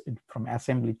reads from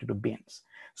assembly to the bins.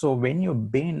 So when you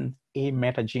bin a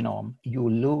metagenome, you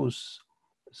lose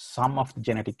some of the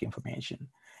genetic information.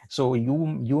 So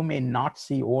you may not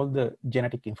see all the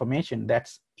genetic information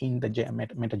that's in the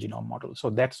metagenome model. So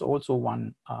that's also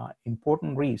one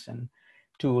important reason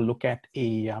to look at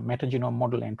a metagenome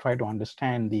model and try to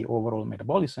understand the overall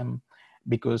metabolism.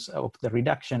 Because of the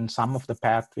reduction, some of the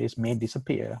pathways may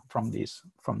disappear from these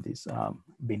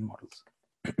bin models.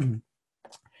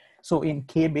 So in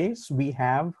KBase, we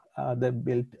have the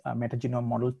built metagenome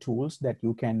model tools that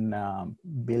you can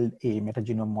build a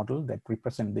metagenome model that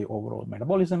represent the overall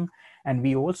metabolism. And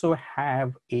we also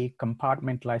have a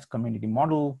compartmentalized community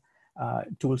model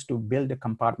tools to build a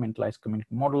compartmentalized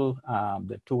community model.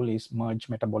 The tool is merge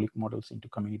metabolic models into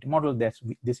community model.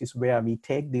 This is where we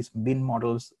take these bin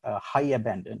models, high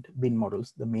abundant bin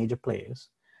models, the major players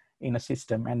in a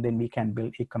system, and then we can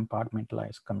build a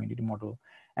compartmentalized community model.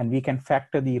 And we can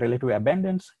factor the relative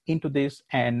abundance into this,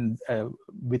 and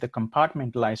with a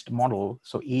compartmentalized model,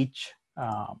 so each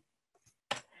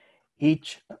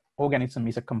organism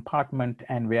is a compartment,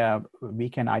 and where we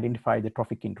can identify the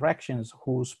trophic interactions,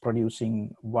 who's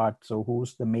producing what, so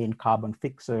who's the main carbon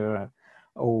fixer,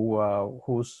 or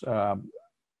who's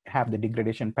have the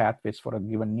degradation pathways for a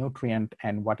given nutrient,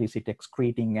 and what is it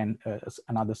excreting, and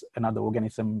another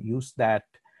organism use that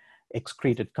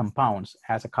excreted compounds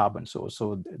as a carbon source.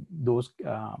 So those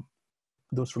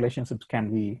relationships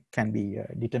can be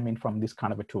determined from this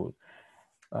kind of a tool.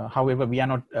 However, we are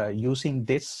not using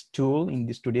this tool in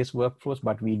today's workflows,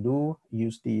 but we do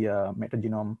use the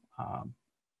metagenome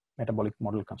metabolic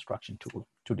model construction tool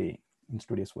today in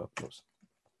today's workflows.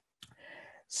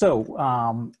 So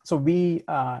so we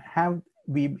have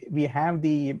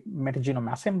the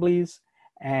metagenome assemblies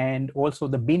and also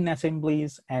the bin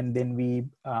assemblies, and then we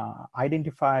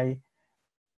identify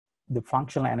the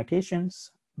functional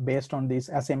annotations based on these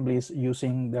assemblies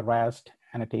using the RAST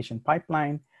annotation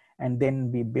pipeline. And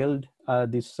then we build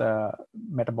these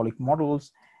metabolic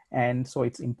models. And so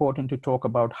it's important to talk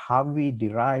about how we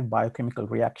derive biochemical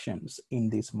reactions in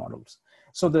these models.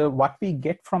 So what we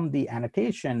get from the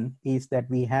annotation is that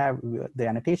we have the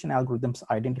annotation algorithms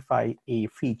identify a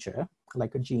feature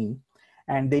like a gene,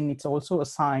 and then it also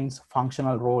assigns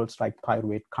functional roles like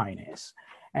pyruvate kinase.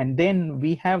 And then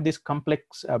we have this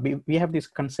complex, we have this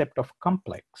concept of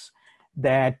complex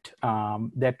that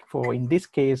for, in this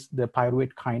case, the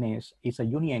pyruvate kinase is a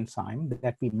uni-enzyme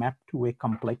that we map to a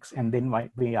complex, and then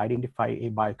we identify a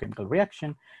biochemical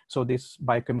reaction. So this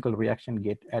biochemical reaction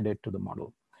get added to the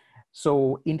model.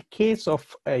 So in case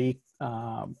of a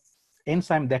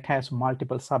enzyme that has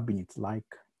multiple subunits like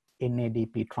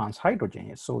NADP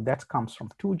transhydrogenase, so that comes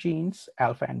from two genes,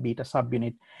 alpha and beta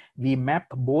subunit, we map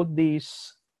both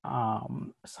these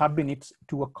subunits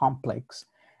to a complex,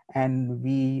 and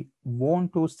we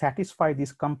want to satisfy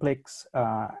this complex,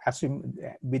 assume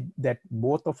that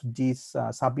both of these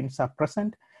subunits are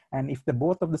present. And if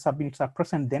both of the subunits are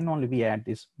present, then only we add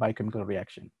this biochemical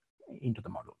reaction into the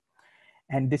model.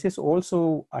 And this is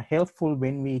also helpful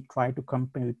when we try to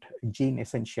compute gene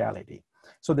essentiality.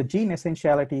 So the gene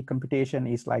essentiality computation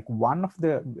is like one of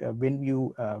the,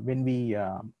 when we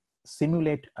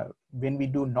simulate, when we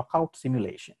do knockout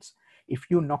simulations, if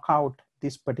you knock out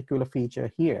this particular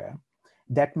feature here,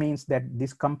 that means that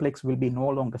this complex will be no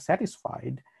longer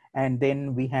satisfied, and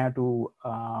then we have to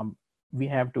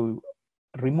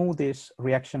remove this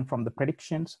reaction from the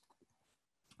predictions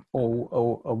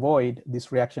or avoid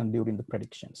this reaction during the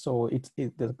prediction. So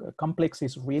the complex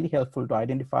is really helpful to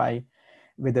identify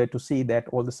whether to see that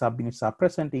all the subunits are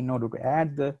present in order to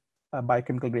add the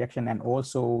biochemical reaction, and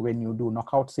also when you do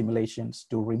knockout simulations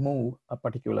to remove a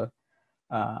particular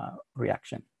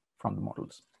reaction from the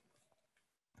models.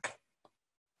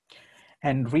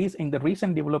 And in the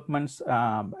recent developments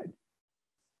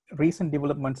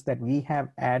that we have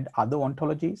add other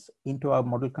ontologies into our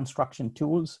model construction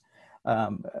tools.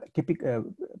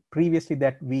 Previously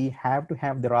that we have to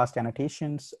have the Rust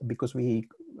annotations because we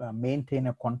maintain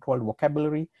a controlled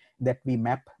vocabulary that we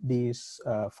map these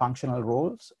functional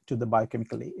roles to the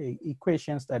biochemical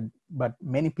equations but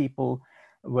many people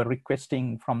were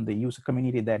requesting from the user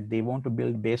community that they want to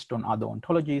build based on other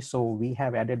ontologies. So we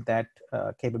have added that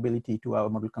capability to our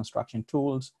model construction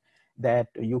tools, that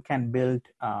you can build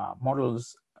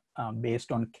models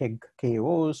based on KEGG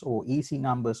KOs or EC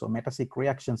numbers or metasig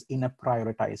reactions in a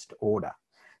prioritized order.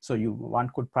 So one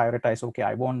could prioritize, okay,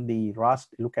 I want the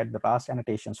Rust, look at the Rust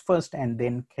annotations first and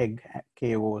then KEGG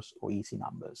KOs or EC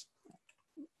numbers.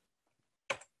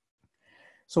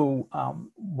 So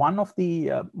one of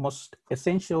the most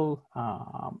essential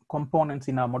components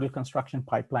in our model construction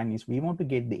pipeline is we want to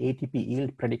get the ATP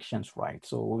yield predictions right.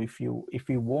 So if you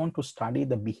want to study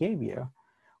the behavior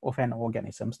of an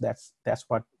organism, that's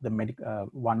what the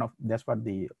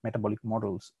metabolic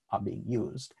models are being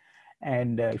used.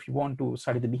 And if you want to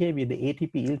study the behavior, the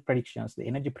ATP yield predictions, the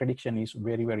energy prediction is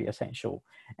very, very essential.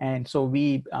 And so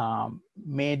we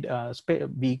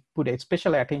we put a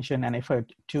special attention and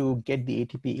effort to get the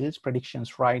ATP yields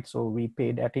predictions right. So we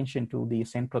paid attention to the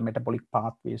central metabolic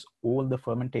pathways, all the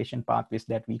fermentation pathways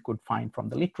that we could find from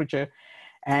the literature,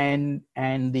 and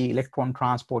the electron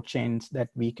transport chains that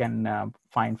we can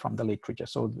find from the literature.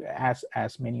 So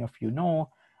as many of you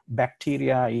know,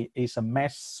 bacteria is a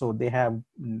mess. So they have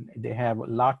a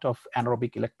lot of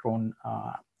anaerobic electron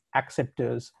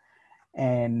acceptors,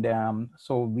 and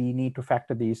so we need to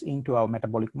factor these into our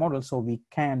metabolic model so we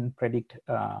can predict,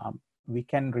 we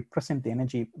can represent the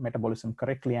energy metabolism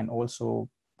correctly and also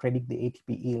predict the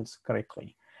ATP yields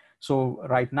correctly. So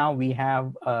right now we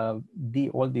have all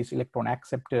these electron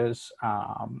acceptors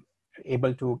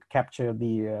able to capture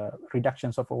the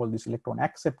reductions of all these electron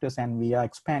acceptors, and we are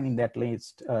expanding that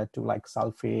list to like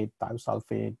sulfate,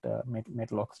 thiosulfate,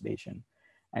 metal oxidation,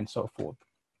 and so forth.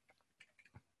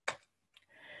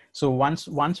 So once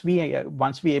we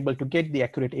able to get the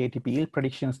accurate ATP yield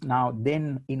predictions, now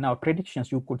then in our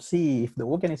predictions you could see if the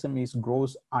organism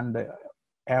grows under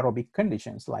aerobic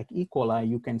conditions like E. coli,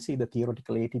 you can see the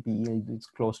theoretical ATP yield is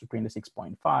close to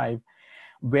 26.5,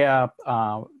 where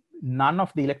none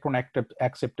of the electron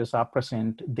acceptors are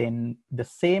present, then the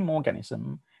same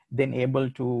organism then able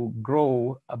to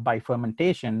grow by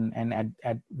fermentation, and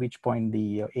at which point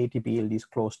the ATP yield is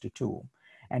close to 2.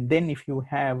 And then if you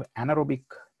have anaerobic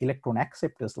electron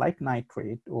acceptors like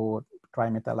nitrate or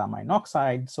trimethylamine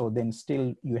oxide, so then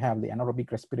still you have the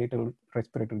anaerobic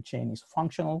respiratory chain is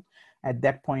functional at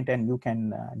that point, and you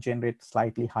can generate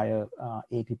slightly higher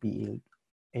ATP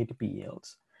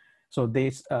yields. So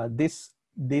these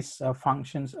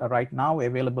functions are right now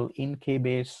available in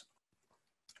KBase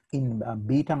in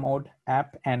beta mode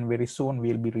app, and very soon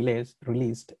we'll be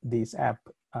released this app,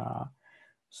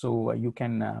 so you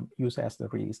can use as the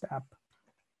released app.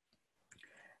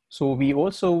 So we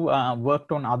also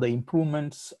worked on other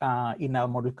improvements in our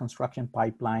model construction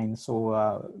pipeline.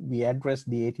 So we addressed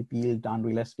the ATP yield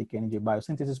unrealistic energy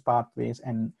biosynthesis pathways,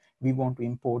 and we want to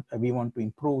improve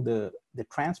the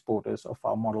transporters of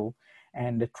our model.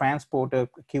 And the transporter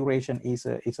curation is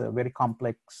a very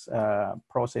complex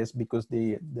process because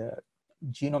the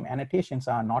genome annotations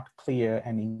are not clear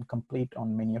and incomplete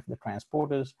on many of the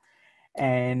transporters.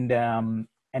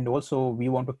 And also we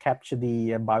want to capture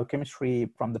the biochemistry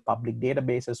from the public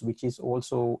databases, which is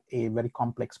also a very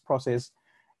complex process.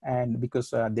 And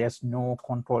because there's no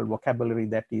controlled vocabulary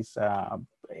that is,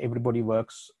 everybody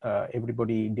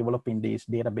developing these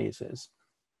databases.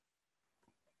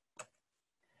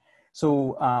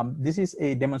 So this is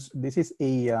a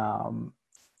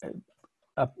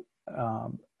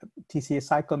TCA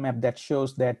cycle map that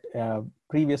shows that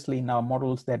previously in our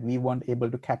models that we weren't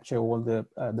able to capture all the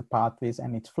pathways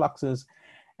and its fluxes.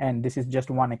 And this is just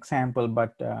one example,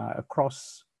 but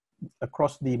across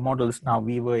the models now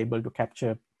we were able to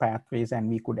capture pathways, and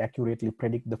we could accurately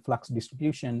predict the flux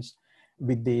distributions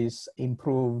with these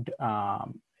improved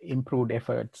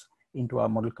efforts into our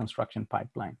model construction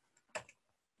pipeline.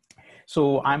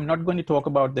 So I'm not going to talk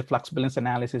about the flux balance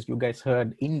analysis. You guys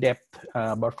heard in depth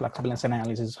about flux balance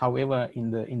analysis. However,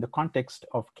 in the context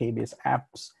of KBase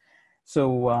apps,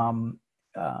 So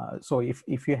so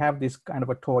if you have this kind of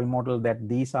a toy model that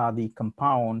these are the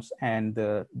compounds and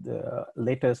the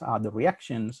letters are the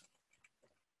reactions,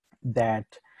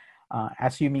 that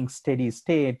assuming steady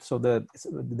state, so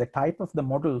the type of the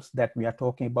models that we are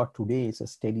talking about today is a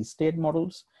steady state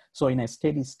models. So in a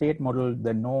steady state model,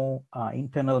 the no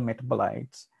internal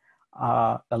metabolites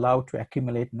are allowed to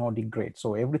accumulate nor degrade.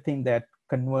 So everything that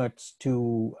converts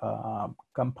to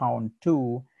compound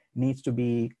 2 needs to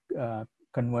be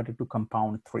converted to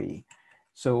compound 3.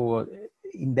 So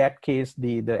in that case,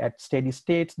 at steady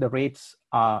states, the rates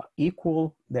are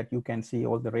equal, that you can see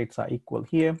all the rates are equal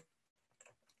here.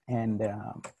 And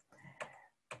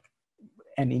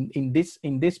in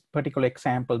this particular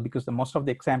example, because most of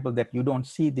the example that you don't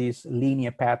see these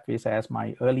linear pathways as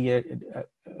my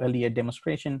earlier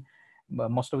demonstration, but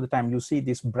most of the time you see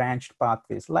these branched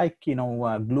pathways, like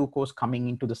glucose coming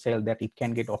into the cell, that it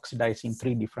can get oxidized in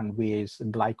 3 different ways: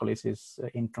 glycolysis,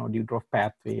 intro-Dudroff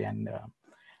pathway, and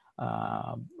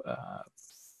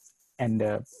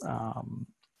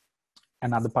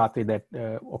another pathway that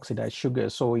oxidize sugar.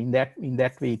 So in that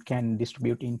way, it can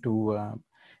distribute into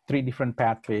 3 different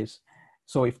pathways.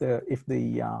 So if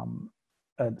the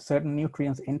certain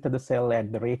nutrients enter the cell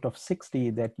at the rate of 60,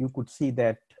 that you could see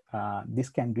that this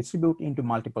can distribute into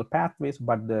multiple pathways,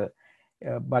 but the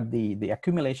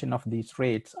accumulation of these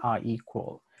rates are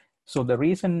equal. So the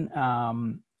reason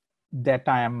that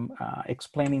I am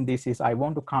explaining this is I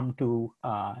want to come to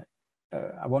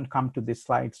these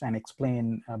slides and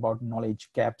explain about knowledge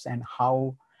gaps and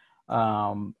how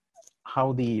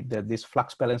this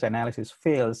flux balance analysis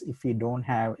fails if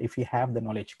you have the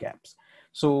knowledge gaps.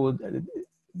 So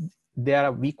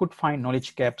we could find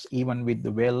knowledge gaps even with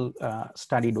the well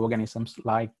studied organisms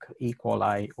like E.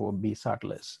 coli or B.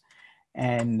 subtilis.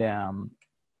 And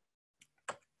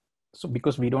so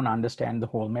because we don't understand the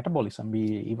whole metabolism,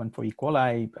 even for E.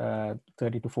 coli,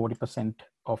 30 to 40%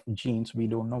 of genes, we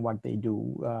don't know what they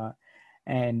do.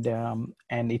 And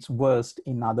it's worse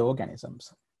in other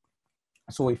organisms.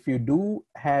 So if you do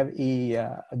have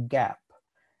a gap,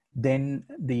 then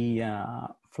the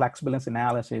flux balance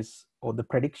analysis or the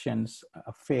predictions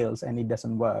fails and it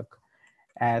doesn't work,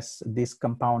 as this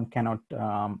compound cannot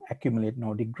accumulate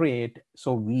nor degrade.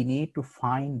 So we need to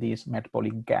find these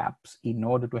metabolic gaps in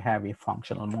order to have a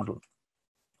functional model.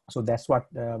 So that's what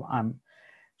I'm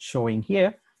showing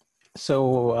here.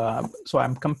 So so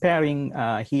I'm comparing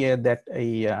here that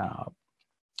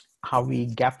how we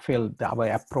gap fill, our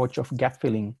approach of gap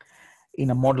filling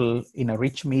in a model in a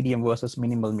rich medium versus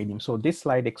minimal medium. So this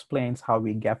slide explains how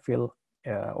we gap fill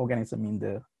organism in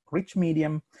the rich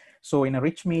medium. So in a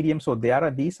rich medium, so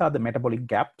these are the metabolic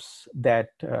gaps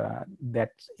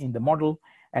that's in the model.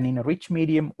 And in a rich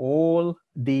medium, all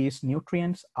these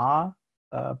nutrients are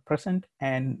present.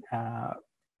 And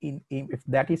if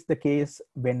that is the case,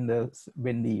 when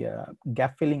the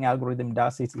gap filling algorithm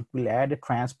does is it will add a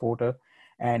transporter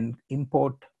and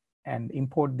import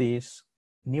these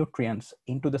nutrients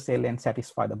into the cell and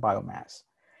satisfy the biomass.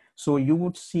 So you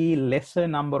would see lesser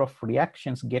number of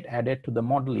reactions get added to the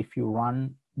model if you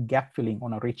run gap filling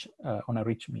on a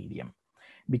rich medium,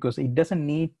 because it doesn't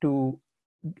need to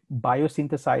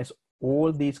biosynthesize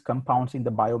all these compounds in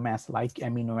the biomass like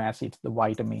amino acids, the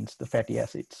vitamins, the fatty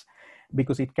acids,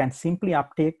 because it can simply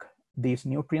uptake these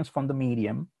nutrients from the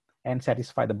medium and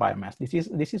satisfy the biomass.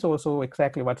 This is also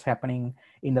exactly what's happening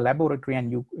in the laboratory,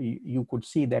 and you could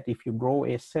see that if you grow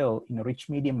a cell in a rich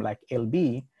medium like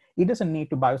LB, it doesn't need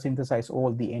to biosynthesize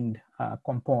all the end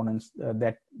components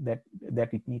that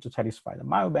it needs to satisfy the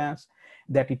biomass,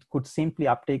 that it could simply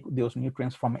uptake those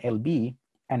nutrients from LB,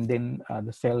 and then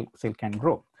the cell can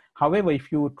grow. However,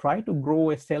 if you try to grow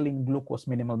a cell in glucose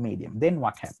minimal medium, then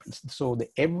what happens? So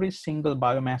every single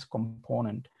biomass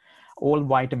component, all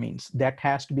vitamins, that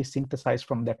has to be synthesized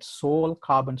from that sole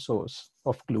carbon source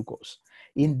of glucose.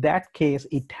 In that case,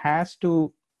 it has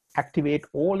to activate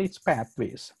all its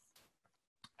pathways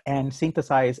and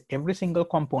synthesize every single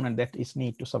component that is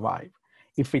needed to survive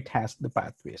if it has the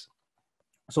pathways.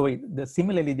 So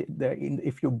similarly,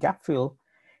 if you gap fill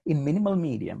in minimal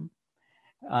medium,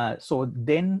 so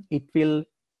then it will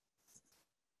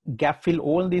gap fill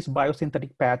all these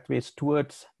biosynthetic pathways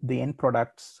towards the end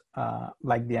products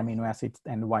like the amino acids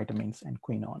and vitamins and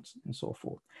quinones and so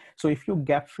forth. So if you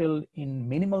gap fill in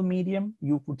minimal medium,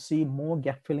 you could see more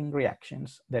gap filling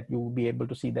reactions that you will be able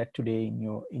to see that today in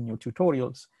your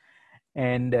tutorials,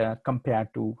 and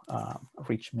compared to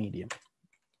rich medium.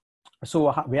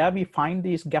 So where we find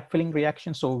these gap filling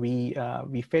reactions, so we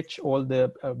fetch all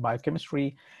the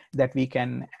biochemistry that we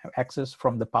can access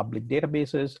from the public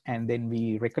databases, and then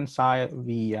we reconcile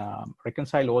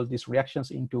all these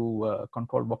reactions into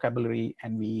controlled vocabulary,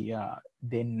 and we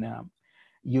then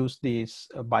use these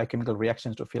biochemical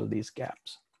reactions to fill these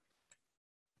gaps.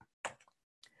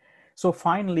 So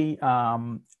finally,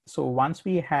 so once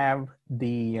we have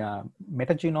the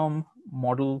metagenome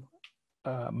model,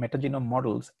 metagenome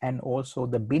models, and also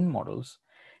the bin models,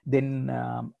 then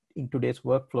in today's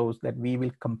workflows that we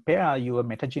will compare your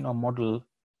metagenome model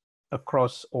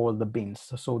across all the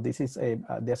bins. So this is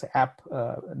there's an app,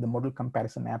 the model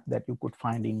comparison app that you could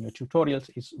find in your tutorials.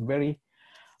 It's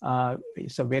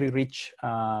a very rich,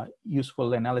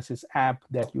 useful analysis app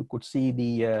that you could see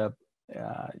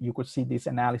this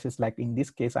analysis. Like in this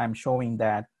case, I'm showing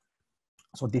that.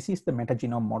 So this is the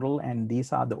metagenome model, and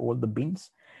these are all the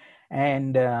bins.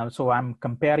 And so I'm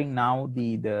comparing now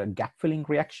the gap filling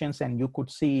reactions, and you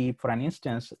could see, for an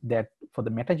instance, that for the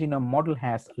metagenome model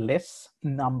has less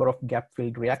number of gap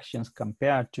filled reactions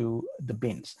compared to the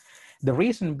bins. The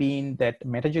reason being that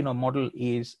metagenome model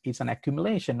is an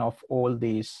accumulation of all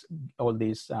these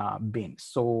bins.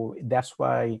 So that's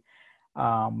why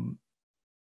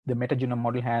the metagenome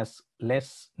model has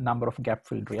less number of gap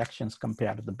filled reactions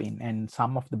compared to the bin, and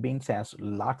some of the bins has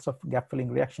lots of gap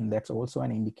filling reaction. That's also an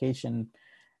indication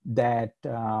that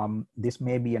this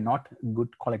may be a not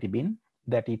good quality bin,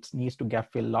 that it needs to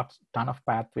gap fill ton of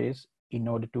pathways in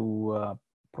order to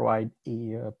provide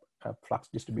a flux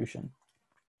distribution.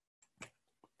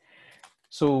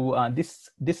 So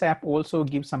this app also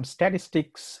gives some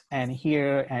statistics, and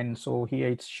here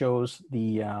it shows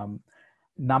the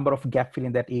number of gap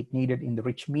filling that it needed in the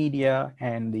rich media,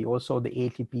 and also the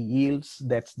ATP yields.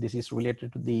 This is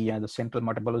related to the central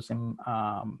metabolism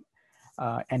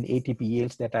and ATP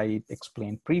yields that I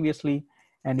explained previously.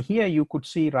 And here you could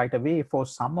see right away for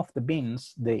some of the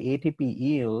bins, the ATP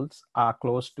yields are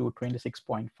close to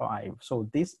 26.5. So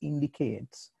this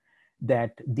indicates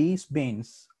that these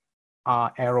bins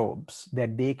are aerobes,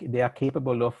 that they are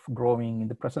capable of growing in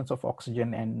the presence of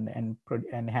oxygen and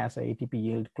has a ATP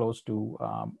yield close to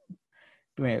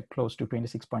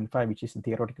 26.5, which is the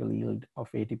theoretical yield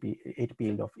of ATP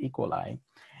yield of E. coli.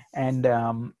 And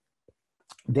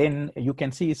then you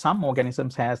can see some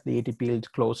organisms has the ATP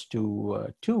yield close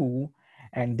to 2,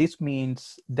 and this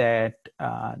means that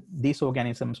these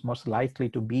organisms most likely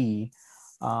to be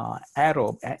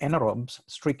anaerobes,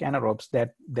 strict anaerobes,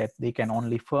 that they can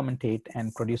only fermentate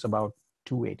and produce about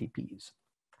 2 ATPs.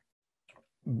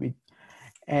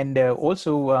 And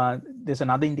also there's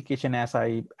another indication, as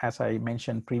I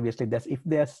mentioned previously, that if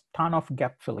there's ton of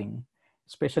gap filling,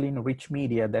 especially in rich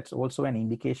media, that's also an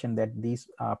indication that these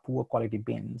are poor quality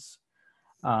bins.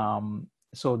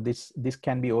 So this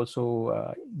can be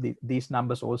also, these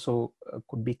numbers also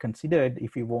could be considered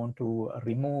if you want to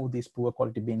remove these poor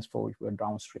quality bins for your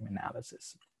downstream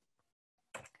analysis.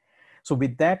 So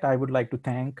with that, I would like to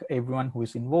thank everyone who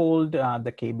is involved,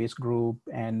 the KBase group,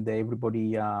 and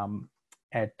everybody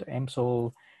at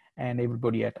EMSL, and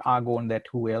everybody at Argonne that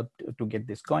who helped to get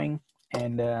this going.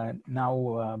 And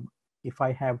now, if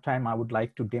I have time, I would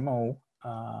like to demo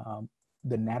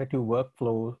the narrative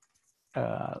workflow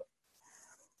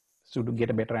so to get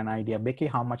a better idea. Becky,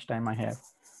 how much time I have?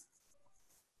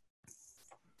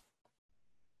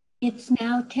 It's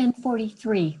now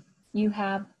 10:43. You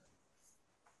have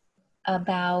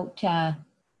about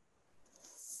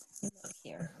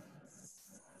here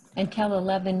until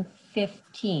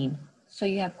 11:15. So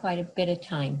you have quite a bit of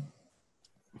time.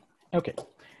 Okay.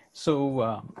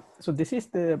 So so this is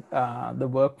the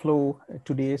workflow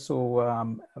today.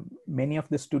 So many of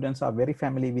the students are very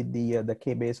familiar with the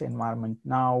KBase environment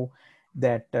now,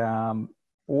 that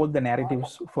all the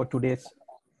narratives for today's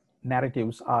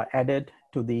narratives are added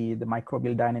to the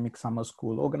Microbial Dynamic Summer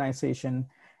School organization,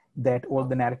 that all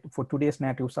the narrative for today's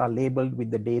narratives are labeled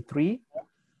with the day 3,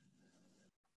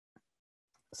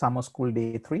 Summer School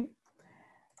day 3.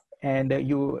 And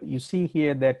you see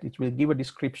here that it will give a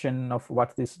description of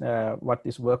what this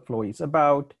workflow is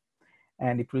about,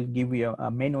 and it will give you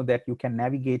a menu that you can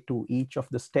navigate to each of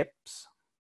the steps.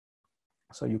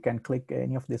 So you can click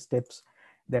any of the steps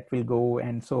that will go.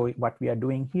 And so what we are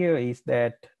doing here is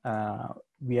that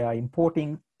we are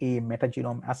importing a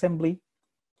metagenome assembly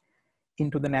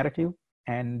into the narrative,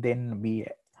 and then we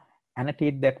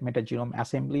annotate that metagenome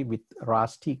assembly with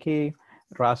RAS-TK,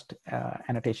 Rust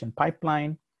annotation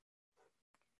pipeline.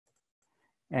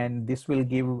 And this will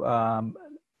give,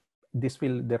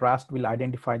 the Rust will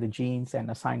identify the genes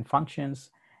and assign functions,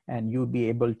 and you'll be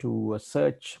able to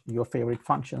search your favorite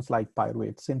functions like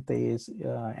pyruvate synthase,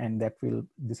 and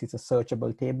this is a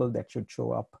searchable table that should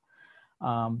show up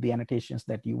the annotations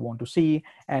that you want to see.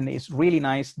 And it's really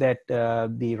nice that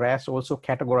the RAS also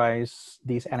categorize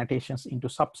these annotations into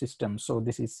subsystems. So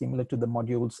this is similar to the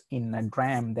modules in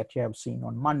DRAM that you have seen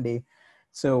on Monday.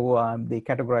 So they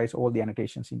categorize all the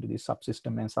annotations into these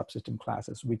subsystem and subsystem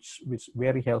classes, which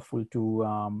very helpful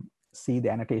to see the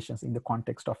annotations in the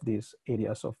context of these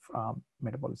areas of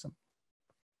metabolism.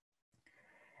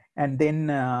 And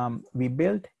then we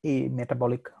built a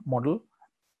metabolic model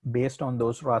based on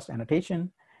those RAS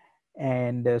annotation.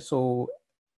 And so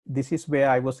this is where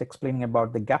I was explaining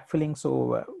about the gap filling.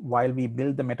 So while we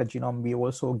build the metagenome, we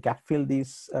also gap fill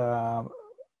these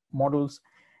models.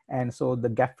 And so the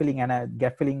gap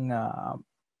filling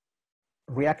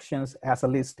reactions as a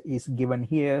list is given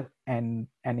here, and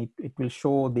it will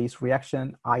show this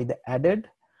reaction either added,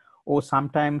 or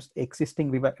sometimes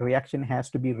existing reaction has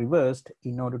to be reversed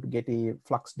in order to get a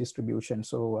flux distribution.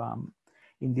 So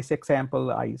in this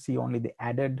example, I see only the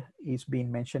added is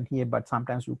being mentioned here, but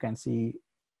sometimes you can see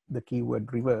the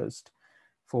keyword reversed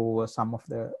for some of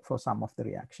the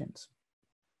reactions.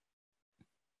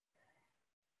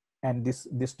 And this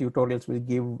tutorials will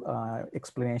give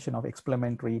explanation of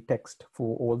explanatory text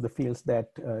for all the fields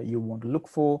that you want to look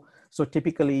for. So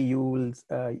typically you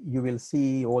will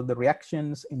see all the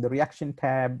reactions in the reaction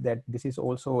tab. That this is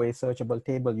also a searchable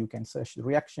table. You can search the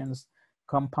reactions,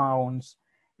 compounds,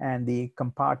 and the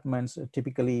compartments.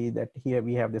 Typically that here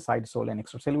we have the cytosol and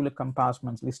extracellular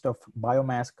compartments, list of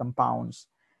biomass compounds,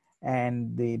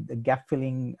 and the gap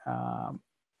filling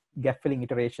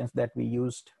iterations that we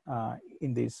used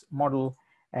in this model,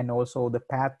 and also the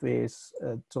pathways.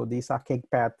 So these are KEGG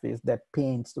pathways that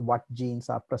paints what genes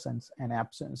are present and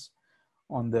absent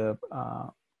on the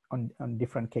on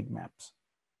different KEGG maps.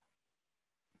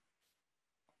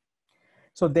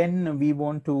 So then we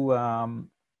want to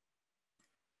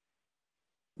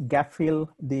gap fill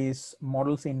these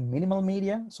models in minimal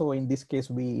media. So in this case,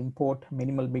 we import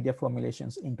minimal media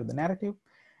formulations into the narrative,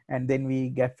 and then we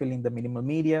gap fill in the minimal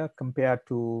media compared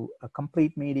to a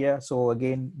complete media. So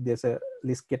again, there's a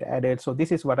list get added. So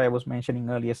this is what I was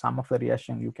mentioning earlier. Some of the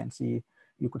reaction you could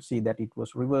see that it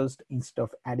was reversed instead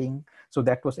of adding. So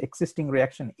that was existing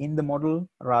reaction in the model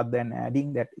rather than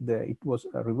adding, that it was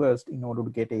reversed in order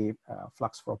to get a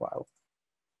flux profile.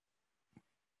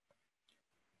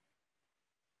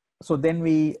 So then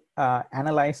we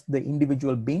analyze the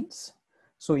individual bins.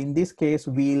 So in this case,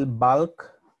 we'll bulk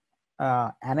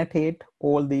annotate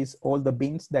all the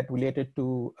bins that related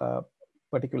to a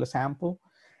particular sample,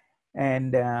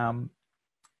 and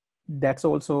that's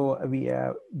also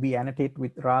we annotate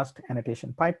with RAST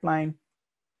annotation pipeline,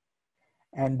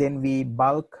 and then we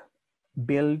bulk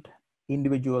build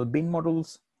individual bin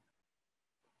models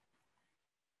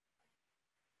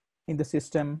in the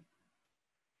system.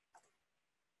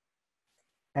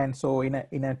 And so in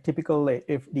a typical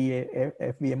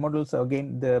FDA models,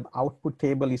 again, the output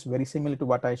table is very similar to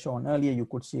what I shown earlier. You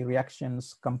could see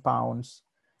reactions, compounds,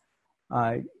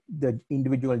 the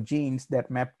individual genes that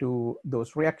map to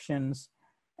those reactions,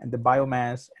 and the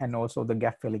biomass, and also the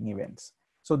gap filling events.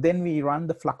 So then we run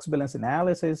the flux balance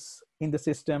analysis in the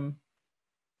system,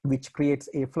 which creates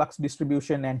a flux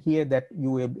distribution. And here that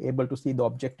you will be able to see the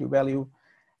objective value,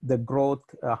 the growth,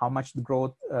 how much the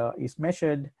growth is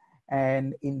measured.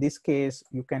 And in this case,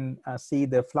 you can see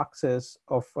the fluxes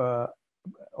of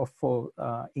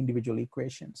individual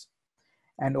equations.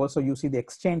 And also you see the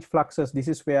exchange fluxes. This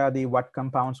is where what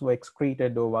compounds were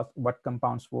excreted, or what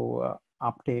compounds were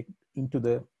uptake into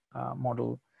the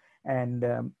model.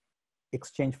 And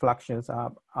exchange fluxes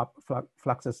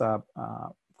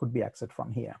could be accessed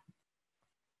from here.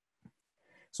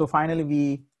 So finally,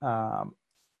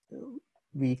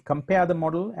 we compare the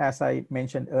model, as I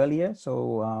mentioned earlier.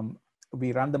 So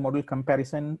we run the model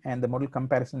comparison, and the model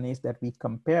comparison is that we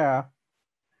compare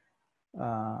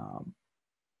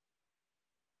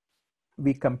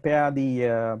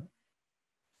the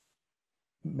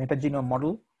metagenome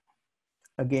model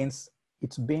against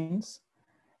its bins.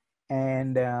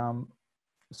 And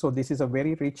so this is a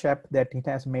very rich app that it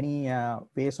has many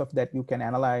ways of that you can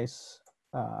analyze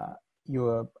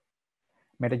your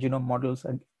metagenome models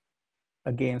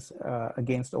against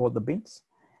all the bins.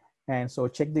 And so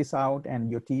check this out, and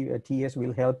your TS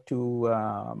will help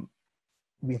to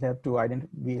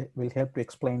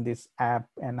explain this app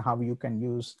and how you can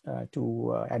use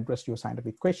to address your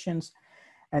scientific questions.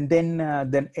 And then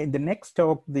in the next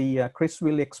talk, Chris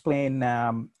will explain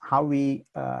how we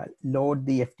load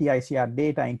the FTICR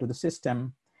data into the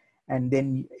system, and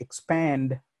then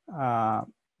expand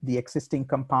the existing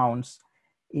compounds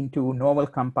into novel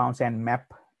compounds and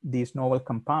map these novel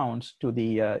compounds to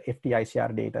the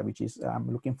FTICR data, which is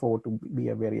I'm looking forward to be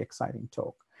a very exciting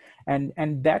talk.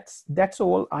 And that's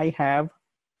all I have,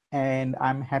 and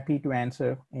I'm happy to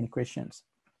answer any questions.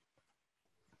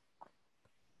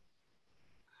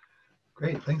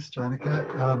 Great, thanks,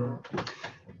 Janaka.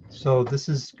 So this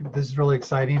is really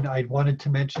exciting. I wanted to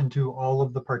mention to all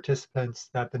of the participants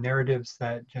that the narratives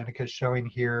that Janaka is showing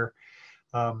here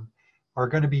are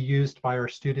going to be used by our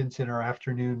students in our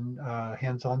afternoon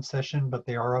hands-on session, but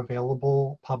they are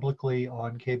available publicly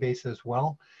on KBase as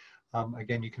well.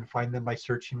 Again, you can find them by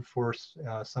searching for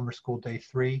Summer School Day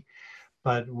 3.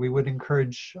 But we would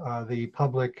encourage the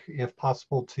public, if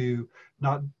possible, to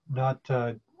not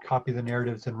copy the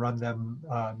narratives and run them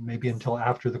maybe until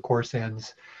after the course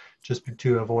ends, just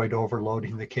to avoid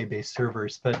overloading the KBase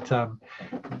servers. But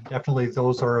definitely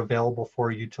those are available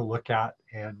for you to look at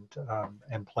and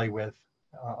play with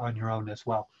on your own as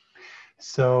well.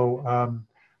 So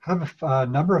I have a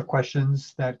number of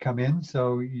questions that come in.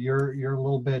 So you're a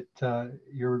little bit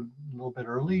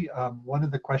early. One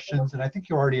of the questions, and I think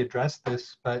you already addressed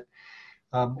this, but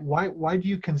why do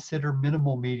you consider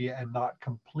minimal media and not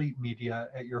complete media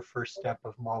at your first step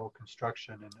of model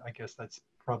construction? And I guess that's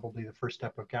probably the first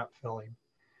step of gap filling.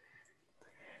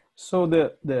 So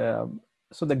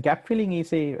the gap filling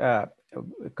is a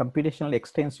computational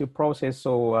extensive process.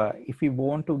 So if you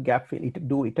want to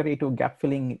do iterative gap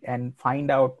filling and find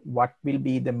out what will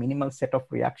be the minimal set of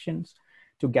reactions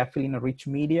to gap fill in a rich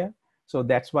media, so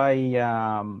that's why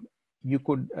you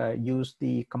could use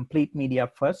the complete media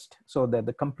first. So that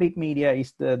the complete media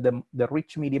is the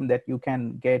rich medium that you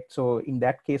can get. So in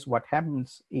that case, what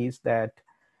happens is that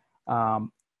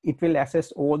it will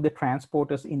assess all the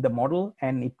transporters in the model,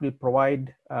 and it will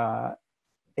provide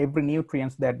every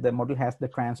nutrients that the model has the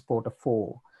transporter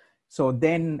for. So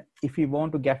then if you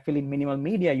want to gap fill in minimal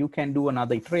media, you can do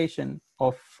another iteration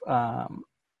of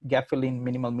gap fill in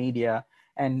minimal media.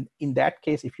 And in that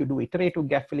case, if you do iterative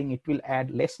gap filling, it will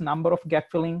add less number of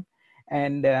gap filling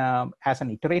and as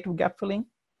an iterative gap filling.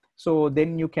 So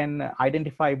then you can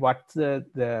identify what's the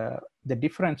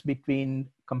difference between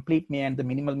complete media and the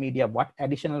minimal media, what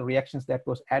additional reactions that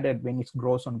was added when it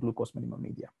grows on glucose minimal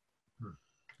media.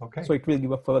 Okay. So it will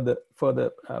give a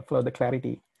further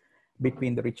clarity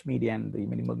between the rich media and the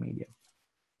minimal media.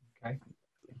 Okay.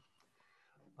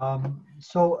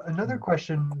 So another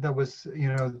question that was,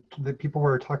 that people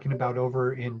were talking about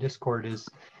over in Discord is,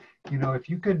 if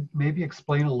you could maybe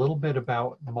explain a little bit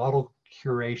about model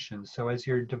curation. So as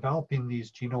you're developing these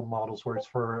genome models, where it's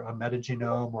for a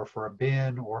metagenome or for a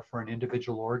bin or for an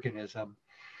individual organism,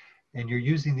 and you're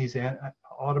using these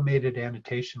automated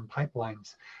annotation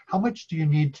pipelines, how much do you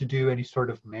need to do any sort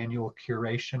of manual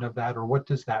curation of that, or what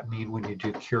does that mean when you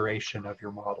do curation of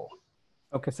your model?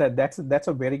 Okay, so that's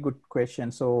a very good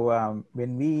question. So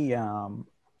when we,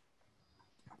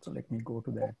 so let me go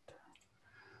to that.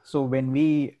 So when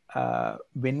we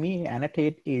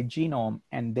annotate a genome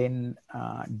and then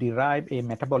derive a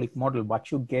metabolic model,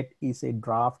 what you get is a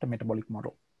draft metabolic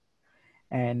model,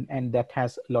 and that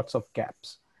has lots of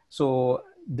gaps. So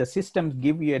the systems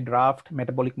give you a draft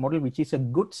metabolic model, which is a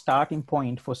good starting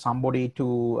point for somebody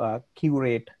to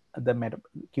curate the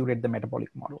metabolic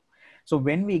model. So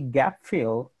when we gap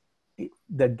fill,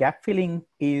 the gap filling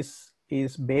is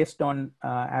based on,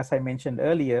 as I mentioned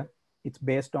earlier, it's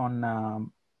based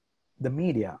on the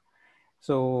media.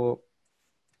 So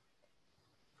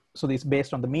this is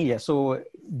based on the media. So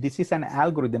this is an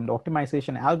algorithm, the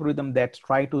optimization algorithm that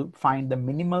try to find the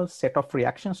minimal set of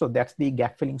reactions. So that's the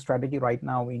gap filling strategy right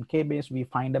now in KBase. We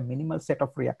find a minimal set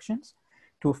of reactions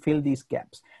to fill these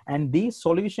gaps. And these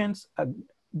solutions,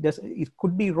 it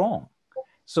could be wrong.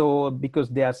 So because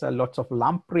there's lots of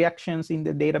lump reactions in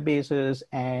the databases,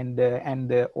 and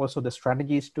also the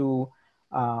strategies to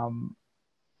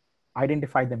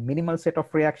identify the minimal set of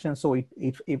reactions. So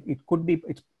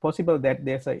it's possible that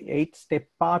there's a 8-step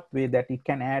pathway that it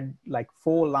can add like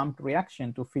 4 lumped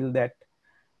reaction to fill that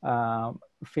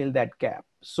gap.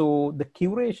 So the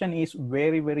curation is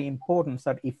very, very important,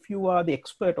 so that if you are the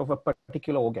expert of a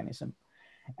particular organism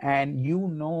and you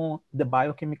know the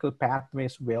biochemical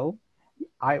pathways well,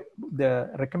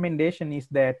 the recommendation is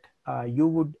that you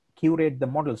would curate the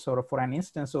model. So for an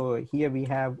instance, so here we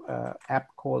have an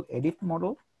app called Edit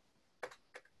Model.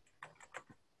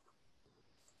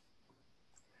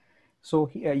 So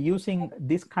using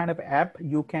this kind of app,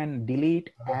 you can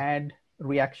delete, add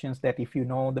reactions that if you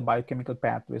know the biochemical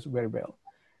pathways very well.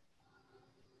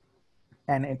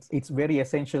 And it's very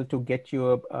essential to get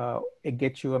your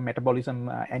metabolism,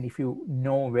 and if you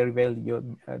know very well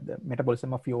the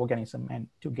metabolism of your organism, and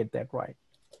to get that right.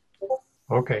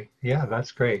 Okay, yeah,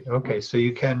 that's great. Okay, so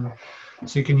you can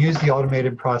use the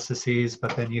automated processes,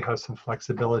 but then you have some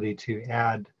flexibility to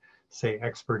add, say,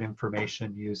 expert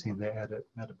information using the edit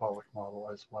metabolic model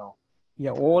as well.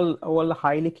 Yeah, all the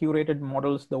highly curated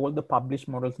models, all the published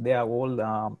models, they are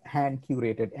all hand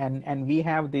curated, and we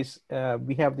have this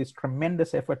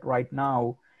tremendous effort right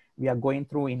now. We are going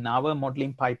through in our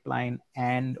modeling pipeline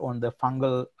and on the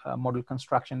fungal model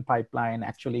construction pipeline,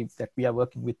 actually, that we are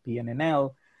working with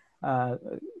PNNL,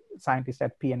 scientists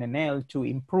at PNNL, to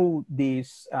improve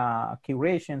this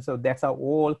curation. So that's how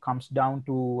all comes down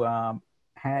to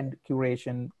hand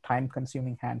curation,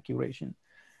 time-consuming hand curation.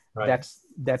 Right.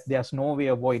 There's no way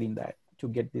avoiding that to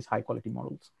get these high-quality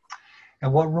models.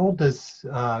 And what role does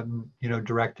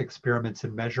direct experiments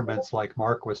and measurements, like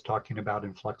Mark was talking about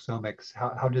in fluxomics,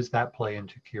 how does that play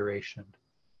into curation?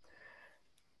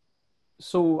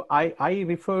 So I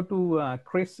refer to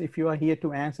Chris, if you are here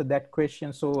to answer that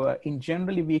question. So in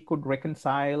generally, we could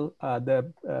reconcile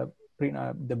the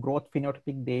growth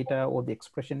phenotypic data or the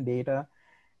expression data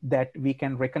that we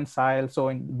can reconcile.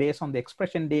 So based on the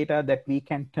expression data, that we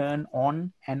can turn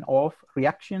on and off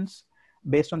reactions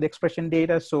based on the expression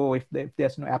data. So if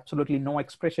there's absolutely no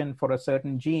expression for a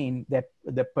certain gene, that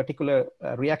the particular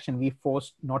reaction we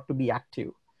forced not to be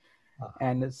active.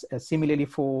 And similarly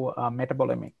for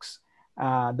metabolomics.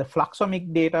 The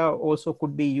fluxomic data also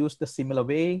could be used the similar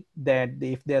way, that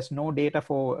if there's no data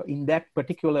for in that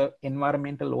particular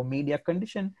environmental or media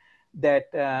condition,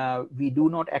 that we do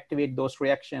not activate those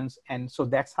reactions. And so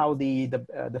that's how the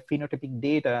phenotypic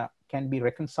data can be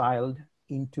reconciled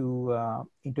into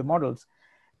models.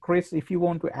 Chris, if you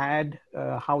want to add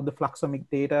how the fluxomic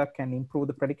data can improve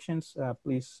the predictions,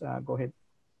 please go ahead.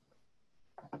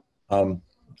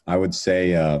 I would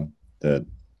say the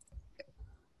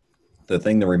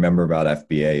thing to remember about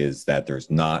FBA is that there's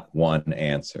not one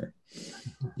answer.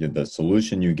 The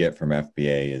solution you get from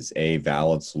FBA is a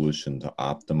valid solution to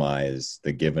optimize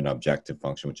the given objective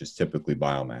function, which is typically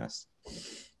biomass.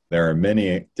 There are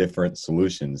many different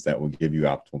solutions that will give you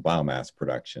optimal biomass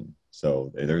production.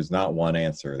 So there's not one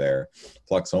answer there.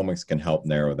 Fluxomics can help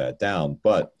narrow that down,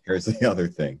 but here's the other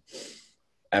thing.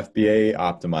 FBA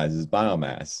optimizes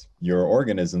biomass. Your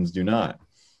organisms do not.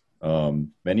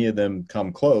 Many of them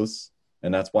come close,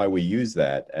 and that's why we use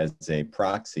that as a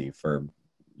proxy for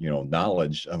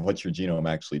knowledge of what your genome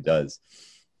actually does.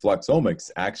 Fluxomics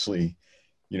actually,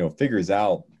 figures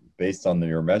out based on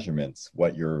your measurements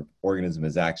what your organism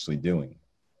is actually doing.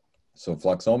 So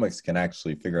Fluxomics can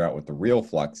actually figure out what the real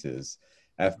flux is.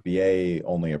 FBA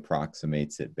only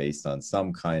approximates it based on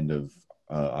some kind of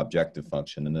objective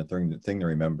function. And the thing to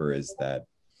remember is that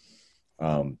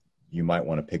you might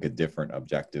want to pick a different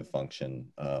objective function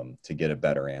to get a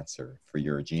better answer for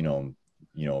your genome,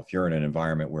 if you're in an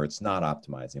environment where it's not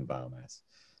optimizing biomass.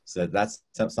 So that's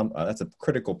a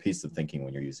critical piece of thinking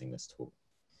when you're using this tool.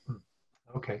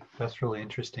 Okay, that's really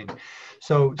interesting.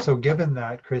 So given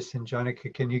that, Chris and Janaka,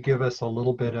 can you give us a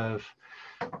little bit of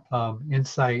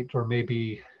insight, or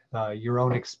maybe your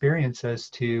own experience as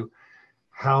to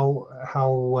how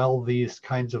well these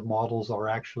kinds of models are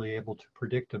actually able to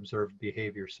predict observed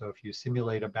behavior? So if you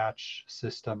simulate a batch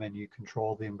system and you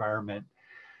control the environment,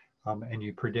 and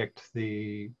you predict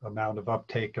the amount of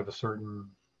uptake of a certain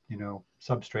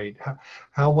substrate,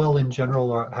 how well in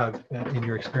general in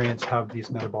your experience, have these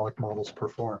metabolic models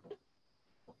performed?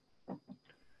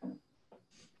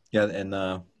 Yeah, and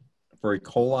for E.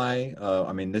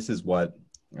 coli, this is what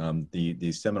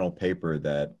the seminal paper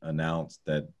that announced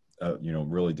that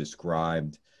really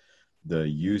described the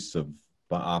use of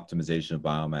optimization of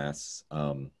biomass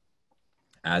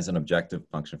as an objective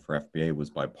function for FBA was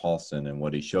by Paulson. And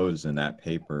what he shows in that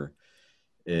paper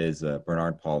is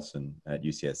Bernard Paulson at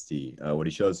UCSD. What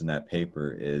he shows in that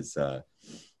paper is that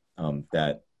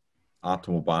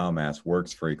optimal biomass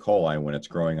works for E. coli when it's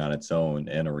growing on its own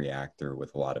in a reactor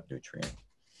with a lot of nutrient.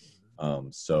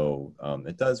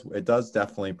 It does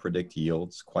definitely predict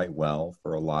yields quite well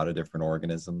for a lot of different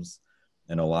organisms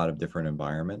in a lot of different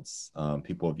environments.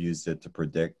 People have used it to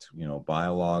predict,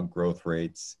 biolog growth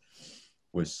rates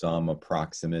with some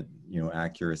approximate,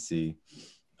 accuracy.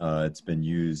 It's been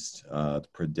used to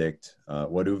predict.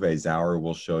 What Uwe Sauer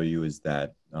will show you is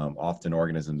that often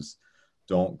organisms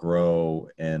don't grow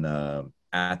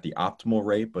at the optimal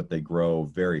rate, but they grow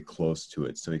very close to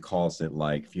it. So he calls it,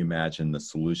 like, if you imagine the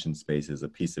solution space as a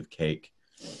piece of cake,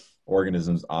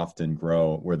 organisms often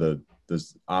grow where the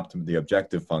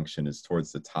objective function is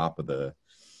towards the top of the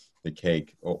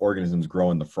cake. Organisms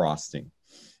grow in the frosting.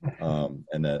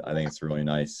 And that, I think it's a really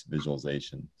nice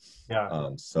visualization. Yeah.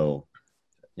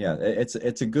 Yeah,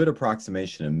 it's a good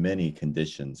approximation in many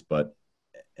conditions, but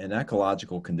in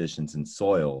ecological conditions in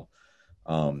soil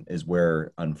is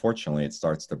where, unfortunately, it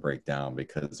starts to break down,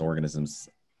 because organisms,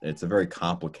 it's a very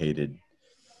complicated,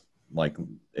 like,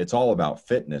 it's all about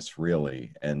fitness,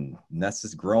 really. And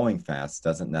growing fast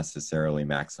doesn't necessarily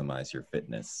maximize your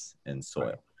fitness in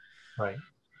soil. Right.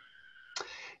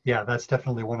 Yeah, that's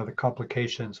definitely one of the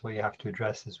complications we have to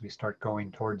address as we start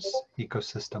going towards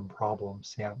ecosystem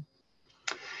problems. Yeah.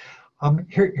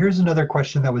 Here's another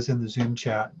question that was in the Zoom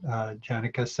chat,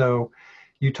 Janaka. So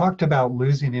you talked about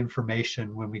losing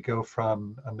information when we go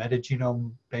from a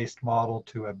metagenome-based model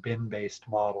to a bin-based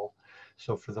model.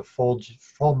 So for the full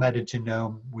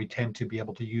metagenome, we tend to be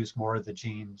able to use more of the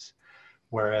genes,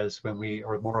 whereas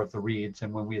or more of the reads,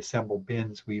 and when we assemble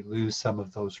bins, we lose some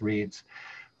of those reads.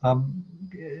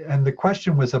 And the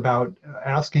question was about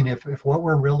asking if what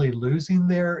we're really losing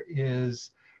there is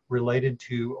related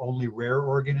to only rare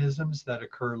organisms that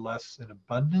occur less in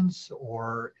abundance,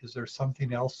 or is there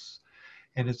something else?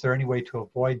 And is there any way to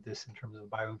avoid this in terms of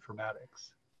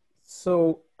bioinformatics?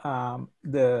 So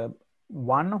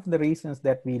one of the reasons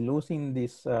that we losing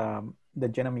this the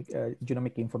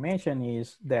genomic information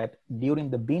is that during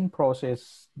the bin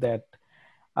process that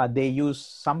they use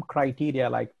some criteria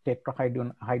like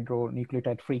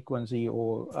tetrahydronucleotide frequency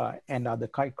or and other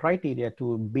criteria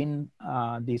to bin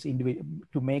these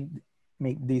to make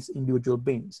these individual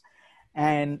bins.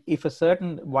 And if a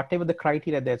certain, whatever the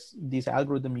criteria that this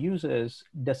algorithm uses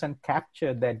doesn't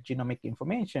capture that genomic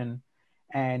information,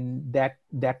 and that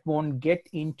won't get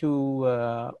into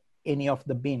any of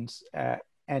the bins,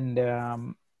 and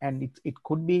it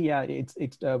could be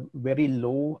it's very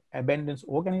low abundance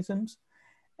organisms.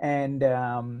 And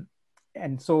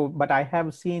so, but I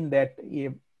have seen that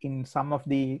in some of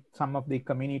the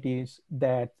communities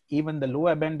that even the low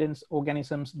abundance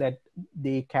organisms that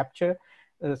they capture,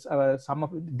 some of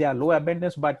they are low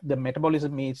abundance, but the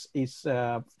metabolism is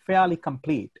fairly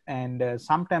complete. And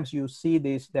sometimes you see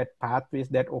that pathways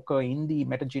that occur in the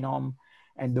metagenome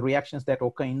and the reactions that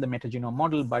occur in the metagenome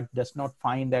model, but does not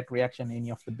find that reaction in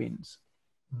any of the bins.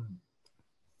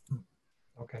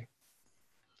 Okay.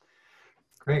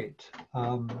 Great.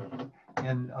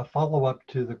 And a follow-up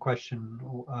to the question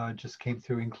just came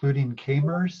through, including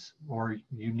k-mers or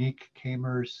unique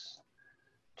k-mers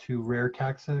to rare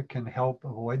taxa can help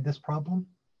avoid this problem?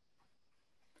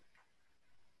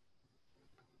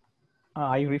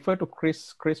 I refer to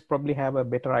Chris. Chris probably have a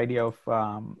better idea of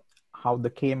how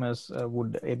the k-mers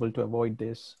would able to avoid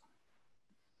this.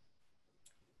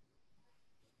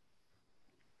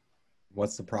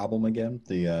 What's the problem again?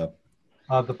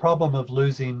 The problem of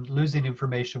losing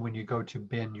information when you go to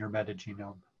bin your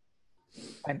metagenome.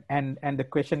 And the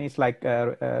question is like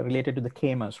related to the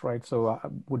k-mers, right? So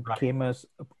would right.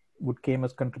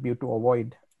 k-mers contribute to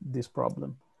avoid this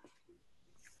problem?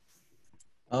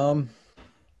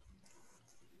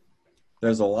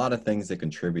 There's a lot of things that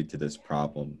contribute to this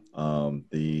problem.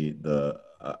 The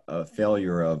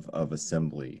failure of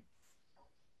assembly.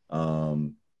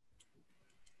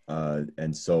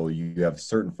 And so you have a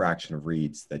certain fraction of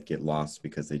reads that get lost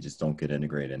because they just don't get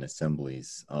integrated in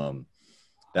assemblies.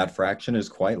 That fraction is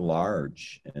quite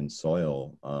large in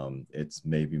soil. It's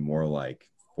maybe more like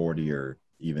 40 or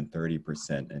even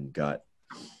 30% in gut.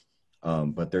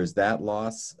 But there's that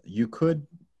loss. You could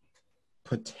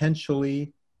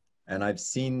potentially, and I've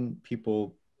seen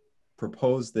people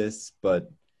propose this,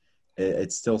 but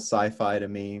it's still sci-fi to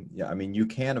me. Yeah, I mean, you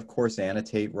can, of course,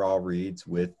 annotate raw reads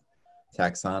with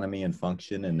taxonomy and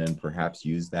function, and then perhaps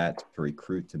use that to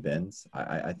recruit to bins.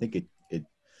 I think it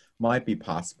might be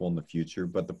possible in the future,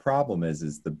 but the problem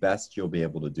is the best you'll be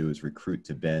able to do is recruit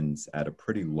to bins at a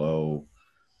pretty low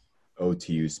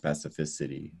OTU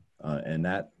specificity, and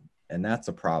that's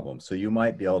a problem. So you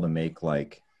might be able to make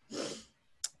like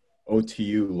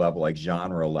OTU level, like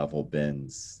genre level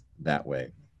bins that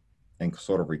way, and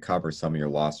sort of recover some of your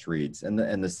lost reads. And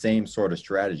the same sort of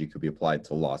strategy could be applied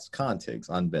to lost contigs,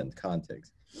 unbinned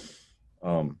contigs.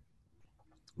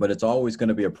 But it's always going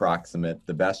to be approximate.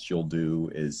 The best you'll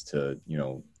do is to,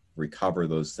 recover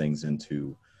those things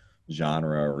into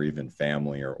genre or even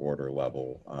family or order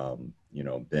level,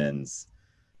 bins.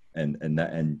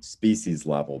 And species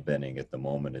level binning at the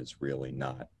moment is really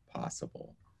not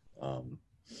possible.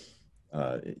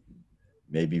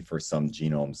 Maybe for some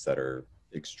genomes that are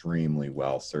extremely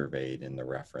well surveyed in the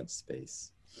reference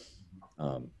space.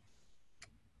 So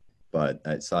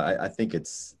I think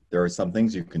there are some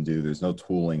things you can do. There's no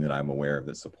tooling that I'm aware of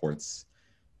that supports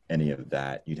any of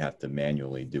that. You'd have to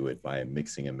manually do it by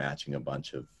mixing and matching a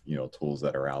bunch of, tools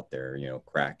that are out there,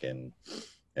 Kraken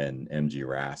and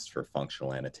MGRAST for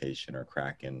functional annotation, or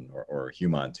Kraken or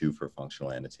Human2 for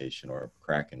functional annotation, or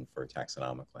Kraken for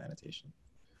taxonomical annotation.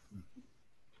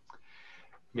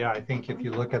 Yeah, I think if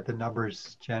you look at the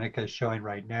numbers Janaka is showing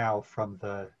right now from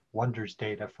the Wonders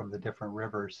data from the different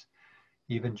rivers,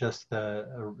 even just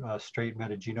the straight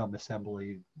metagenome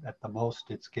assembly, at the most,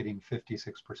 it's getting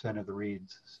 56% of the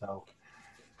reads. So.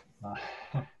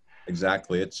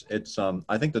 Exactly. It's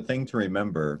I think the thing to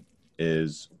remember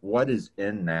is what is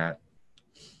in that.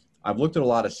 I've looked at a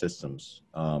lot of systems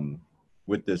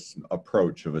with this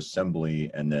approach of assembly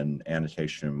and then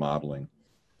annotation and modeling.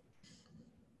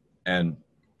 And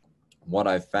what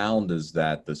I found is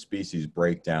that the species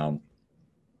breakdown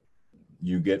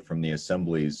you get from the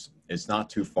assemblies is not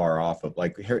too far off of,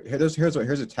 like, here's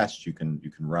a test you can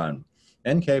run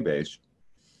in KBase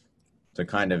to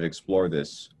kind of explore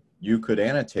this. You could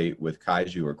annotate with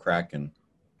Kaiju or Kraken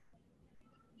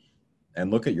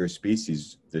and look at your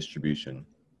species distribution.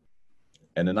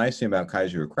 And the nice thing about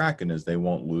Kaiju or Kraken is they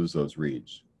won't lose those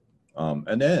reads.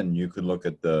 And then you could look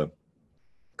at the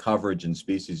coverage and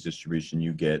species distribution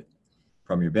you get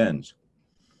from your bins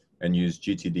and use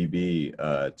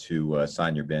GTDB to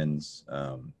assign your bins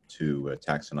to a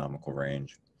taxonomical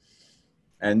range.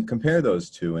 And compare those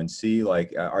two and see,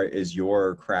 like, is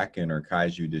your Kraken or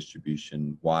Kaiju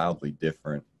distribution wildly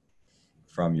different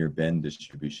from your bin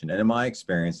distribution? And in my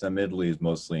experience, admittedly, is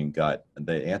mostly in gut.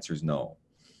 The answer is no.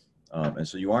 And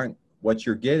so what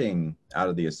you're getting out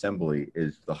of the assembly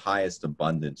is the highest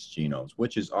abundance genomes,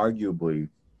 which is arguably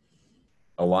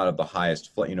a lot of the highest,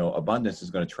 abundance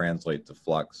is going to translate to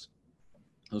flux.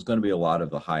 There's going to be a lot of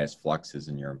the highest fluxes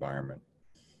in your environment.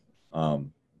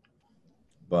 And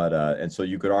so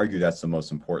you could argue that's the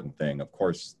most important thing. Of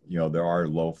course, there are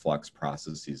low flux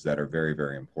processes that are very,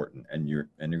 very important, and you're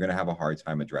going to have a hard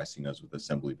time addressing those with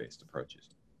assembly-based approaches.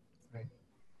 Right.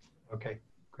 Okay,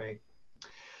 great.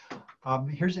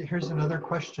 Here's another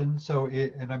question. So,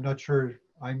 and I'm not sure.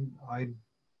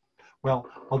 Well,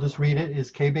 I'll just read it.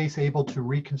 Is KBase able to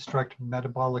reconstruct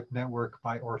metabolic network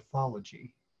by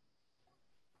orthology?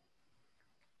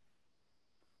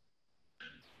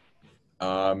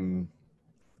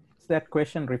 That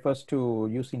question refers to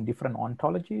using different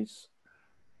ontologies?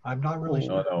 I'm not really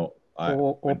sure. No.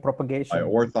 Or propagation? By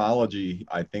orthology,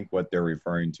 I think what they're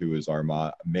referring to is our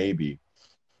model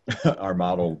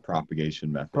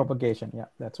propagation method. Propagation, yeah,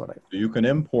 that's what So you can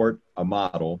import a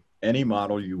model, any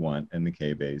model you want in the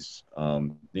KBase.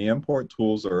 The import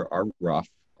tools are rough,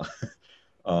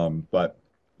 but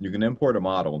you can import a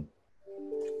model,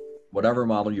 whatever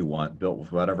model you want, built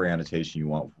with whatever annotation you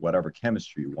want, whatever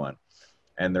chemistry you want.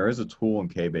 And there is a tool in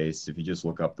KBase, if you just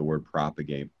look up the word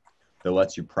propagate, that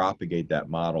lets you propagate that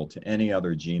model to any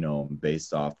other genome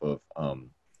based off of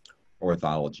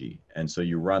orthology. And so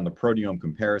you run the proteome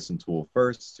comparison tool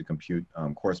first to compute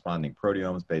corresponding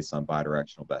proteomes based on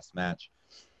bidirectional best match.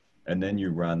 And then you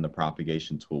run the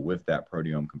propagation tool with that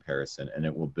proteome comparison, and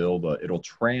it will it'll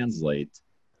translate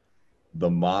the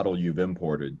model you've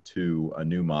imported to a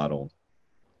new model.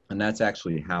 And that's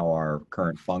actually how our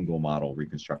current fungal model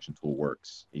reconstruction tool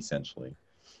works, essentially,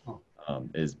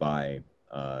 is by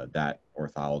that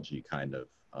orthology kind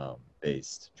of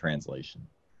based translation.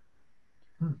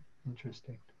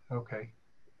 Interesting. Okay.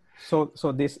 So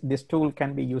this tool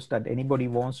can be used that anybody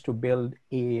wants to build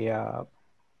a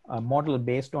model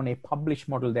based on a published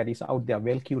model that is out there,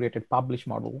 well-curated published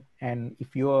model. And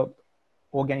if your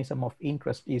organism of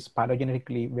interest is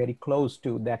phylogenetically very close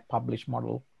to that published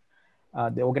model,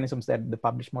 the organisms that the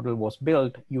published model was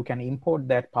built, you can import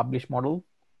that published model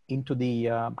into the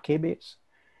KBase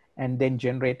and then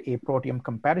generate a proteome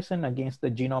comparison against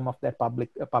the genome of that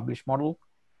published model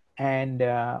and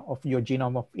of your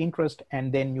genome of interest.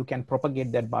 And then you can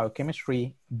propagate that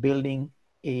biochemistry, building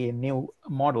a new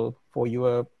model for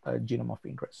your genome of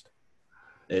interest.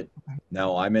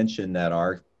 Now, I mentioned that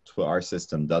our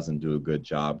system doesn't do a good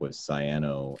job with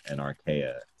cyano and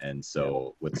archaea. And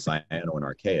so with cyano and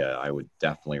archaea, I would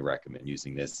definitely recommend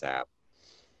using this app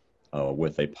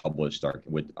with a published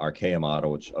with archaea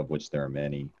model, of which there are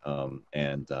many,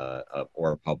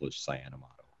 or a published cyano model.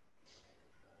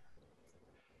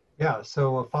 Yeah,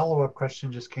 so a follow-up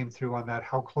question just came through on that.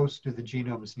 How close do the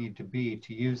genomes need to be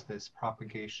to use this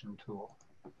propagation tool?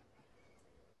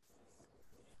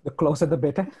 The closer the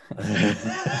better.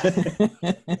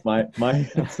 my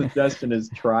suggestion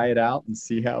is try it out and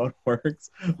see how it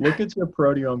works. Look at your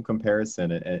proteome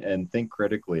comparison and think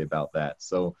critically about that.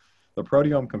 So the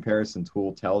proteome comparison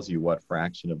tool tells you what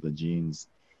fraction of the genes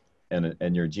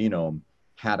in your genome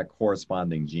had a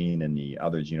corresponding gene in the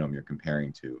other genome you're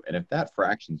comparing to. And if that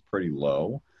fraction is pretty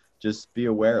low, just be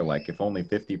aware, like if only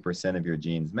 50% of your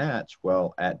genes match,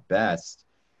 well, at best,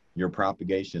 your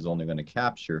propagation is only going to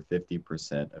capture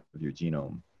 50% of your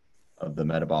genome. of the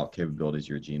metabolic capabilities of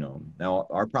your genome. Now,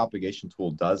 our propagation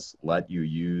tool does let you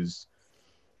use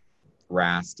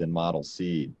RAST and model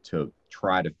seed to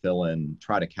try to fill in,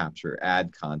 try to capture,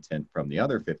 add content from the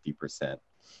other 50%,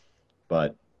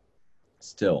 but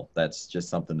still, that's just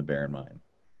something to bear in mind.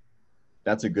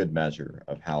 That's a good measure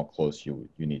of how close you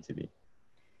need to be.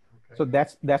 Okay. So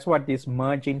that's what this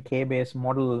merge in KBase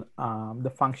model,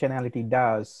 the functionality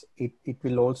does. It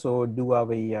will also do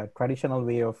a traditional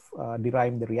way of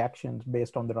deriving the reactions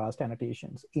based on the RAST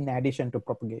annotations in addition to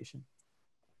propagation.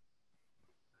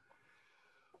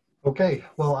 Okay,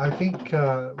 well, I think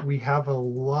we have a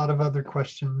lot of other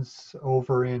questions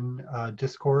over in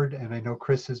Discord, and I know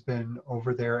Chris has been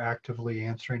over there actively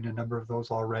answering a number of those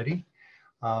already.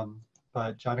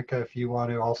 But Janaka, if you want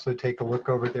to also take a look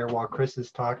over there while Chris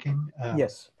is talking,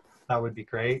 Yes. that would be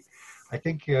great. I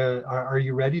think, are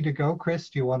you ready to go, Chris?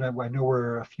 Do you want to, I know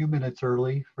we're a few minutes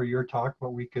early for your talk, but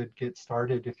we could get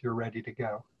started if you're ready to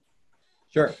go.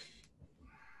 Sure.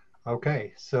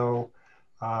 Okay, so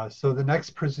the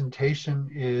next presentation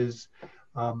is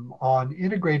on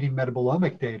integrating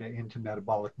metabolomic data into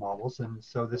metabolic models. And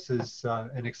so this is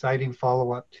an exciting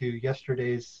follow-up to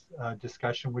yesterday's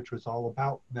discussion, which was all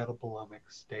about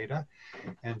metabolomics data.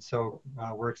 And so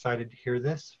we're excited to hear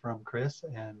this from Chris.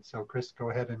 And so Chris,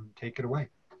 go ahead and take it away.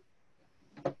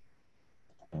 All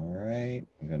right,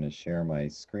 I'm going to share my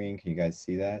screen. Can you guys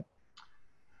see that?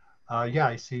 Yeah,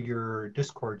 I see your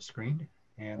Discord screen,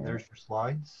 and there's your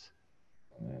slides.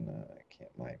 And I can't,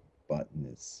 my button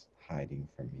is hiding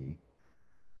from me.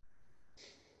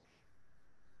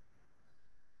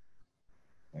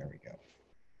 There we go.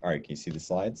 All right, can you see the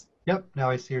slides? Yep, now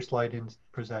I see your slide in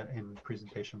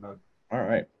presentation mode. All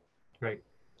right. Great.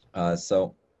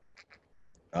 So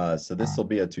this will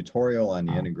be a tutorial on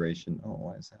the integration. Oh,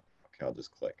 why is that? Okay, I'll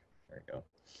just click. There you go.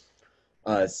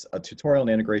 It's a tutorial on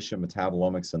the integration of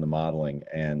metabolomics and the modeling.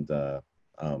 And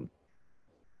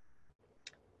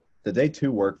the day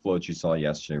 2 workflow that you saw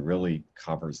yesterday really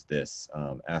covers this,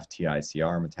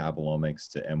 FTICR metabolomics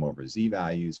to M over Z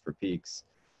values for peaks,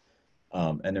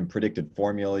 and then predicted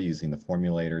formula using the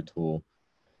formulator tool,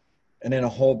 and then a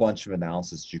whole bunch of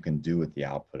analysis you can do with the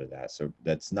output of that. So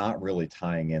that's not really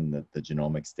tying in the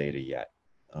genomics data yet.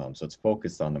 So it's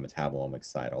focused on the metabolomics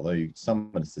side, although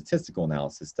some of the statistical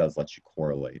analysis does let you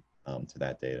correlate to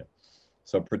that data.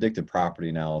 So predicted property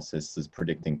analysis is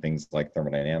predicting things like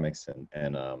thermodynamics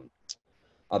and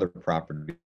other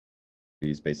properties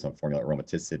based on formula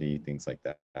aromaticity, things like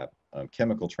that.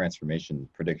 Chemical transformation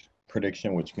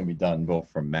prediction, which can be done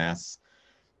both from mass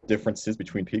differences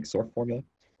between peaks or formula.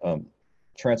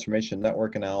 Transformation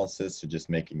network analysis, so just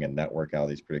making a network out of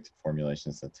these predicted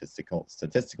formulations.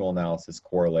 Statistical analysis,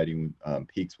 correlating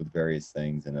peaks with various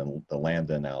things, and then the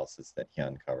lambda analysis that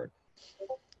Hyun covered.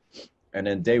 And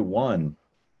then day 1,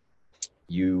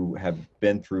 you have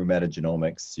been through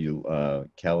metagenomics.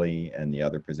 Kelly and the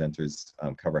other presenters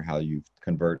cover how you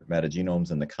convert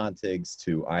metagenomes and the contigs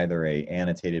to either a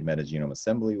annotated metagenome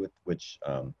assembly, with which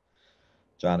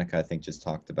Janaka, I think, just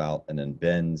talked about, and then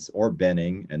bins or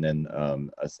binning, and then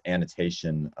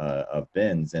annotation of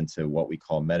bins into what we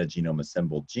call metagenome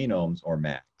assembled genomes, or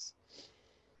MAGs.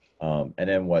 And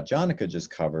then what Janaka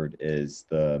just covered is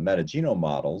the metagenome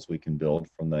models we can build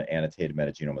from the annotated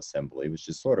metagenome assembly, which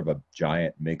is sort of a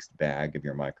giant mixed bag of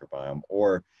your microbiome,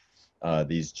 or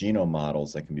these genome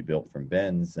models that can be built from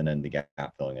bins, and then the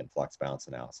gap filling and flux balance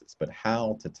analysis. But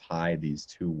how to tie these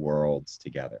two worlds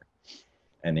together?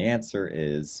 And the answer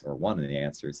is, or one of the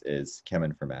answers is,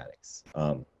 cheminformatics.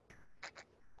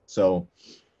 So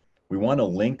we want to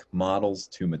link models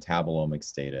to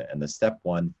metabolomics data, and the step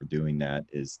 1 for doing that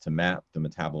is to map the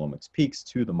metabolomics peaks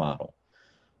to the model.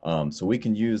 So we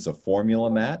can use a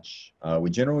formula match. We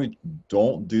generally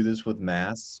don't do this with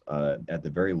mass. At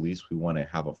the very least, we want to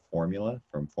have a formula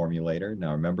from Formulator.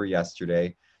 Now remember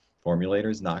yesterday, Formulator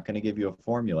is not going to give you a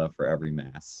formula for every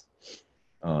mass.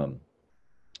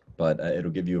 But it'll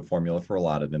give you a formula for a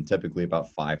lot of them, typically about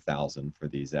 5,000 for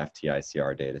these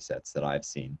FTICR data sets that I've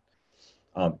seen.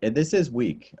 And this is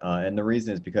weak, and the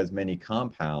reason is because many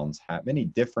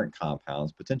different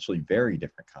compounds, potentially very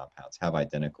different compounds, have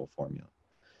identical formula.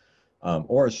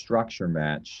 Or a structure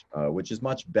match, which is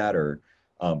much better,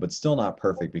 but still not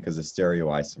perfect because of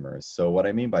stereoisomers. So what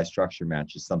I mean by structure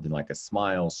match is something like a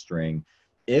SMILE string.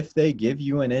 If they give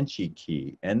you an ENCHI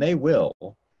key, and they will,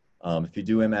 if you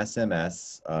do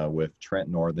MSMS with Trent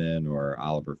Northern or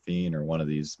Oliver Fien or one of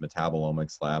these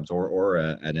metabolomics labs, or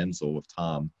at EMSL with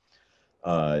Tom,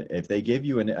 if they give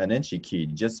you an ENCHI key,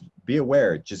 just be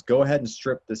aware, just go ahead and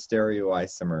strip the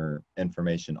stereoisomer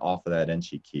information off of that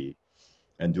ENCHI key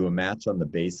and do a match on the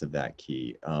base of that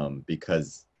key,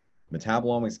 because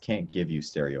metabolomics can't give you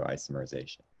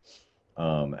stereoisomerization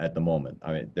at the moment.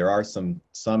 I mean, there are some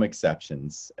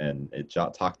exceptions, and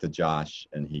talk to Josh,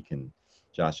 and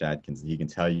Josh Adkins, he can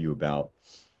tell you about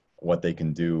what they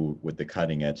can do with the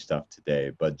cutting edge stuff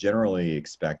today, but generally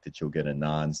expect that you'll get a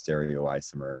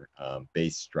non-stereoisomer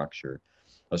base structure.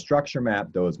 A structure map,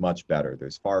 though, is much better.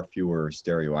 There's far fewer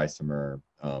stereoisomer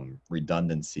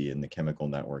redundancy in the chemical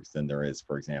networks than there is,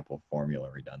 for example,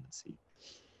 formula redundancy.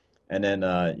 And then,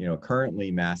 currently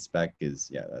mass spec is,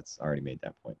 yeah, that's already made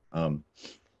that point.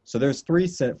 So there's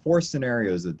four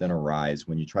scenarios that then arise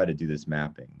when you try to do this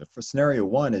mapping. The first scenario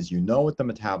one is, you know what the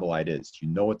metabolite is, you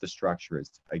know what the structure is.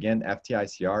 Again,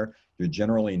 FTICR, you're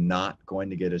generally not going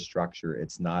to get a structure.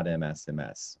 It's not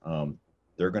MSMS.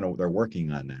 They're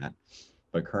working on that,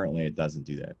 but currently it doesn't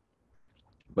do that.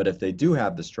 But if they do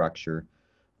have the structure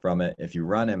from it, if you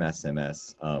run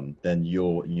MSMS, then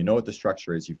you know what the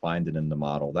structure is, you find it in the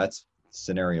model. That's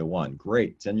scenario one.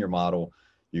 Great, it's in your model.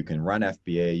 You can run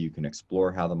FBA, you can explore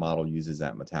how the model uses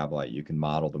that metabolite, you can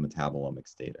model the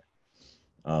metabolomics data.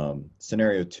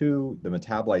 Scenario two, the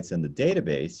metabolite's in the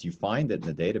database, you find it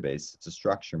in the database, it's a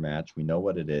structure match, we know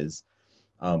what it is,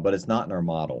 but it's not in our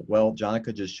model. Well,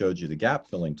 Janaka just showed you the gap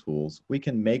filling tools. We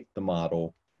can make the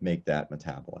model make that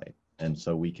metabolite. And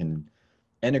so we can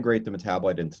integrate the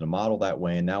metabolite into the model that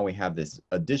way, and now we have this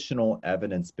additional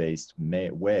evidence-based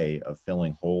way of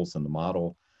filling holes in the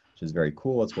model, which is very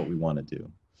cool. It's what we want to do.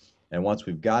 And once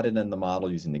we've got it in the model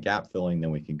using the gap filling,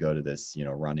 then we can go to this,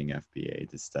 running FBA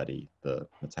to study the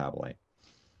metabolite.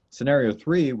 Scenario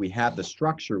three, we have the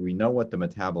structure. We know what the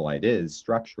metabolite is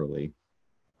structurally,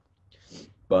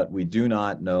 but we do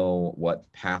not know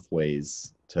what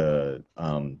pathways to,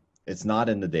 it's not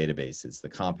in the databases. The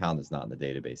compound is not in the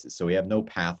databases. So we have no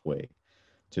pathway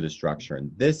to the structure.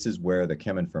 And this is where the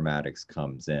cheminformatics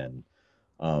comes in.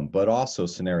 But also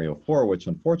scenario four, which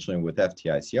unfortunately with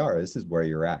FTICR, this is where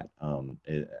you're at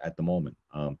the moment.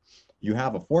 You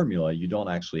have a formula, you don't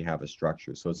actually have a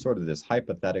structure. So it's sort of this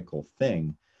hypothetical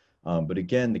thing. But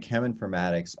again, the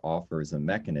cheminformatics offers a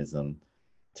mechanism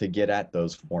to get at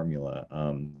those formula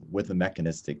with a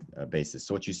mechanistic basis.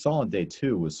 So what you saw on day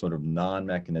two was sort of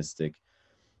non-mechanistic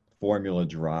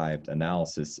formula-derived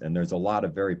analysis. And there's a lot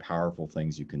of very powerful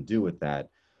things you can do with that.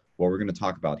 What we're going to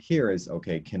talk about here is,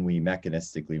 okay, can we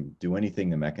mechanistically do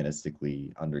anything to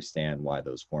mechanistically understand why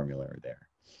those formula are there?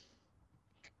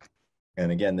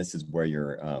 And again, this is where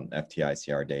your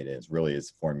FTICR data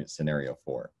is formula scenario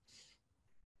four.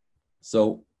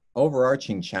 So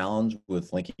overarching challenge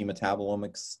with linking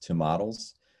metabolomics to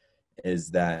models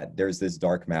is that there's this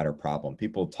dark matter problem.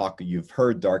 You've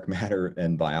heard dark matter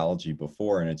in biology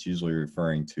before, and it's usually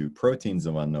referring to proteins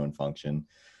of unknown function,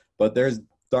 but there's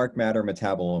dark matter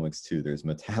metabolomics too. There's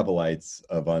metabolites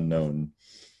of unknown,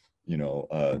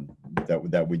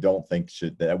 that we don't think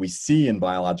that we see in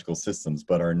biological systems,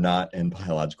 but are not in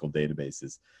biological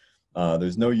databases.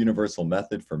 There's no universal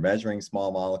method for measuring small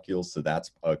molecules, so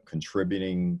that's a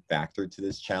contributing factor to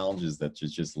this challenge, is that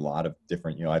there's just a lot of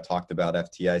different, I talked about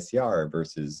FTICR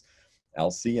versus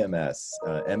LCMS,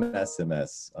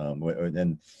 MSMS,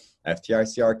 and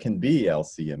FTICR can be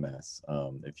LCMS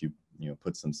if you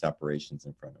put some separations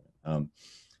in front of it.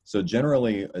 So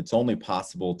generally, it's only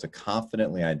possible to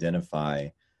confidently identify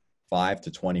 5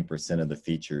 to 20% of the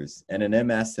features in an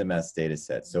MSMS data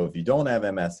set. So if you don't have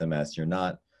MSMS, you're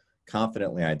not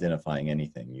confidently identifying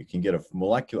anything. You can get a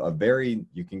molecular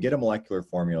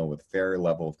formula with fair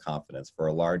level of confidence for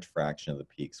a large fraction of the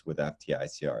peaks with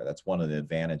FTICR. That's one of the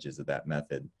advantages of that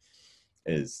method,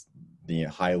 is the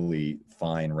highly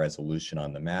fine resolution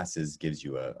on the masses gives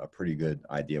you a pretty good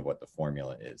idea of what the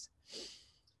formula is.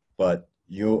 But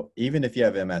even if you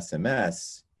have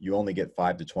MSMS, you only get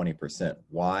 5 to 20%.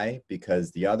 Why?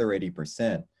 Because the other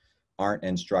 80% aren't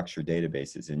in structured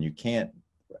databases, and you can't.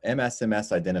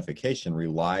 MSMS identification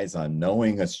relies on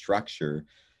knowing a structure,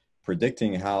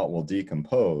 predicting how it will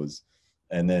decompose,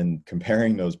 and then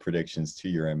comparing those predictions to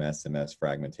your MSMS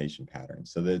fragmentation pattern.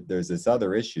 So there's this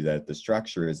other issue that the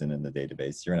structure isn't in the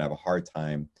database. You're gonna have a hard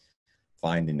time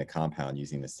finding the compound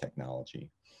using this technology.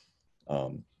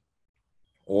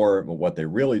 Or what they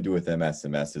really do with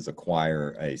MSMS is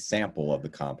acquire a sample of the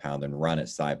compound and run it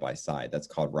side by side. That's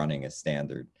called running a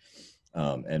standard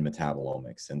in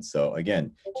metabolomics. And so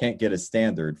again, can't get a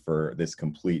standard for this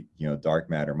complete, dark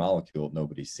matter molecule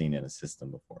nobody's seen in a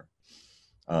system before.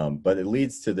 But it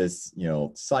leads to this,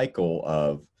 cycle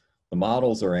of the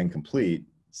models are incomplete.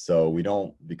 So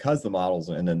because the models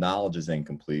and the knowledge is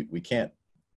incomplete, we can't,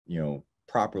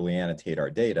 properly annotate our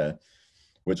data,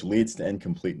 which leads to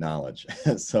incomplete knowledge.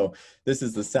 So this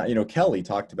is Kelly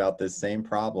talked about this same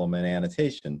problem in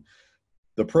annotation.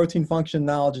 the protein function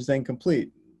knowledge is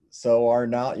incomplete. So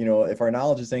if our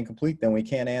knowledge is incomplete, then we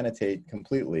can't annotate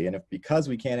completely. And because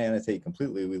we can't annotate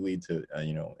completely, we lead to,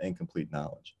 incomplete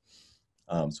knowledge.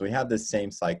 So we have this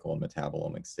same cycle in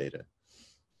metabolomics data.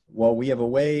 Well, we have a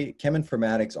way,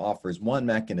 cheminformatics offers one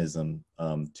mechanism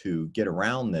to get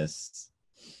around this.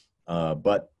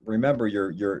 But remember,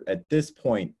 you're at this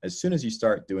point, as soon as you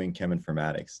start doing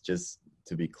cheminformatics, just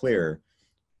to be clear,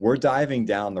 we're diving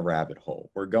down the rabbit hole.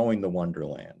 We're going to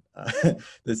Wonderland.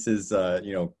 This is,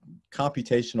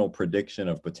 computational prediction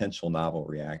of potential novel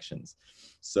reactions.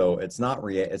 So it's not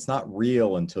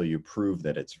real until you prove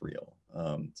that it's real,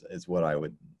 is what I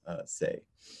would say.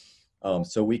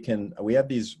 So we have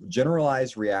these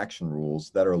generalized reaction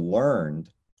rules that are learned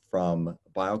from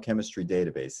biochemistry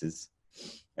databases,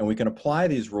 and we can apply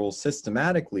these rules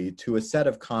systematically to a set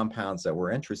of compounds that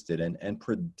we're interested in and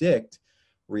predict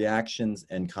reactions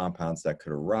and compounds that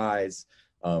could arise,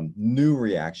 new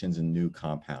reactions and new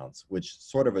compounds, which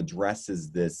sort of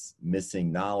addresses this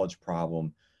missing knowledge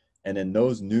problem. And then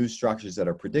those new structures that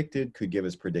are predicted could give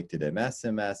us predicted MS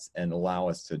and allow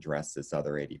us to address this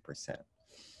other 80%.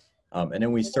 And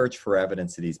then we search for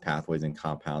evidence of these pathways and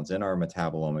compounds in our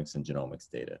metabolomics and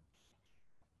genomics data.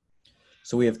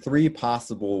 So we have three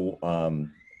possible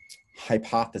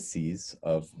hypotheses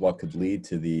of what could lead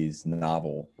to these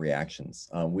novel reactions.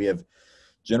 We have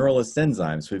generalist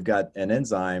enzymes. We've got an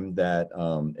enzyme that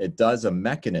it does a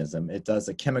mechanism, it does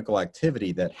a chemical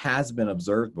activity that has been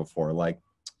observed before, like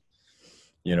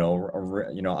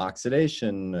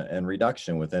oxidation and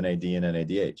reduction with NAD and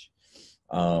NADH.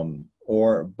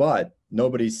 But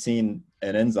nobody's seen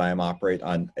an enzyme operate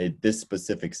on this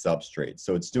specific substrate.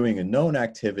 So it's doing a known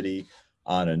activity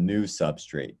on a new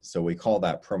substrate. So we call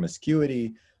that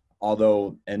promiscuity,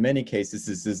 although in many cases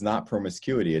this is not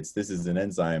promiscuity. This is an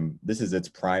enzyme, this is its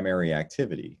primary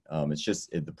activity. It's just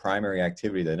the primary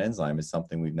activity of that enzyme is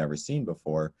something we've never seen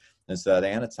before. And so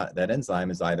that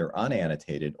enzyme is either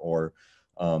unannotated or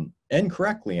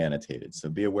incorrectly annotated. So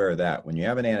be aware of that. When you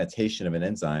have an annotation of an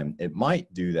enzyme, it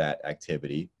might do that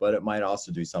activity, but it might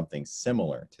also do something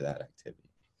similar to that activity.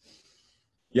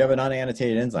 You have an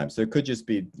unannotated enzyme, so it could just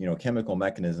be chemical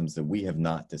mechanisms that we have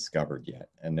not discovered yet,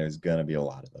 and there's going to be a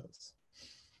lot of those.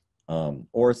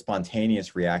 Or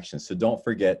spontaneous reactions. So don't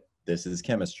forget, this is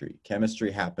chemistry.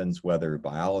 Chemistry happens whether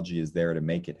biology is there to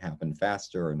make it happen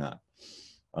faster or not.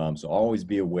 So always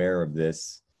be aware of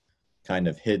this kind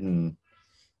of hidden,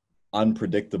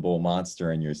 unpredictable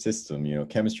monster in your system.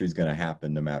 Chemistry is going to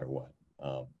happen no matter what,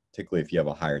 particularly if you have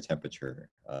a higher temperature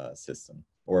system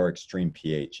or extreme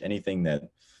pH, anything that,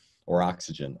 or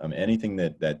oxygen, anything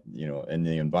that in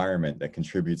the environment that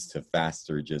contributes to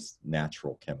faster, just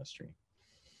natural chemistry.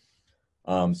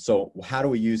 So how do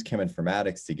we use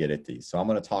cheminformatics to get at these? So I'm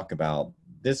going to talk about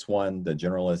this one, the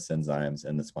generalist enzymes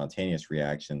and the spontaneous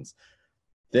reactions.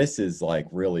 This is like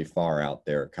really far out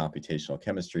there, computational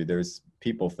chemistry. There's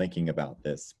people thinking about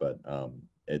this, but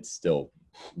it's still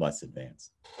less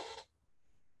advanced.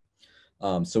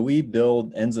 So we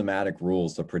build enzymatic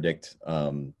rules to predict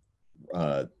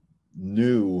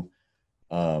new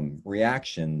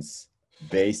reactions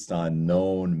based on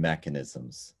known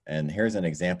mechanisms. And here's an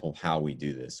example of how we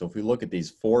do this. So if we look at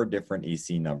these 4 different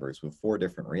EC numbers with 4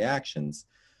 different reactions,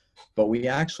 but we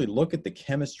actually look at the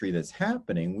chemistry that's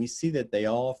happening, we see that they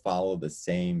all follow the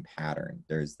same pattern.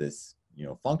 There's this,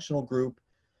 functional group,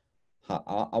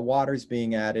 water's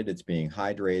being added, it's being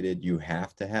hydrated. You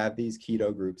have to have these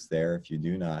keto groups there. If you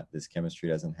do not, this chemistry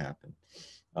doesn't happen.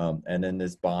 And then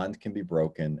this bond can be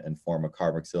broken and form a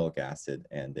carboxylic acid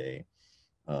and a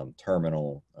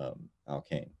terminal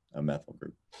alkane, a methyl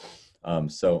group.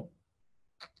 So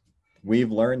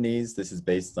we've learned these. This is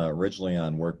based originally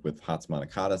on work with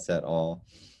Hatzmanakatas et al.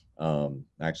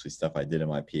 Actually stuff I did in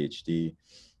my PhD.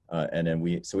 And then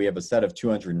we have a set of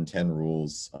 210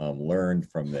 rules learned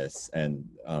from this, and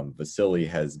Vasily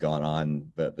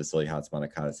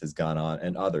Hatzmanakatas has gone on,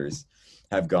 and others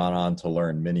have gone on to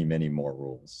learn many, many more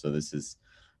rules. So this is,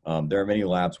 there are many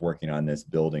labs working on this,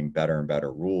 building better and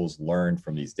better rules learned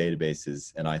from these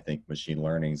databases, and I think machine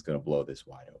learning is going to blow this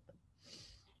wide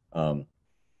open.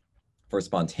 For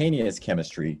spontaneous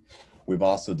chemistry, we've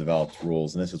also developed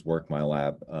rules, and this is work my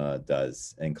lab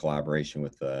does in collaboration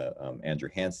with Andrew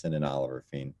Hansen and Oliver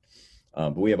Fien.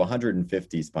 But we have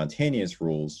 150 spontaneous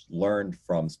rules learned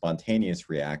from spontaneous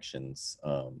reactions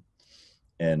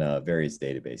in various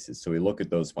databases. So we look at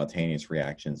those spontaneous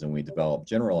reactions and we develop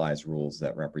generalized rules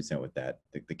that represent with that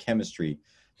the chemistry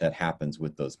that happens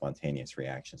with those spontaneous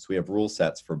reactions. So we have rule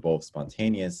sets for both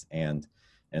spontaneous and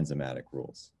enzymatic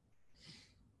rules.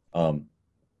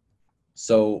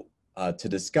 So to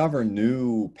discover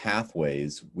new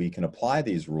pathways, we can apply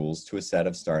these rules to a set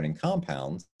of starting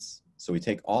compounds. So we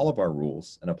take all of our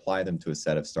rules and apply them to a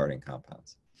set of starting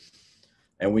compounds.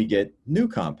 And we get new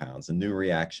compounds and new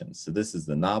reactions. So this is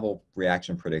the novel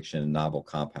reaction prediction and novel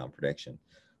compound prediction.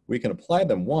 We can apply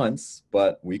them once,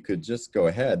 but we could just go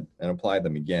ahead and apply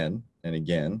them again and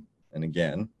again and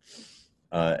again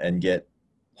and get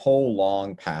whole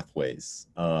long pathways.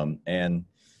 And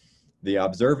the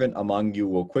observant among you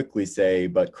will quickly say,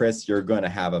 but Chris, you're going to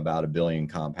have about 1 billion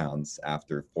compounds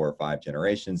after 4 or 5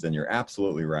 generations, and you're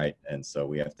absolutely right. And so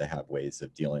we have to have ways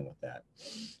of dealing with that.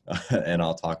 And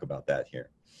I'll talk about that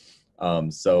here.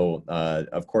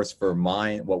 Of course, for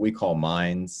what we call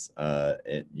mines,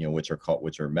 which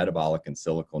are metabolic and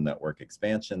silical network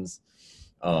expansions,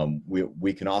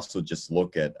 we can also just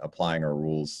look at applying our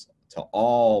rules to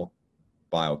all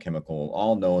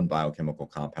known biochemical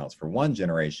compounds for 1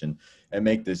 generation and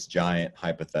make this giant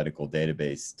hypothetical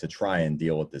database to try and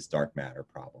deal with this dark matter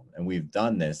problem. And we've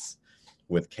done this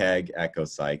with KEGG,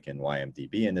 EchoPsych, and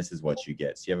YMDB, and this is what you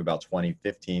get. So you have about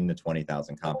 15 to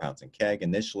 20,000 compounds in KEGG.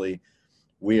 Initially,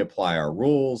 we apply our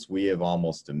rules. We have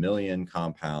almost 1 million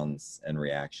compounds and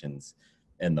reactions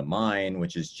in the mine,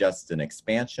 which is just an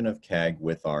expansion of KEGG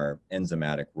with our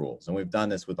enzymatic rules. And we've done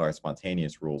this with our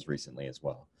spontaneous rules recently as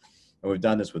well. And we've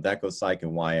done this with EchoPsych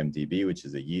and YMDB, which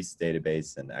is a yeast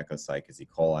database, and EchoPsych is E.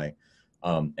 coli.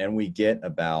 And we get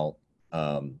about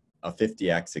a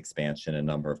 50x expansion in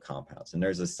number of compounds. And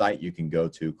there's a site you can go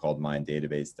to called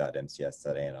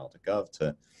minedatabase.mcs.anl.gov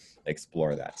to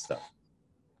explore that stuff.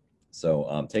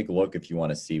 So take a look if you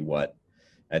want to see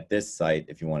at this site,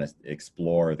 if you want to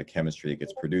explore the chemistry that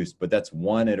gets produced. But that's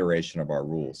one iteration of our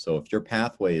rules. So if your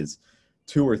pathway is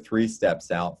 2 or 3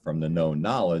 steps out from the known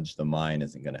knowledge, the mine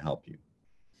isn't going to help you.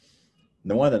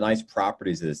 Now, one of the nice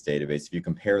properties of this database, if you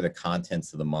compare the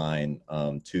contents of the mine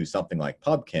to something like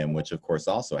PubChem, which of course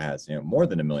also has more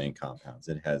than 1 million compounds.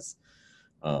 It has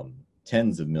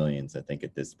tens of millions, I think,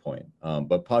 at this point.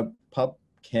 But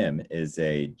PubChem is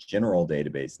a general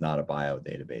database, not a bio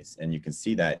database. And you can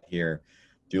see that here.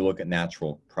 If you look at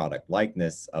natural product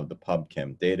likeness of the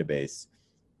PubChem database,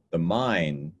 the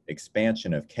mine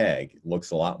expansion of KEGG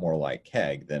looks a lot more like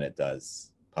KEGG than it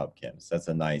does PubChem. So that's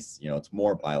a nice, it's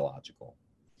more biological.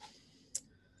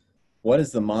 What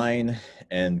does the mine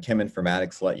and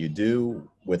cheminformatics let you do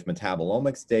with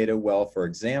metabolomics data? Well, for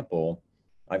example,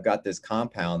 I've got this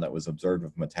compound that was observed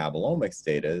with metabolomics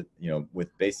data,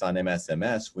 based on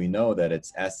MSMS, we know that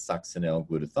it's S-succinyl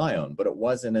glutathione, but it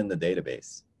wasn't in the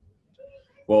database.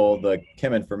 Well, the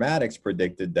cheminformatics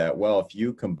predicted that, well, if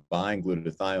you combine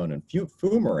glutathione and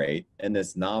fumarate in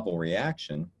this novel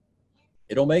reaction,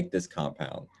 it'll make this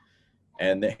compound.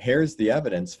 And here's the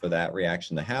evidence for that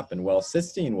reaction to happen. Well,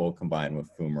 cysteine will combine with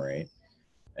fumarate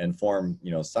and form,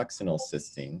 succinyl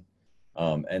cysteine.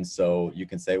 And so you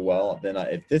can say, well, then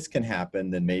if this can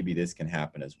happen, then maybe this can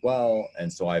happen as well.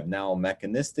 And so I've now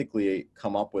mechanistically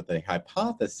come up with a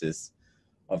hypothesis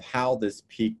of how this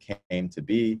peak came to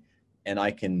be. And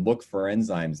I can look for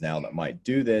enzymes now that might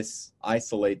do this,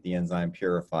 isolate the enzyme,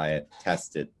 purify it,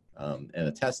 test it in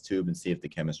a test tube and see if the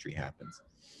chemistry happens.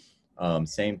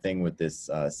 Same thing with this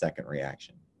second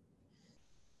reaction.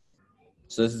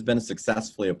 So this has been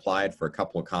successfully applied for a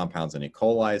couple of compounds in E.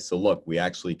 coli. So look, we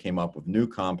actually came up with new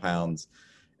compounds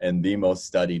and the most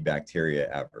studied bacteria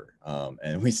ever.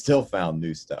 And we still found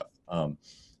new stuff.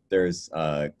 There's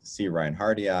C.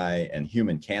 reinhardtii and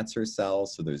human cancer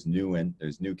cells. So there's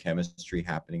new chemistry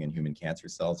happening in human cancer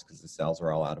cells because the cells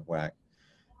are all out of whack.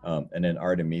 And then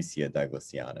Artemisia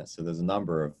douglassiana. So there's a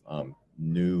number of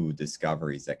new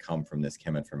discoveries that come from this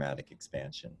cheminformatic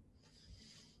expansion.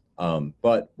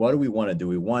 But what do we want to do?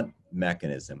 We want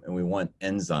mechanism and we want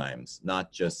enzymes,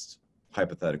 not just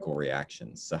hypothetical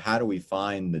reactions. So how do we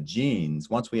find the genes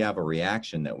once we have a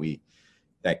reaction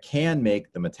that can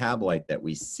make the metabolite that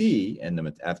we see in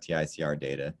the FTICR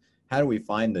data? How do we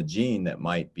find the gene that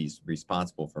might be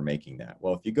responsible for making that?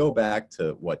 Well, if you go back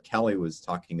to what Kelly was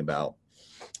talking about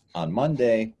on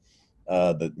Monday,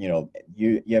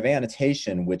 you have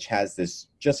annotation, which has this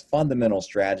just fundamental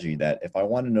strategy that if I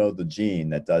want to know the gene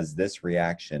that does this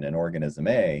reaction in organism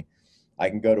A, I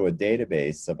can go to a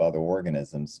database of other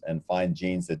organisms and find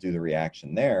genes that do the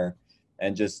reaction there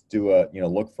and just do a,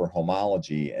 look for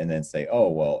homology and then say, oh,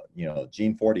 well,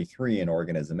 gene 43 in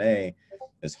organism A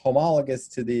is homologous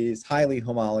to these, highly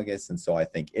homologous, and so I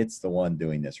think it's the one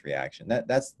doing this reaction.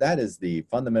 That is the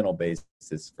fundamental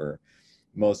basis for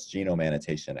most genome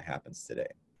annotation that happens today.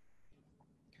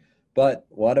 But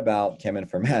what about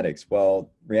cheminformatics?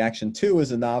 Well, reaction 2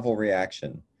 is a novel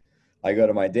reaction. I go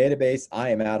to my database, I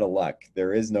am out of luck.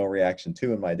 There is no reaction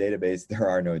 2 in my database. There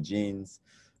are no genes.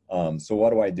 So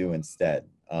what do I do instead?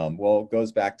 Well, it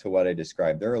goes back to what I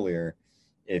described earlier.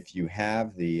 If you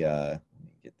have the, let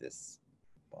me get this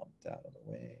bumped out of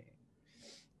the way.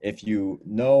 If you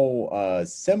know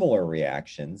similar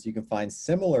reactions, you can find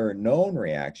similar known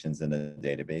reactions in a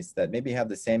database that maybe have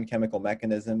the same chemical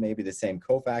mechanism, maybe the same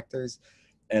cofactors,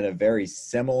 and a very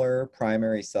similar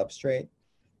primary substrate.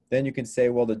 Then you can say,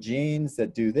 well, the genes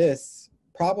that do this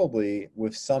probably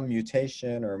with some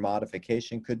mutation or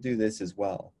modification could do this as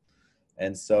well.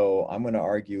 And so I'm going to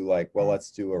argue like, well,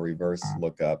 let's do a reverse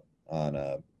lookup on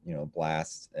a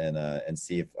BLAST and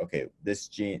see if, okay, this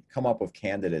gene, come up with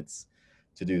candidates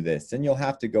to do this. And you'll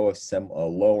have to go with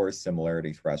lower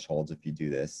similarity thresholds if you do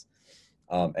this.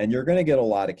 And you're going to get a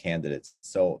lot of candidates.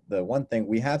 So the one thing,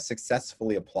 we have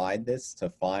successfully applied this to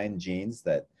find genes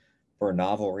that for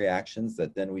novel reactions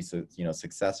that then we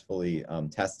successfully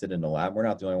tested in the lab. We're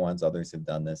not the only ones, others have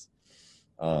done this.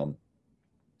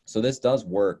 So this does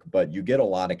work, but you get a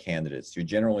lot of candidates. You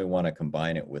generally want to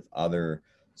combine it with other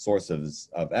sources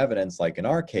of evidence. Like in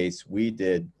our case, we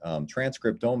did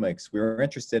transcriptomics. We were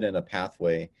interested in a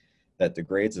pathway that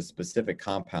degrades a specific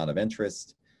compound of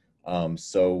interest.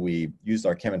 So we used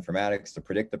our cheminformatics to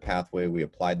predict the pathway. We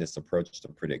applied this approach to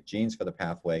predict genes for the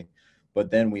pathway. But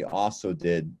then we also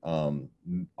did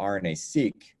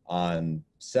RNA-seq on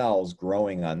cells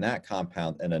growing on that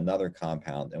compound and another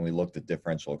compound, and we looked at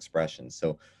differential expression.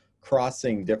 So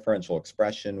crossing differential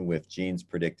expression with genes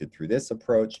predicted through this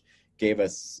approach gave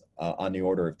us on the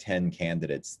order of 10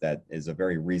 candidates. That is a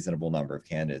very reasonable number of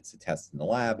candidates to test in the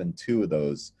lab, and 2 of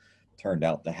those turned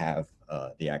out to have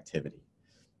the activity.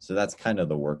 So that's kind of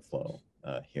the workflow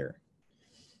here.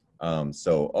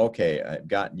 So, okay, I've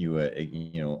gotten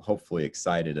you, hopefully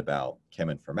excited about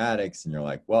cheminformatics, and you're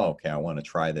like, well, okay, I want to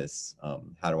try this.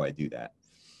 How do I do that?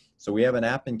 So we have an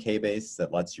app in KBase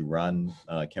that lets you run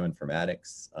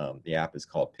cheminformatics. The app is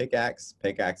called Pickaxe.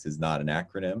 Pickaxe is not an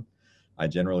acronym. I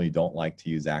generally don't like to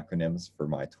use acronyms for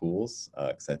my tools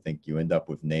because I think you end up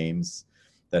with names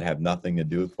that have nothing to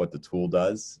do with what the tool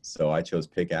does. So I chose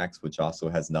Pickaxe, which also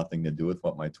has nothing to do with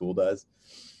what my tool does.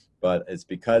 But it's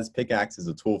because Pickaxe is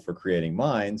a tool for creating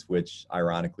mines, which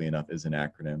ironically enough is an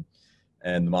acronym.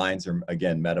 And the mines are,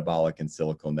 again, metabolic and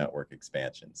silicon network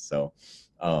expansions. So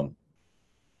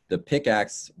the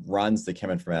Pickaxe runs the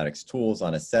cheminformatics tools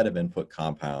on a set of input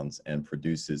compounds and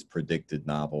produces predicted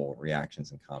novel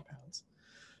reactions and compounds.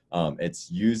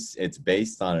 It's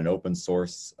based on an open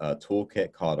source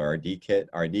toolkit called RDKit.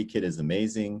 RDKit is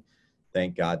amazing.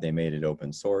 Thank God they made it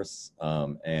open source.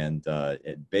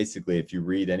 Basically, if you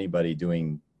read anybody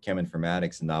doing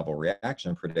cheminformatics and novel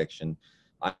reaction prediction,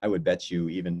 I would bet you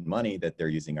even money that they're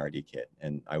using RDKit,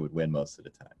 and I would win most of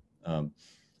the time.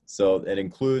 So it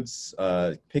includes,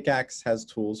 Pickaxe has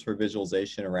tools for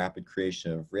visualization and rapid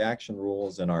creation of reaction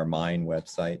rules in our MINE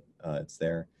website. It's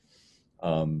there.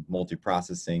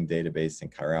 Multiprocessing, database, and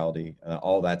chirality.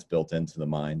 All that's built into the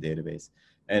MINE database.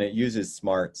 And it uses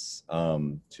smarts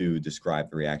to describe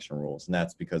the reaction rules. And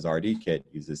that's because RDKit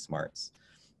uses smarts.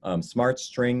 Smart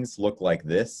strings look like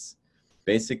this.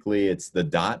 Basically, it's the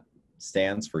dot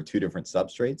stands for 2 different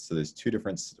substrates. So there's 2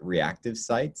 different reactive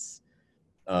sites.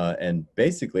 And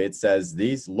basically it says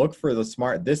look for this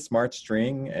smart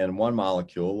string in one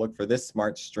molecule, look for this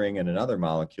smart string in another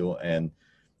molecule, and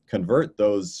convert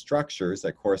those structures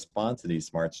that correspond to these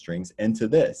smart strings into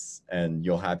this, and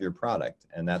you'll have your product.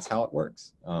 And that's how it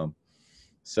works.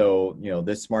 So,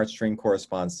 this smart string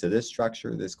corresponds to this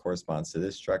structure, this corresponds to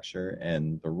this structure,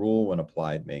 and the rule when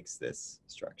applied makes this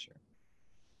structure.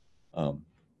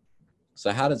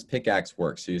 So how does Pickaxe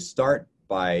work? So you start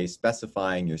by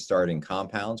specifying your starting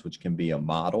compounds, which can be a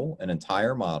model, an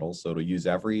entire model. So it'll use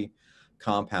every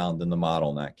compound in the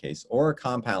model in that case, or a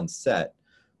compound set,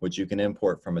 which you can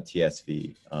import from a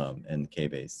TSV in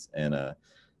KBase. And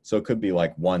so it could be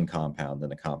like one compound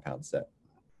in a compound set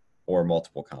or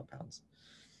multiple compounds.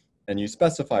 And you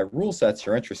specify rule sets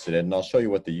you're interested in, and I'll show you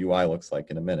what the UI looks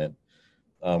like in a minute,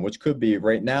 which could be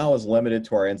right now is limited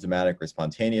to our enzymatic or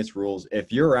spontaneous rules.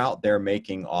 If you're out there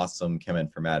making awesome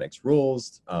cheminformatics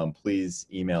rules, please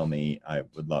email me. I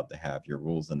would love to have your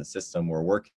rules in the system. We're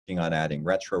working on adding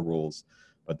retro rules,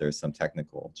 but there's some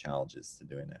technical challenges to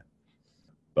doing that.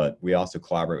 But we also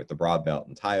collaborate with the Broadbelt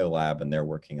and Tayo Lab, and they're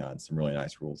working on some really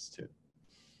nice rules too.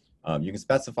 You can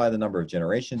specify the number of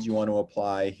generations you want to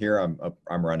apply. Here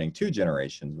I'm running 2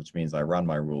 generations, which means I run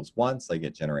my rules once, I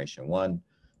get generation 1.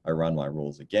 I run my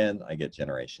rules again, I get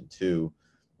generation 2.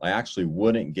 I actually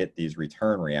wouldn't get these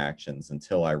return reactions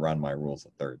until I run my rules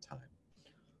a 3rd time.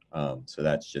 So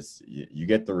that's just, you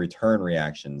get the return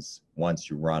reactions once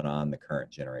you run on the current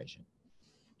generation.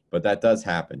 But that does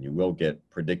happen. You will get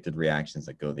predicted reactions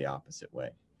that go the opposite way.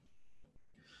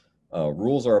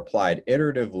 Rules are applied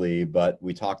iteratively, but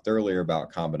we talked earlier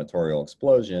about combinatorial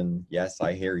explosion. Yes,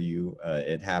 I hear you.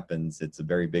 It happens. It's a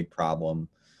very big problem.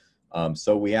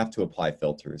 So we have to apply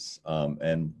filters.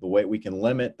 And the way we can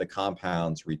limit the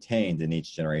compounds retained in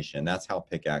each generation, and that's how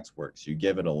Pickaxe works. You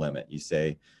give it a limit. You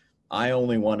say, I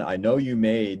know you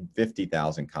made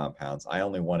 50,000 compounds. I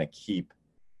only want to keep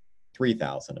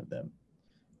 3,000 of them.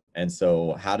 And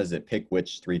so how does it pick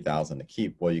which 3,000 to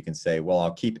keep? Well, you can say, well,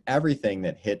 I'll keep everything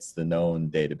that hits the known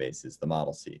databases, the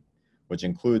model seed, which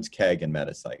includes KEGG and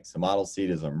Metapsych. So model seed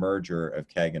is a merger of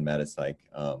KEGG and Metapsych.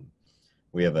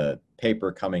 We have a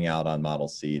paper coming out on model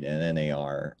seed and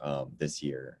NAR this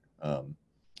year.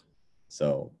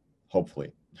 So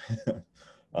hopefully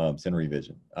it's in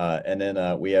revision. And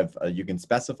then we have, you can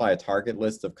specify a target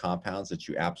list of compounds that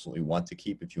you absolutely want to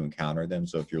keep if you encounter them.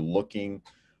 So if you're looking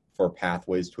for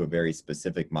pathways to a very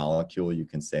specific molecule, you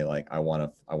can say like, I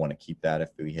want to keep that if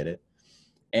we hit it.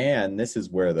 And this is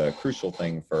where the crucial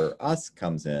thing for us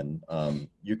comes in.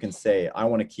 You can say, I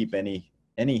want to keep any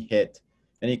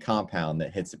compound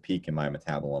that hits a peak in my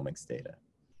metabolomics data.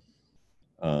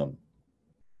 And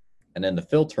then the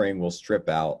filtering will strip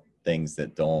out things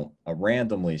that don't,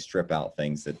 randomly strip out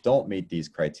things that don't meet these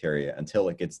criteria until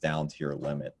it gets down to your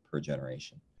limit per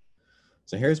generation.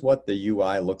 So here's what the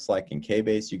UI looks like in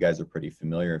KBase. You guys are pretty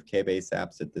familiar with KBase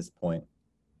apps at this point.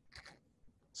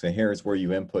 So here's where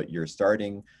you input your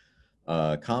starting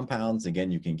compounds.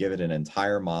 Again, you can give it an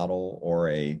entire model or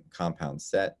a compound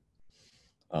set.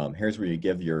 Here's where you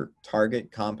give your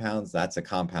target compounds. That's a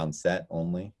compound set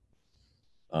only.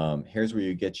 Here's where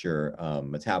you get your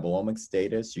metabolomic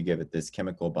status. You give it this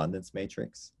chemical abundance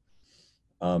matrix.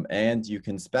 And you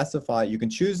can specify, you can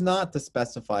choose not to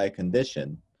specify a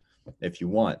condition if you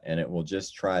want, and it will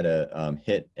just try to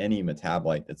hit any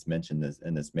metabolite that's mentioned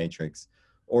in this matrix,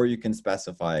 or you can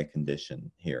specify a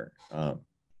condition here. And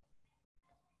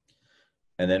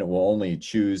then it will only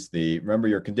choose remember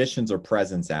your conditions are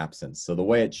presence, absence. So the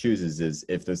way it chooses is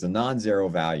if there's a non-zero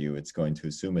value, it's going to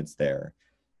assume it's there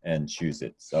and choose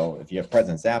it. So if you have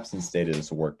presence, absence data,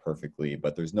 this will work perfectly,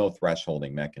 but there's no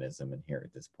thresholding mechanism in here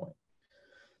at this point.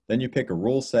 Then you pick a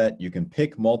rule set. You can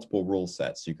pick multiple rule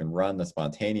sets. You can run the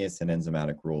spontaneous and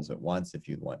enzymatic rules at once if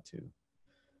you'd want to.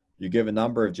 You give a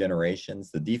number of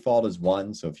generations. The default is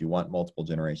 1, so if you want multiple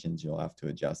generations, you'll have to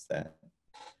adjust that.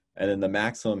 And then the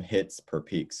maximum hits per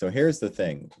peak. So here's the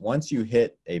thing. Once you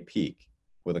hit a peak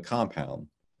with a compound,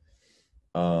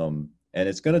 and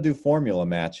it's going to do formula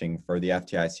matching for the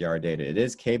FTICR data. It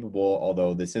is capable,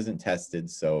 although this isn't tested,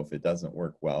 so if it doesn't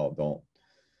work well, don't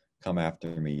come after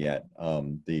me yet.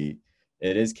 It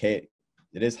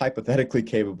is hypothetically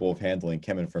capable of handling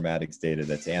cheminformatics data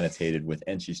that's annotated with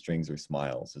Enchi strings or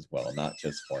smiles as well, not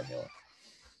just formula.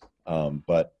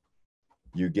 But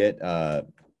you get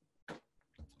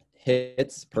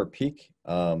hits per peak.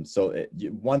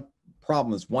 One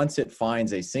problem is once it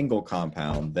finds a single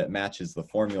compound that matches the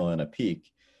formula in a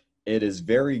peak, it is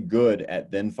very good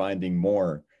at then finding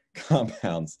more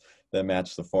compounds that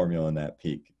match the formula in that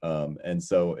peak. And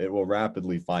so it will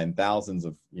rapidly find thousands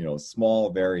of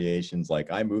small variations,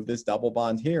 like I moved this double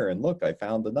bond here and look, I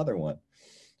found another one.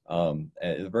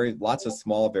 Lots of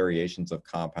small variations of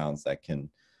compounds that can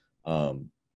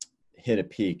hit a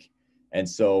peak. And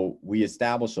so we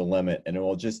establish a limit, and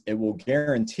it will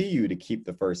guarantee you to keep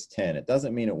the first 10. It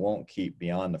doesn't mean it won't keep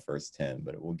beyond the first 10,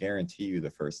 but it will guarantee you the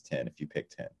first 10 if you pick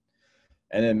 10.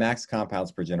 And then max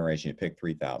compounds per generation, you pick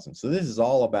 3,000. So this is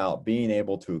all about being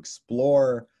able to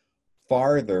explore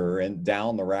farther and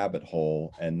down the rabbit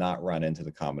hole and not run into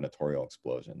the combinatorial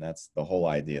explosion. That's the whole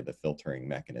idea of the filtering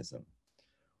mechanism.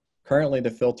 Currently, the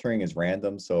filtering is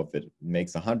random. So if it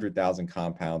makes 100,000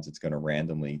 compounds, it's going to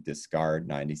randomly discard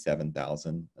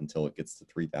 97,000 until it gets to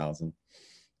 3,000.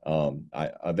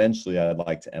 Eventually, I'd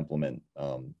like to implement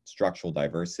structural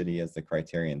diversity as the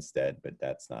criteria instead, but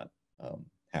that's not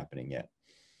happening yet.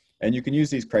 And you can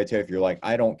use these criteria if you're like,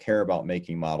 I don't care about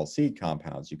making model seed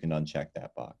compounds. You can uncheck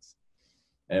that box.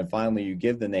 And finally, you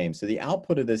give the name. So the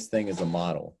output of this thing is a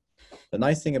model. The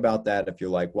nice thing about that, if you're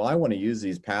like, well, I want to use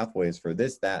these pathways for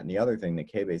this, that, and the other thing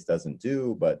that KBase doesn't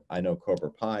do, but I know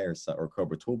Cobra Pi or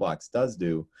Cobra Toolbox does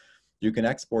do, you can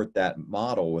export that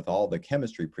model with all the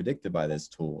chemistry predicted by this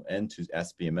tool into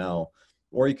SBML,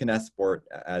 or you can export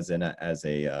as a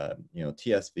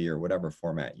TSV or whatever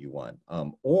format you want.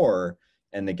 Or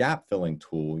in the gap filling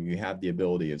tool, you have the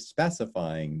ability of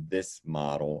specifying this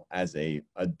model as a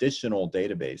additional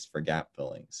database for gap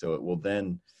filling. So it will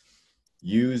then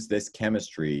use this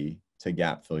chemistry to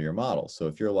gap fill your model. So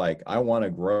if you're like, I want to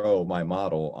grow my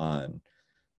model on,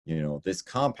 you know, this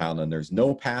compound and there's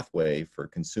no pathway for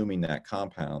consuming that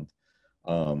compound,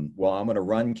 well, I'm going to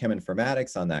run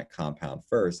cheminformatics on that compound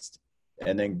first,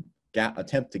 and then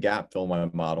attempt to gap fill my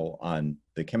model on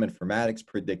the cheminformatics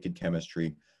predicted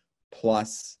chemistry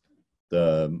plus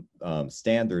the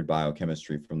standard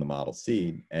biochemistry from the model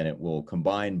seed, and it will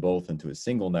combine both into a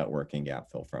single network and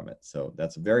gap fill from it. So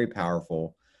that's very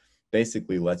powerful.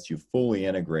 Basically lets you fully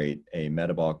integrate a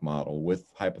metabolic model with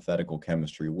hypothetical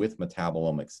chemistry, with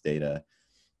metabolomics data,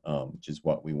 which is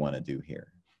what we want to do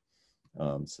here.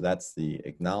 So that's the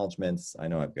acknowledgements. I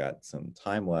know I've got some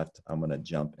time left. I'm going to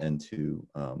jump into,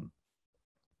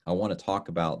 I want to talk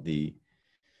about the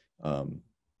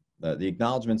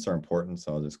acknowledgements are important,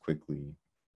 so I'll just quickly,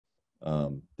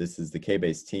 this is the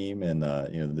KBase team, and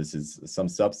you know, this is some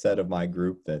subset of my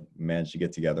group that managed to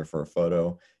get together for a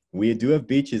photo. We do have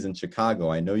beaches in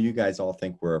Chicago. I know you guys all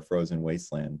think we're a frozen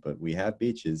wasteland, but we have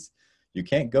beaches. You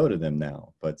can't go to them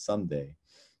now, but someday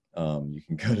you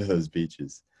can go to those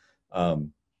beaches.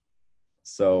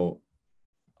 So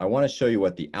I want to show you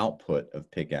what the output of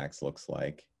Pickaxe looks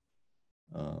like.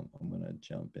 I'm going to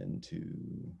jump into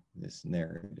this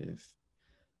narrative.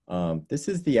 This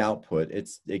is the output.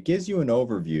 It gives you an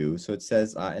overview. So it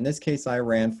says, in this case, I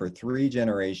ran for 3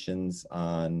 generations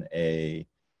on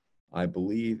I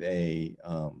believe a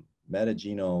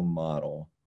metagenome model.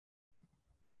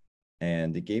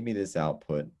 And it gave me this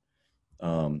output.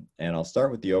 And I'll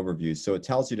start with the overview. So it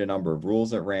tells you the number of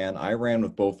rules it ran. I ran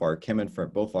with both our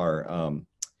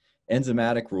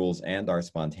enzymatic rules and our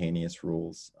spontaneous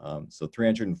rules. So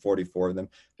 344 of them.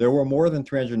 There were more than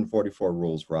 344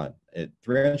 rules run.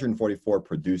 344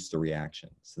 produced a reaction.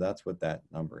 So that's what that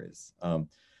number is.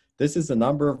 This is the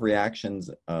number of reactions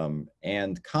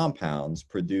and compounds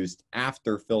produced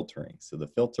after filtering. So the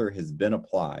filter has been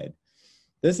applied.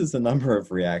 This is the number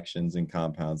of reactions and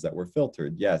compounds that were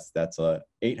filtered. Yes, that's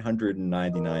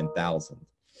 899,000.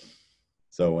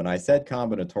 So when I said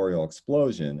combinatorial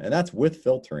explosion, and that's with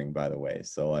filtering, by the way.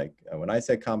 So like when I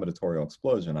said combinatorial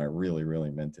explosion, I really,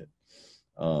 really meant it.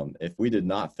 If we did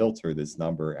not filter, this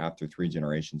number after 3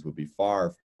 generations would be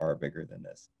far, far bigger than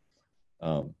this.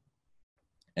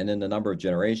 And then the number of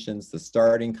generations, the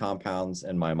starting compounds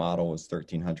in my model was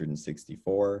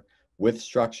 1,364. With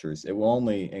structures, it will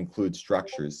only include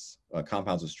structures,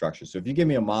 compounds with structures. So if you give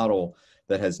me a model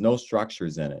that has no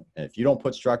structures in it, and if you don't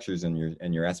put structures in your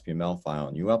SPML file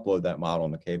and you upload that model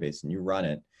in the KBase and you run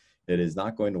it, it is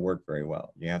not going to work very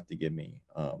well. You have to give me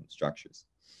structures.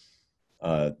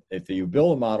 If you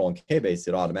build a model in KBase,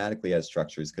 it automatically has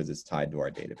structures because it's tied to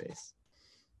our database.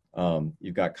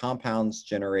 You've got compounds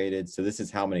generated. So this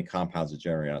is how many compounds are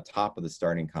generated on top of the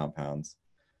starting compounds.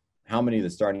 How many of the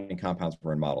starting compounds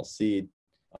were in model seed,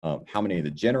 how many of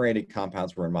the generated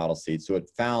compounds were in model seed. So it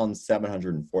found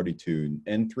 742,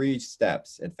 in 3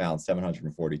 steps, it found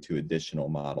 742 additional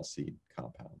model seed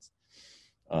compounds.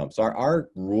 So our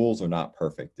rules are not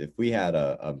perfect. If we had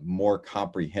a more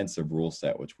comprehensive rule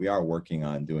set, which we are working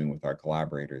on doing with our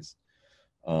collaborators,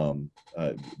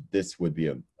 this would be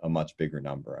a much bigger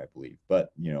number, I believe.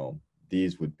 But, you know,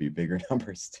 these would be bigger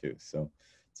numbers too. So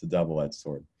it's a double-edged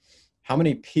sword. How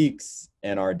many peaks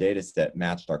in our data set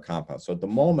matched our compound? So at the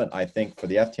moment, I think for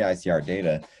the FTICR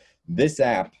data, this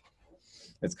app,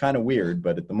 it's kind of weird,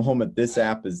 but at the moment, this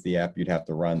app is the app you'd have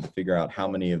to run to figure out how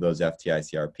many of those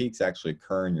FTICR peaks actually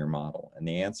occur in your model. And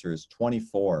the answer is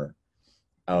 24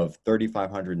 of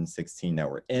 3,516 that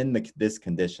were in this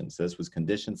condition. So this was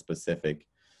condition-specific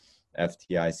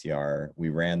FTICR. We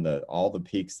ran all the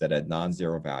peaks that had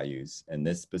non-zero values in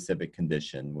this specific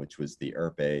condition, which was the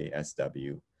ERP-A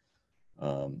SW.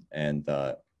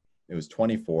 It was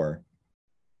 24.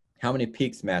 How many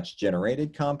peaks matched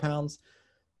generated compounds?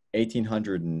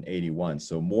 1,881.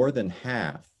 So more than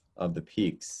half of the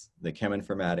peaks the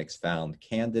cheminformatics found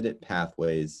candidate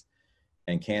pathways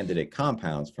and candidate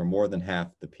compounds for more than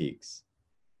half the peaks,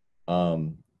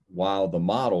 while the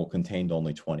model contained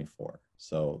only 24.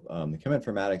 So the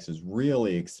cheminformatics is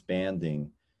really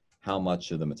expanding how much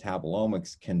of the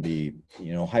metabolomics can be,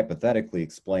 you know, hypothetically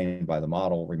explained by the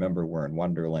model. Remember, we're in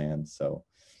Wonderland, so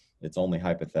it's only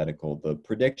hypothetical. The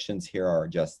predictions here are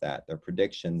just that. They're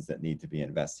predictions that need to be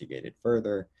investigated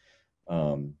further.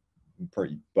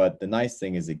 But the nice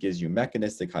thing is it gives you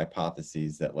mechanistic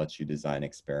hypotheses that lets you design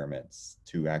experiments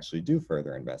to actually do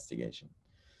further investigation.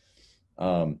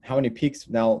 How many peaks?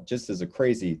 Now, just as a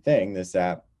crazy thing, this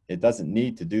app, it doesn't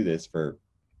need to do this for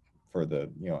the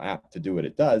app to do what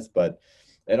it does, but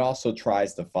it also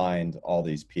tries to find all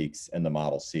these peaks in the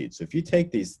model seed. So if you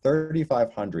take these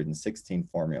 3,516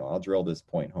 formula, I'll drill this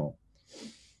point home.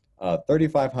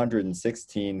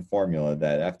 3516 formula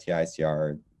that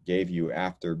FTICR gave you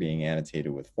after being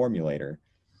annotated with formulator,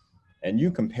 and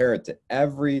you compare it to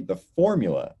the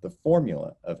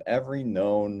formula of every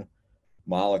known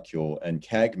molecule and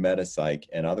KEGG, Metapsych,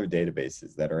 and other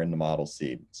databases that are in the model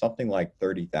seed, something like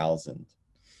 30,000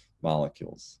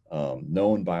 molecules,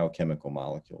 known biochemical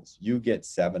molecules, you get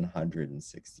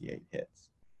 768 hits.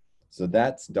 So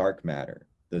that's dark matter.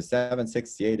 The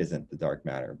 768 isn't the dark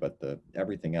matter, but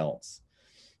everything else.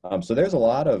 So there's a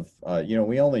lot of,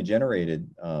 we only generated,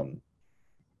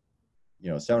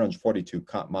 742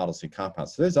 model seed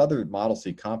compounds. So there's other model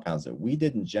seed compounds that we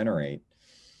didn't generate,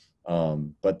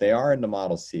 but they are in the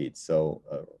model seed. So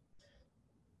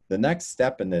the next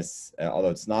step in this, although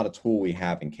it's not a tool we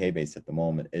have in KBase at the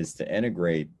moment, is to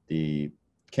integrate the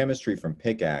chemistry from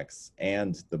Pickaxe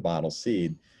and the model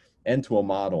seed into a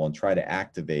model and try to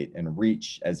activate and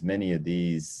reach as many of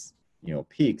these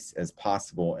peaks as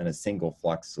possible in a single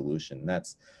flux solution.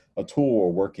 That's a tool we're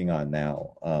working on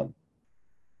now.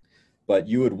 But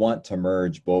you would want to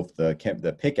merge both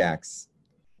the Pickaxe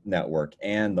network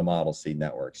and the model seed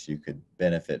network so you could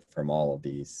benefit from all of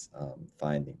these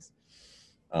findings.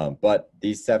 But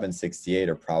these 768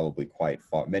 are probably quite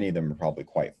far, many of them are probably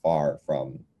quite far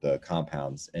from the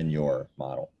compounds in your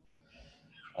model.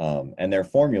 And they're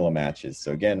formula matches.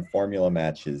 So again, formula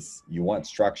matches, you want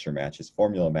structure matches.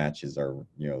 Formula matches are,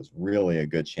 really a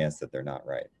good chance that they're not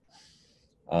right.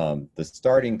 The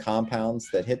starting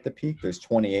compounds that hit the peak, there's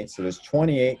 28. So there's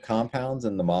 28 compounds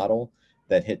in the model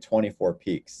that hit 24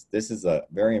 peaks. This is a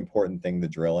very important thing to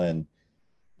drill in.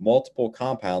 Multiple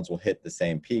compounds will hit the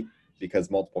same peak because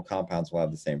multiple compounds will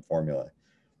have the same formula.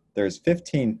 There's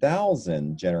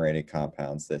 15,000 generated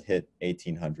compounds that hit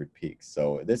 1,800 peaks.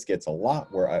 So this gets a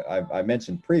lot where I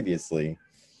mentioned previously,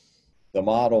 the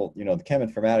model, the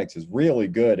cheminformatics is really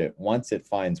good at once it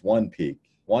finds one peak,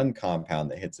 one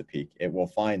compound that hits a peak, it will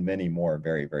find many more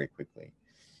very, very quickly.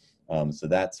 So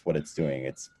that's what it's doing.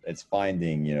 It's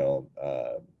finding,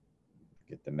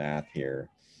 get the math here,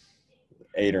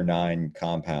 8 or 9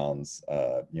 compounds,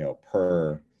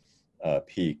 per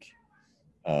peak.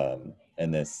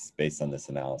 And this based on this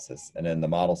analysis. And then the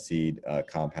model seed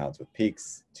compounds with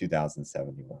peaks,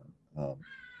 2071.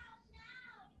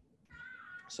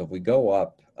 So if we go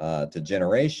up to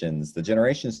generations, the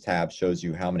generations tab shows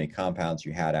you how many compounds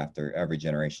you had after every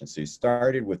generation. So you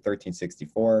started with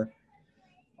 1364.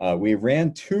 We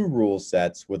ran 2 rule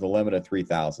sets with a limit of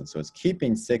 3,000. So it's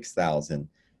keeping 6,000.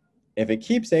 If it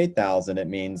keeps 8,000, it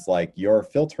means like your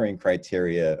filtering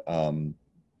criteria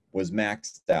was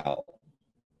maxed out.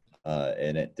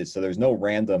 So there's no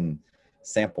random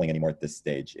sampling anymore at this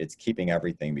stage. It's keeping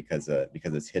everything because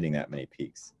it's hitting that many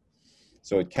peaks.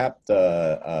 So it kept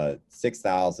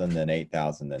 6,000, then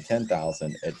 8,000, then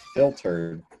 10,000. It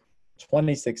filtered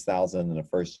 26,000 in the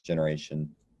first generation,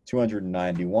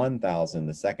 291,000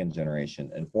 the second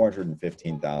generation, and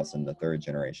 415,000 the third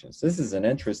generation. So this is an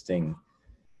interesting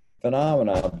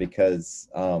phenomenon because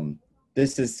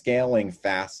this is scaling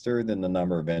faster than the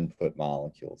number of input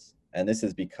molecules. And this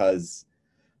is because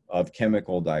of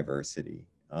chemical diversity.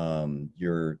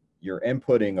 You're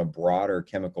inputting a broader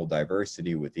chemical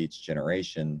diversity with each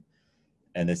generation,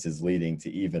 and this is leading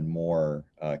to even more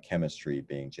chemistry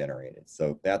being generated.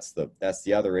 So that's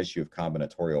the other issue of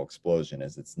combinatorial explosion,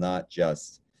 is it's not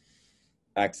just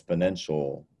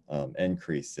exponential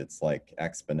increase, it's like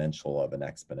exponential of an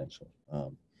exponential.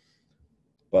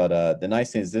 But the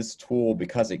nice thing is this tool,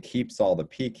 because it keeps all the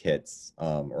peak hits,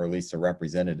 or at least a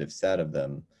representative set of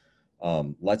them,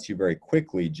 lets you very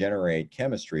quickly generate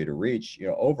chemistry to reach,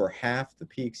 over half the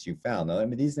peaks you found. Now, I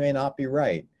mean, these may not be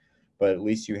right, but at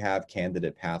least you have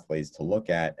candidate pathways to look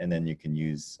at, and then you can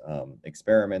use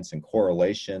experiments and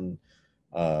correlation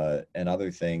and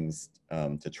other things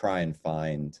to try and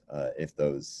find if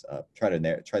those, try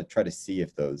to see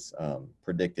if those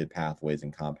predicted pathways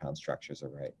and compound structures are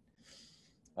right.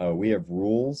 We have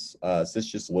rules. So this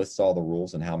just lists all the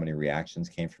rules and how many reactions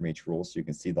came from each rule. So you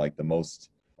can see like the most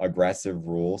aggressive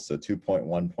rule. So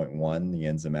 2.1.1, the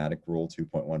enzymatic rule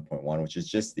 2.1.1, which is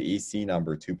just the EC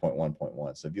number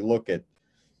 2.1.1. So if you look at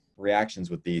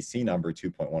reactions with the EC number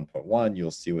 2.1.1,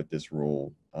 you'll see what this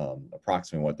rule,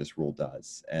 approximately what this rule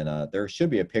does. And there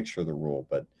should be a picture of the rule,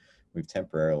 but we've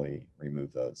temporarily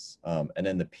removed those. And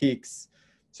then the peaks.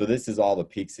 So this is all the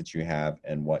peaks that you have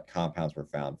and what compounds were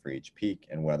found for each peak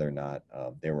and whether or not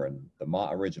they were in the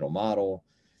original model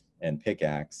and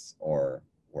Pickaxe or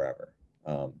wherever.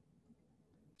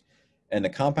 And the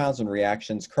compounds and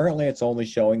reactions, currently it's only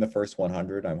showing the first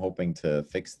 100. I'm hoping to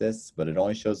fix this, but it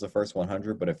only shows the first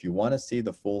 100. But if you want to see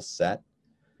the full set,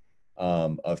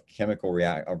 of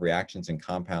reactions and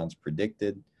compounds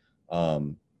predicted.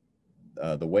 The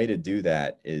way to do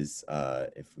that is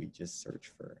if we just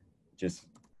search for, just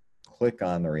click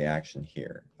on the reaction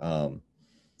here. Like,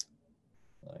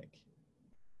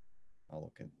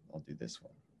 I'll do this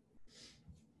one.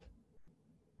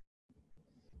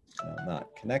 I'm not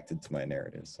connected to my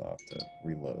narrative, so I'll have to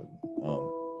reload.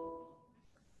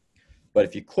 But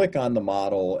if you click on the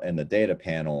model and the data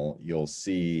panel, you'll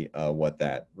see what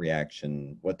that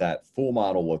full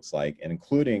model looks like, and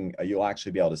including, you'll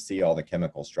actually be able to see all the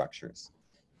chemical structures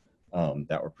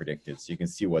that were predicted. So you can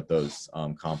see what those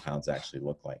compounds actually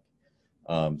look like.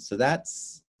 So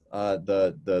that's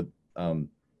the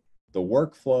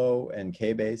workflow and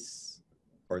KBase.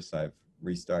 Of course, I've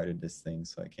restarted this thing,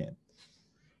 so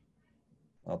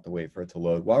I'll have to wait for it to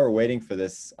load. While we're waiting for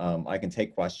this, I can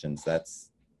take questions. That's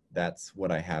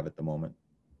what I have at the moment.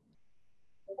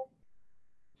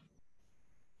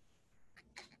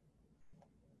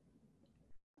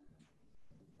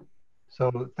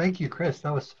 So thank you, Chris.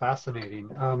 That was fascinating.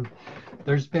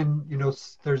 There's been,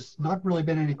 there's not really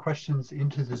been any questions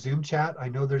into the Zoom chat. I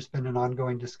know there's been an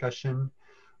ongoing discussion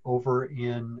over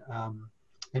in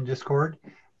Discord.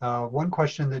 One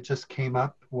question that just came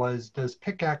up was, does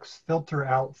PICAXE filter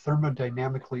out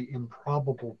thermodynamically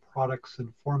improbable products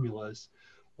and formulas,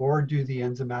 or do the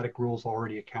enzymatic rules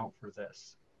already account for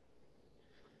this?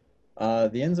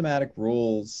 The enzymatic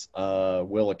rules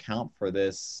will account for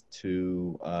this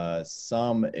to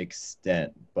some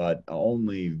extent, but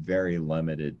only very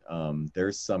limited.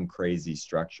 There's some crazy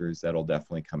structures that'll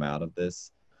definitely come out of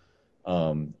this.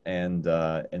 And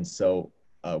so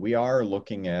we are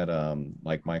looking at,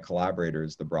 like my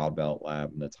collaborators, the Broadbelt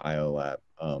Lab and the TIO Lab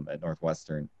at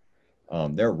Northwestern,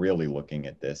 they're really looking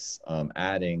at this,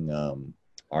 adding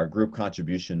our group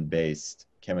contribution-based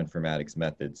cheminformatics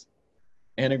methods,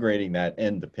 integrating that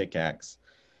into PICAXE,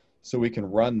 so we can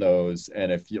run those.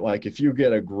 And if you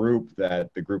get a group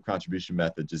that the group contribution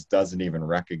method just doesn't even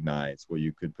recognize, well,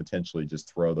 you could potentially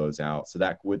just throw those out. So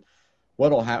that would,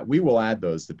 we will add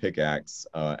those to PICAXE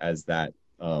as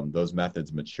those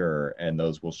methods mature, and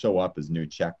those will show up as new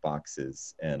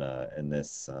checkboxes in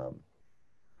this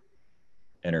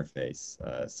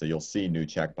interface. So you'll see new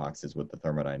checkboxes with the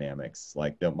thermodynamics.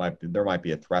 Like there might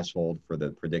be a threshold for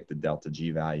the predicted delta G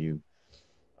value.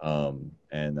 So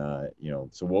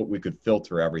what we could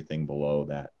filter everything below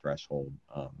that threshold,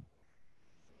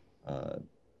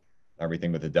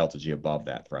 everything with a delta G above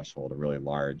that threshold, a really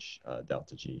large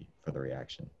delta G for the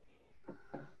reaction.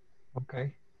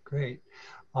 Okay, great.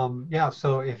 Yeah,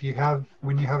 so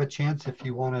when you have a chance, if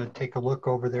you want to take a look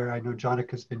over there, I know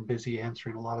Janaka's been busy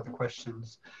answering a lot of the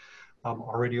questions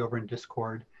already over in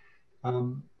Discord.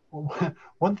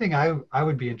 One thing I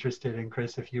would be interested in,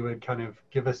 Chris, if you would kind of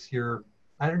give us your,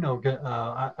 I don't know,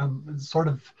 I'm sort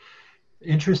of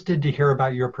interested to hear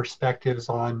about your perspectives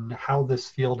on how this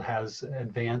field has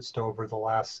advanced over the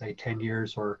last, say, 10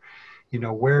 years, or,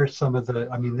 where some of the,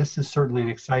 I mean, this is certainly an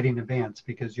exciting advance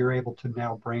because you're able to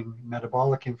now bring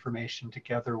metabolic information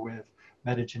together with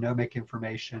metagenomic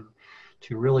information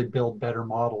to really build better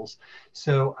models.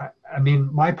 So, I mean,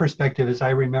 my perspective is I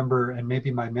remember, and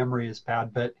maybe my memory is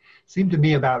bad, but it seemed to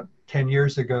me about 10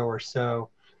 years ago or so,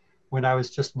 when I was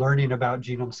just learning about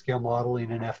genome scale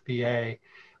modeling and FBA,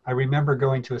 I remember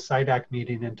going to a SciDAC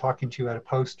meeting and talking to you at a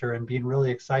poster and being really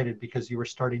excited because you were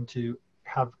starting to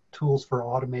have tools for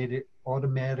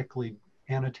automatically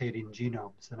annotating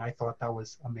genomes. And I thought that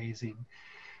was amazing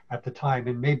at the time.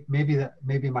 And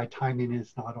maybe my timing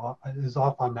is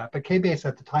off on that, but KBase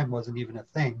at the time wasn't even a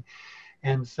thing.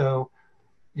 And so,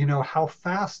 how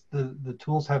fast the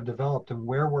tools have developed and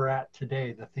where we're at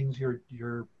today, the things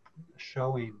you're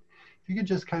showing. If you could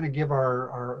just kind of give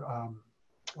our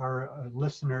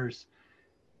listeners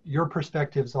your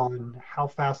perspectives on how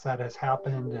fast that has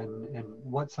happened and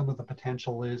what some of the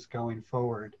potential is going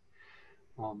forward,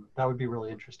 that would be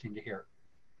really interesting to hear.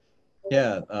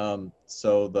 Yeah.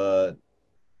 So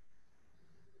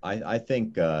I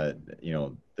think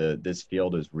this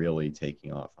field is really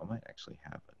taking off. I might actually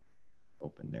have an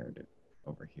open narrative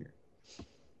over here.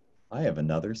 I have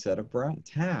another set of brown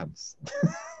tabs.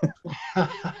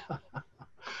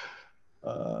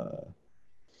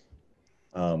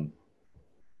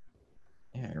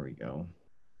 Yeah, here we go.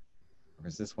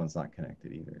 Because this one's not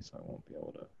connected either, so I won't be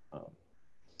able to.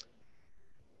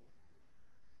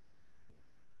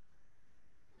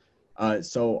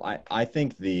 So I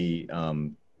think the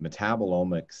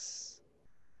metabolomics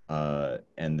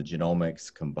and the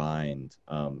genomics combined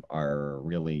are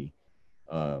really,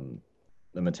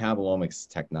 the metabolomics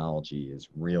technology is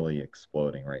really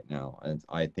exploding right now. And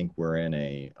I think we're in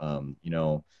a,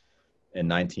 in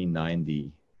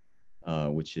 1990,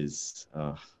 which is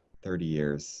 30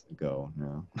 years ago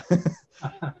now,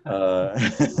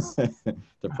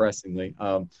 depressingly.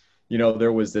 You know,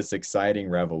 there was this exciting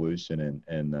revolution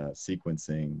in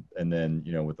sequencing, and then,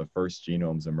 you know, with the first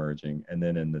genomes emerging, and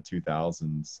then in the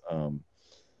 2000s,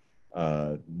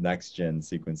 next gen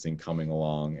sequencing coming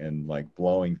along and like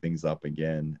blowing things up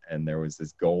again. And there was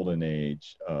this golden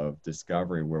age of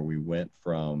discovery where we went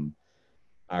from,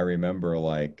 I remember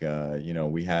like, you know,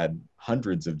 we had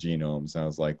hundreds of genomes. I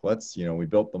was like, let's, you know, we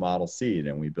built the Model Seed,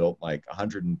 and we built like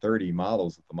 130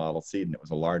 models with the Model Seed, and it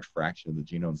was a large fraction of the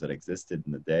genomes that existed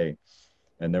in the day.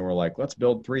 And then we're like, let's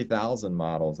build 3,000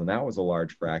 models, and that was a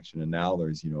large fraction. And now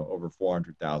there's, you know, over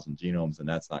 400,000 genomes, and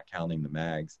that's not counting the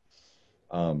mags.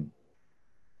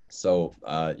 So,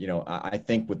 you know, I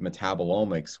think with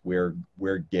metabolomics,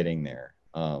 we're getting there.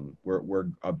 We're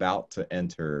about to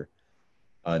enter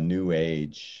a new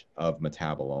age of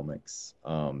metabolomics,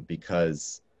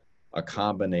 because a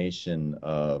combination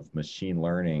of machine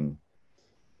learning,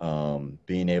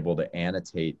 being able to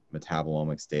annotate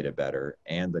metabolomics data better,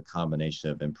 and the combination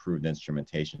of improved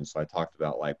instrumentation. So I talked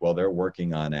about like, well, they're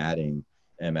working on adding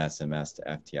MSMS to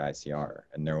FTICR,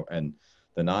 and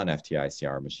the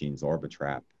non-FTICR machines,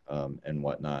 Orbitrap and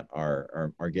whatnot,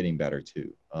 are getting better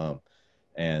too.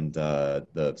 And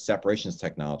the separations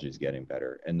technology is getting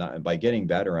better. And by getting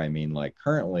better, I mean like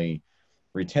currently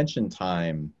retention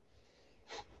time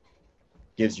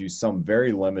gives you some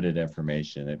very limited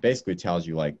information. It basically tells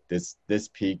you like this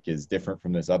peak is different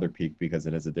from this other peak because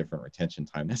it has a different retention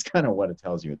time. That's kind of what it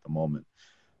tells you at the moment.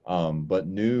 But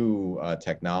new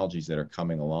technologies that are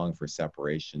coming along for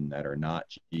separation that are not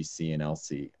GC and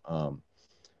LC,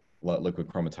 liquid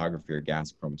chromatography or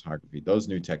gas chromatography, those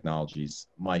new technologies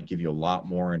might give you a lot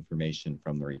more information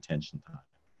from the retention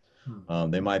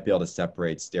time. They might be able to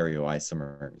separate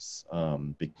stereoisomers.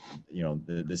 You know,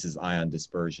 this is ion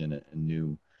dispersion and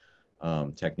new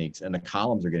techniques. And the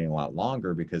columns are getting a lot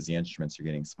longer because the instruments are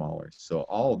getting smaller. So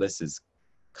all of this is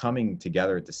coming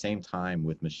together at the same time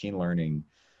with machine learning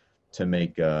to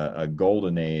make a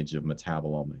golden age of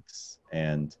metabolomics.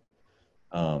 And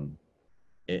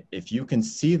if you can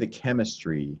see the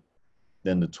chemistry,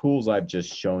 then the tools I've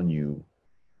just shown you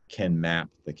can map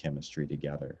the chemistry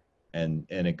together. And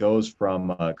it goes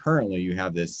from currently you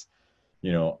have this,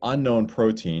 you know, unknown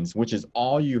proteins, which is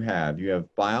all you have. You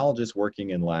have biologists working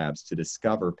in labs to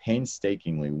discover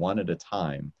painstakingly, one at a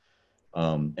time,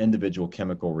 individual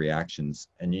chemical reactions.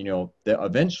 And, you know,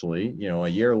 eventually, you know, a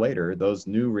year later, those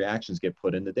new reactions get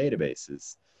put into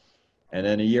databases. And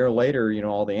then a year later, you know,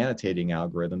 all the annotating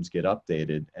algorithms get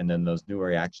updated, and then those new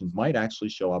reactions might actually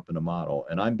show up in a model.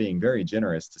 And I'm being very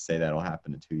generous to say that'll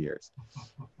happen in 2 years.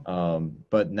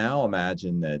 But now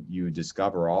imagine that you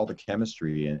discover all the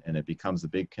chemistry, and it becomes a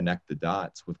big connect the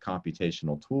dots with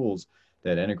computational tools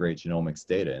that integrate genomics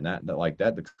data. And that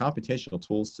the computational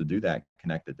tools to do that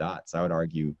connect the dots, I would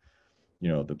argue, you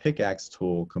know, the Pickaxe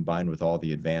tool combined with all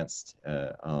the advanced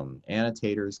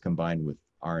annotators combined with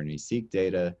RNA-seq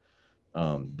data,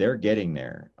 they're getting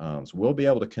there. So we'll be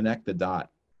able to connect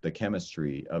the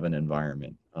chemistry of an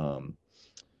environment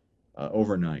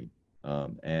overnight,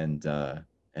 and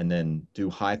then do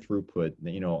high throughput.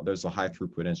 You know, there's a high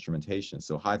throughput instrumentation.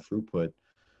 So high throughput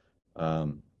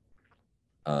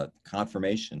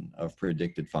confirmation of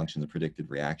predicted functions and predicted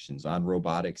reactions on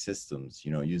robotic systems,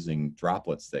 you know, using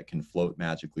droplets that can float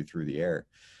magically through the air.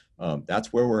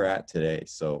 That's where we're at today.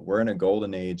 So we're in a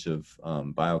golden age of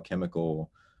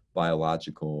biochemical,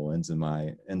 biological,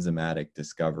 enzymatic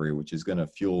discovery, which is going to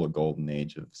fuel a golden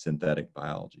age of synthetic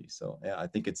biology. So yeah, I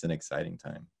think it's an exciting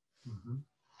time. Mm-hmm.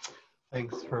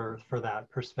 Thanks for that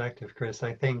perspective, Chris.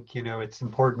 I think, you know, it's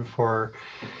important for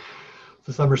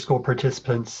the summer school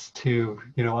participants to,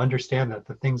 you know, understand that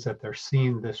the things that they're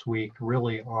seeing this week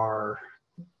really are,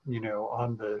 you know,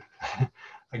 on the,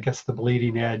 I guess, the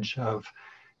bleeding edge of,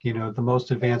 you know, the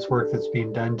most advanced work that's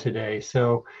being done today.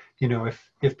 So, you know,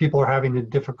 if people are having a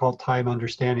difficult time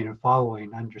understanding and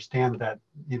following, understand that,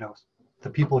 you know, the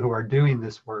people who are doing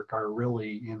this work are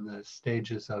really in the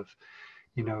stages of,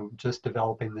 you know, just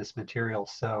developing this material.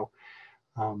 So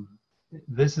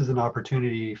this is an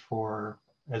opportunity for,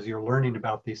 as you're learning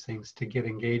about these things, to get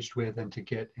engaged with and to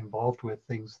get involved with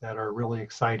things that are really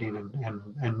exciting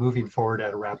and moving forward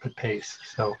at a rapid pace.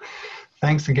 So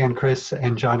thanks again, Chris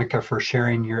and Janaka, for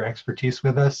sharing your expertise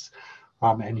with us,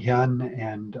 and Hyun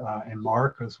and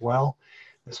Mark as well.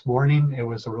 This morning, it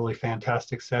was a really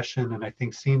fantastic session, and I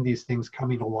think seeing these things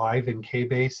coming alive in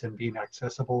KBase and being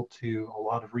accessible to a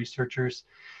lot of researchers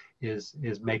is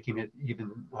making it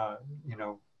even, you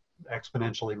know,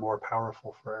 exponentially more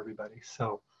powerful for everybody.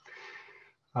 So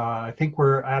I think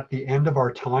we're at the end of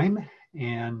our time,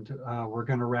 and we're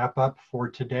going to wrap up for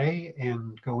today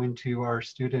and go into our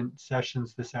student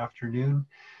sessions this afternoon.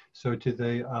 So to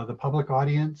the public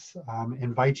audience,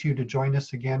 invite you to join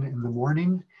us again in the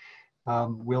morning.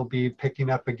 We'll be picking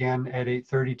up again at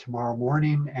 8:30 tomorrow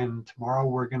morning, and tomorrow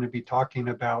we're going to be talking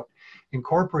about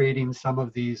incorporating some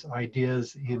of these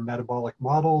ideas in metabolic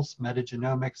models,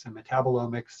 metagenomics, and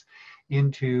metabolomics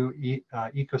into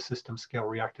ecosystem scale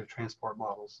reactive transport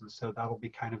models. And so that'll be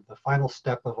kind of the final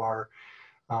step of our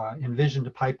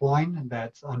envisioned pipeline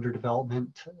that's under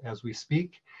development as we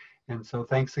speak. And so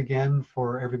thanks again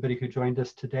for everybody who joined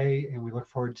us today, and we look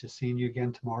forward to seeing you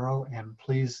again tomorrow. And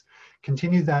please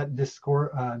continue that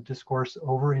discourse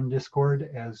over in Discord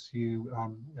as you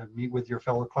meet with your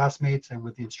fellow classmates and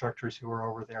with the instructors who are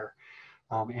over there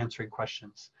answering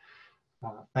questions.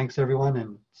 Thanks everyone,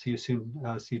 and see you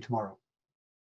soon. See you tomorrow.